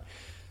get that,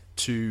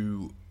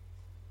 to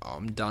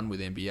I'm done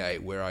with NBA,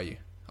 where are you?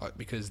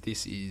 Because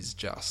this is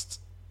just...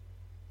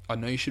 I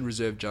know you should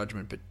reserve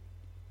judgment, but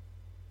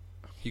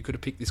you could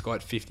have picked this guy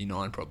at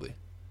 59 probably.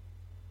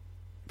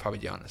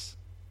 Papagiannis.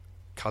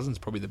 Cousins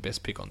probably the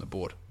best pick on the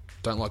board.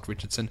 Don't like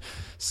Richardson.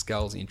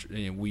 Skal's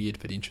weird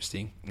but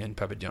interesting, and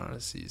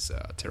Papagiannis is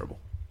terrible.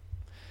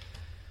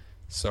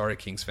 Sorry,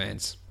 Kings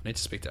fans. I need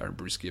to speak to Aaron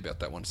Brewski about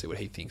that one, see what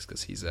he thinks,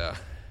 because he's a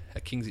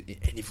Kings.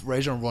 And if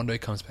Rajon Rondo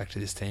comes back to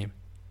this team,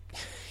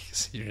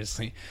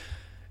 seriously,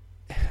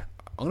 I'm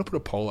going to put a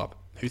poll up.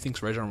 Who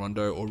thinks Rajon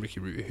Rondo or Ricky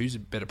Rubio? Who's a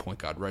better point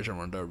guard, Rajon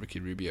Rondo or Ricky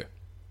Rubio?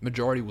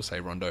 Majority will say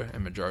Rondo,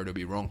 and majority will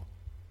be wrong.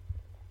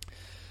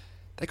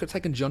 They could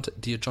have taken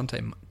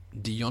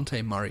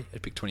Dejounte Murray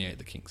at pick 28,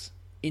 the Kings.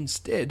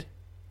 Instead,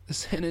 the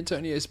San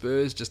Antonio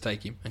Spurs just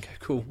take him. Okay,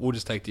 cool. We'll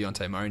just take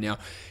Dejounte Murray. Now,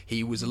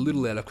 he was a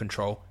little out of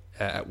control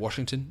at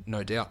Washington,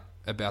 no doubt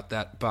about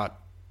that, but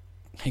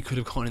he could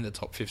have gone in the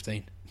top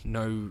 15.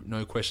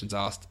 No questions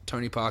asked.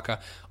 Tony Parker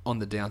on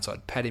the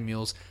downside. Patty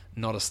Mills,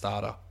 not a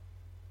starter.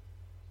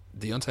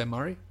 Dejounte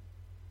Murray?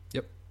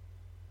 Yep.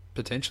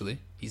 Potentially.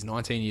 He's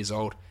 19 years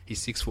old.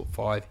 He's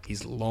 6'5".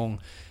 He's long.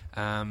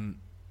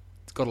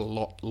 He's got a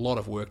lot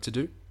of work to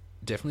do,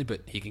 definitely,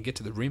 but he can get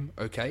to the rim,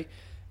 okay.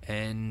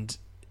 And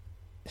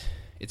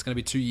it's going to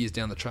be 2 years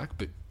down the track,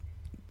 but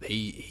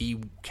he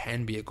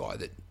can be a guy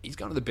that he's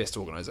going to the best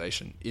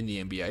organization in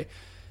the NBA,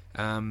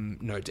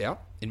 no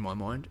doubt in my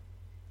mind.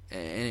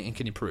 and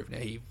can improve. Now,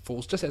 he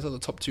falls just outside the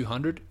top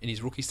 200 in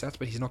his rookie stats,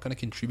 but he's not going to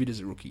contribute as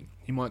a rookie.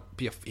 He'll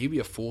be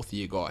a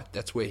fourth-year guy.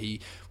 That's where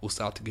he will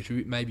start to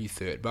contribute, maybe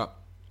third. But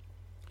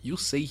you'll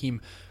see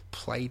him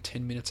play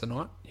 10 minutes a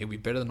night. He'll be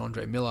better than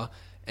Andre Miller,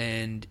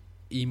 and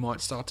he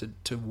might start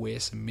to wear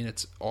some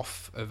minutes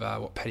off of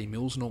what Patty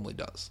Mills normally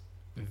does.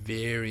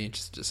 Very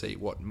interested to see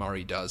what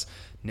Murray does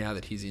now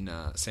that he's in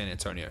San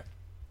Antonio.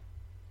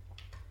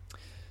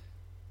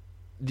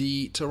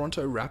 The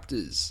Toronto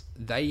Raptors,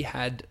 they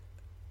had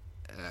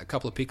a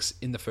couple of picks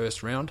in the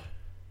first round.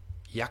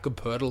 Jakob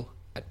Poeltl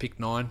at pick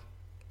 9.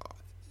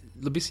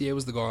 Labissiere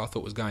was the guy I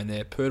thought was going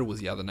there. Poeltl was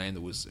the other name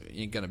that was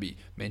going to be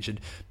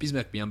mentioned.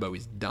 Bismack Biyombo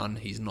is done.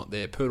 He's not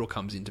there. Poeltl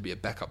comes in to be a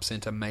backup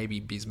centre.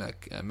 Maybe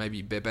Bismack,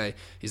 maybe Bebe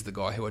is the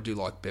guy who I do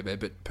like Bebe,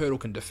 but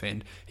Poeltl can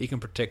defend. He can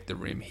protect the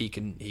rim. He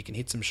can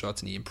hit some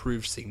shots, and he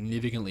improved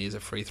significantly as a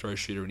free throw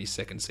shooter in his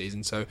second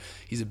season. So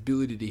his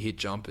ability to hit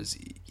jumpers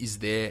is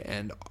there,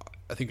 and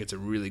I think it's a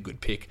really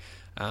good pick.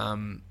 At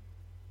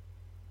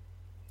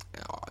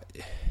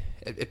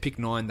pick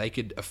 9, they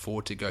could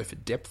afford to go for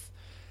depth.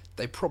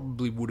 They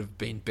probably would have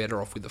been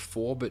better off with a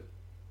 4, but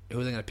who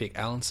are they going to pick?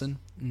 Allenson?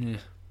 Yeah,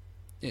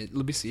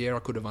 Labissiere I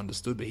could have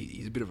understood, but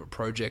he's a bit of a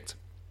project.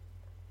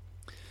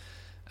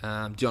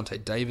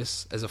 Deontay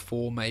Davis as a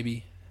 4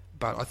 maybe,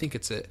 but I think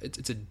it's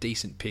a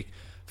decent pick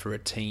for a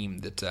team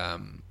that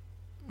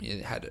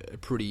had a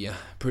pretty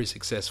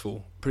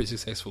successful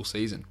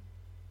season.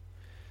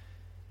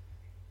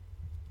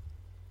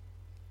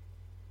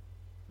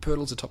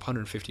 Poeltl's a top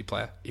 150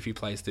 player. If he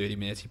plays 30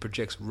 minutes, he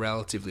projects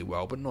relatively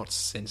well, but not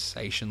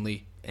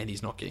sensationally, and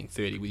he's not getting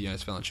 30 with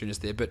Jonas Valanciunas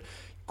there. But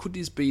could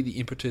this be the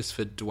impetus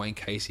for Dwayne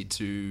Casey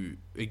to,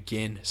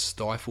 again,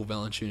 stifle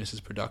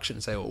Valanciunas' production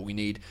and say, well, we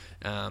need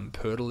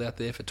Poeltl out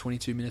there for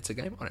 22 minutes a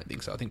game? I don't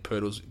think so. I think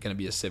Poeltl's going to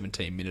be a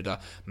 17-minuter,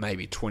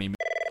 maybe 20 minutes.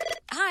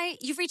 Hi,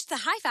 you've reached the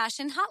High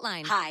Fashion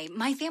Hotline. Hi,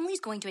 my family's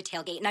going to a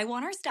tailgate, and I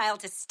want our style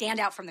to stand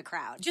out from the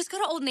crowd. Just go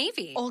to Old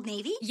Navy. Old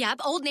Navy?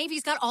 Yep, Old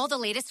Navy's got all the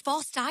latest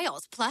fall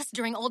styles. Plus,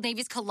 during Old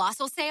Navy's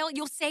colossal sale,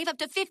 you'll save up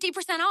to 50%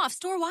 off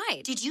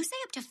store-wide. Did you say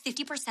up to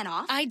 50%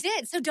 off? I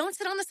did, so don't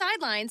sit on the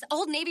sidelines.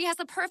 Old Navy has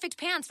the perfect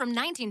pants from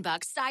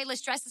 $19,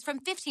 stylish dresses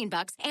from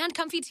 $15, and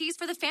comfy tees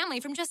for the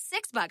family from just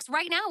 $6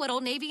 right now at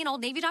Old Navy and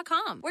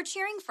OldNavy.com. We're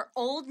cheering for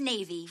Old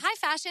Navy. High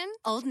Fashion,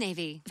 Old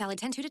Navy. Valid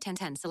 10/2 to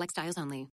 10/10. Select styles only.